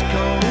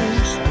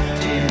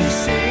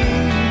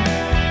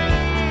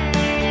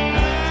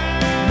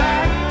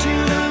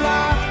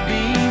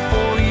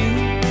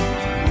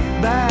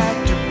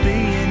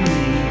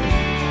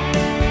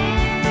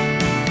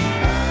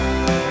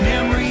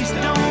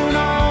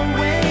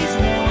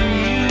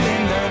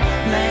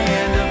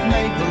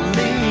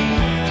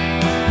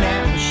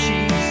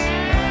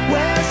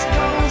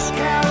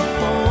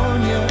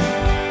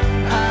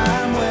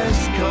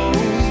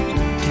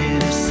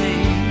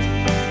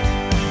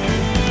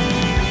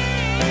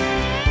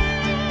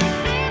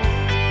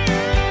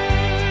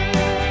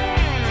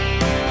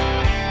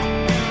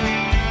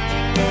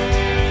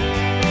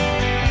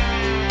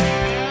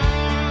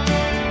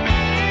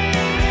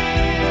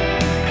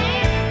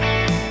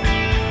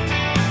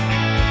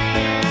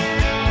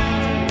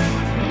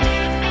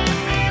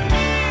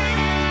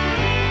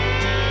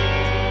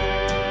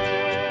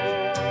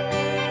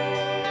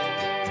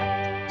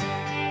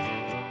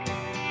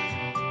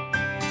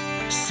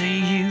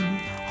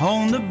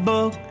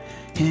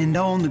and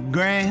on the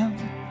ground.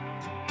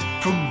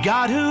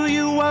 Forgot who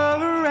you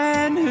were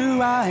and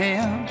who I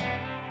am.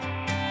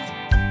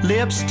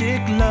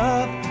 Lipstick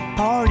love,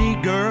 party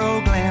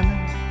girl glamour.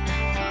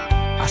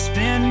 I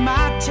spend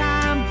my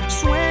time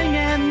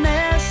swinging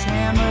this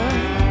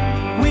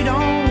hammer. We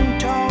don't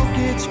talk,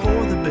 it's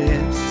for the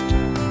best.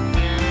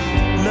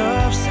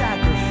 Love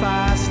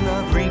sacrifice,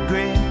 love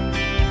regret.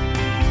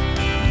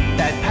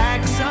 That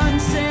pack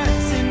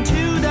sunsets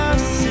into the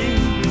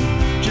sea,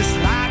 just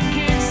like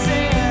it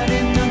said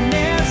in the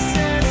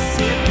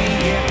Mississippi.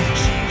 Yeah,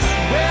 she's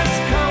West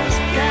Coast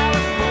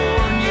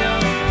California,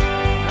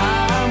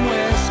 I'm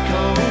West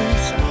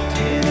Coast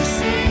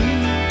Tennessee.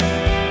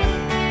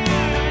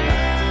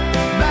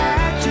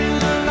 Back to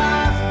the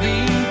life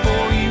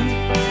before you,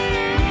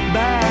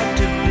 back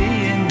to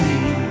being me.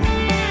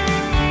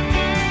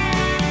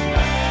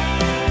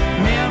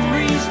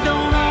 Memories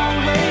don't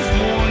always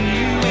warn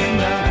you in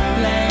the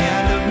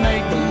land of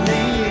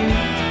make-believe.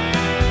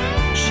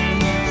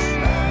 She's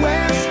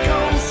West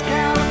Coast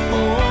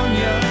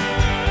California,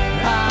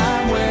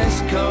 I'm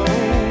West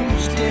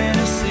Coast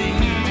Tennessee.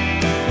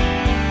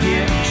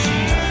 Yeah,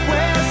 she's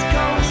West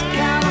Coast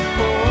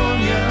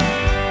California,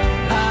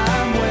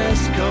 I'm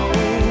West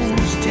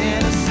Coast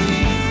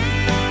Tennessee.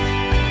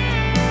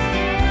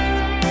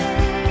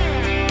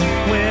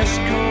 West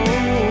Coast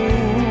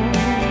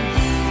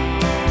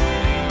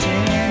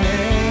Tennessee.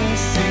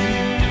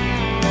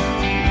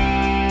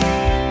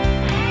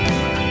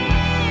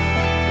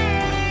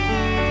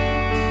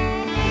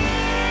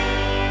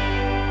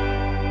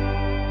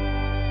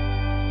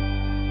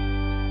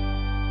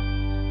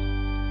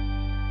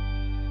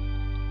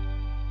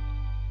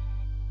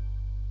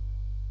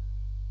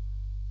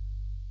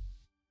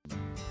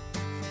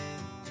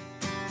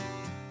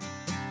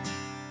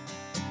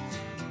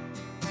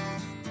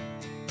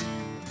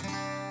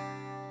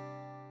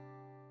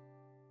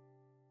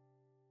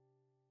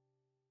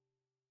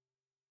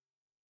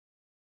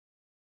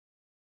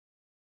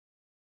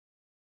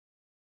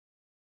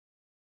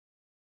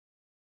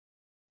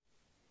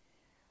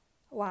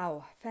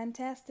 Wow,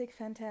 fantastic,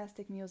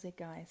 fantastic music,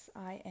 guys.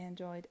 I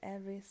enjoyed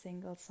every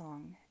single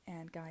song.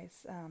 And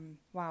guys,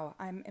 wow,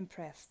 I'm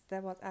impressed.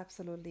 That was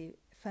absolutely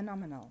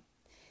phenomenal.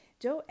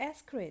 Joe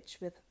Eskridge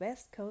with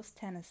West Coast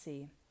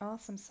Tennessee.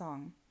 Awesome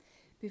song.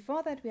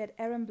 Before that, we had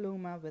Aaron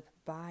Bloomer with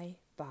Bye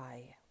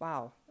Bye.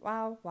 Wow,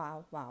 wow,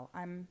 wow, wow.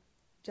 I'm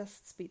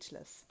just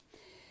speechless.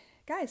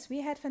 Guys,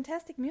 we had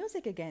fantastic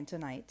music again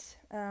tonight.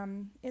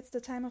 It's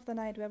the time of the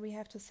night where we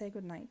have to say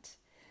goodnight.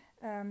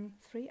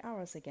 3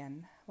 hours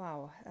again.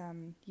 Wow.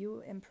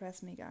 You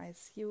impress me,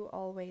 guys. You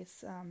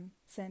always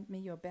send me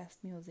your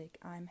best music.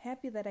 I'm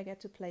happy that I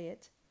get to play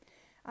it.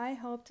 I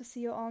hope to see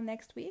you all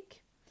next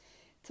week.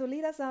 To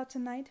lead us out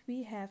tonight,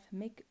 we have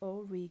Mick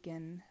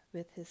O'Regan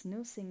with his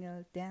new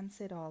single, Dance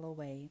It All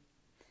Away.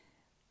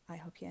 I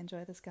hope you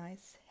enjoy this,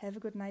 guys. Have a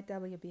good night,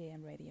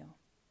 WBAM Radio.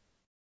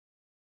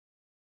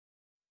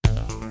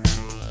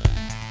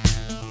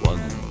 1,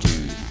 2,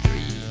 3,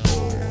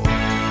 4.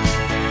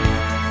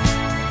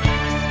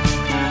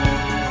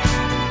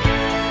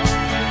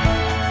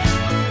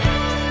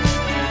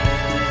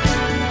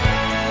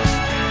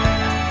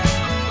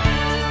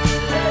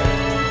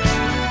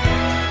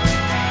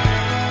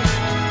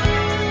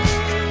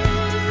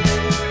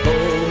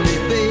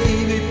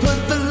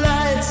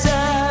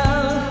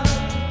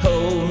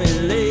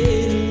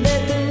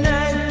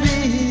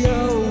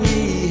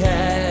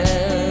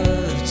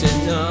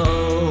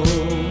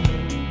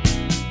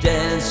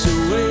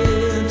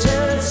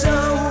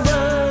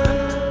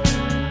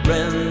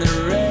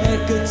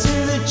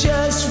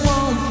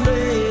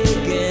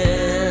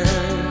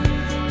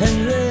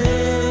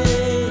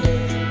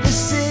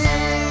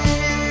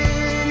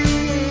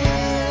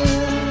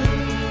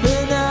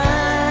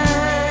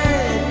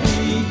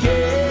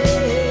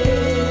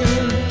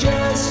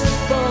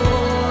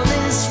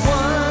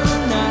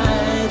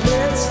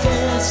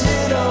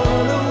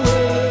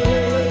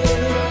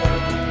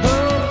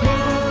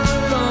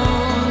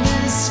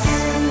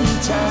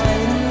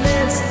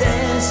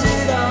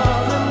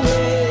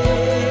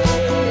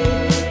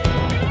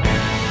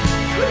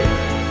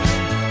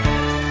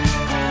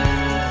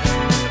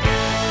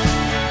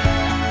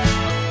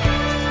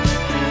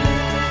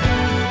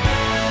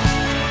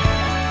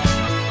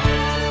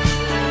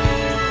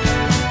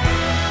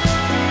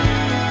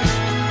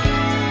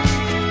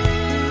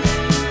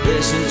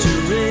 Listen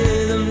to rain.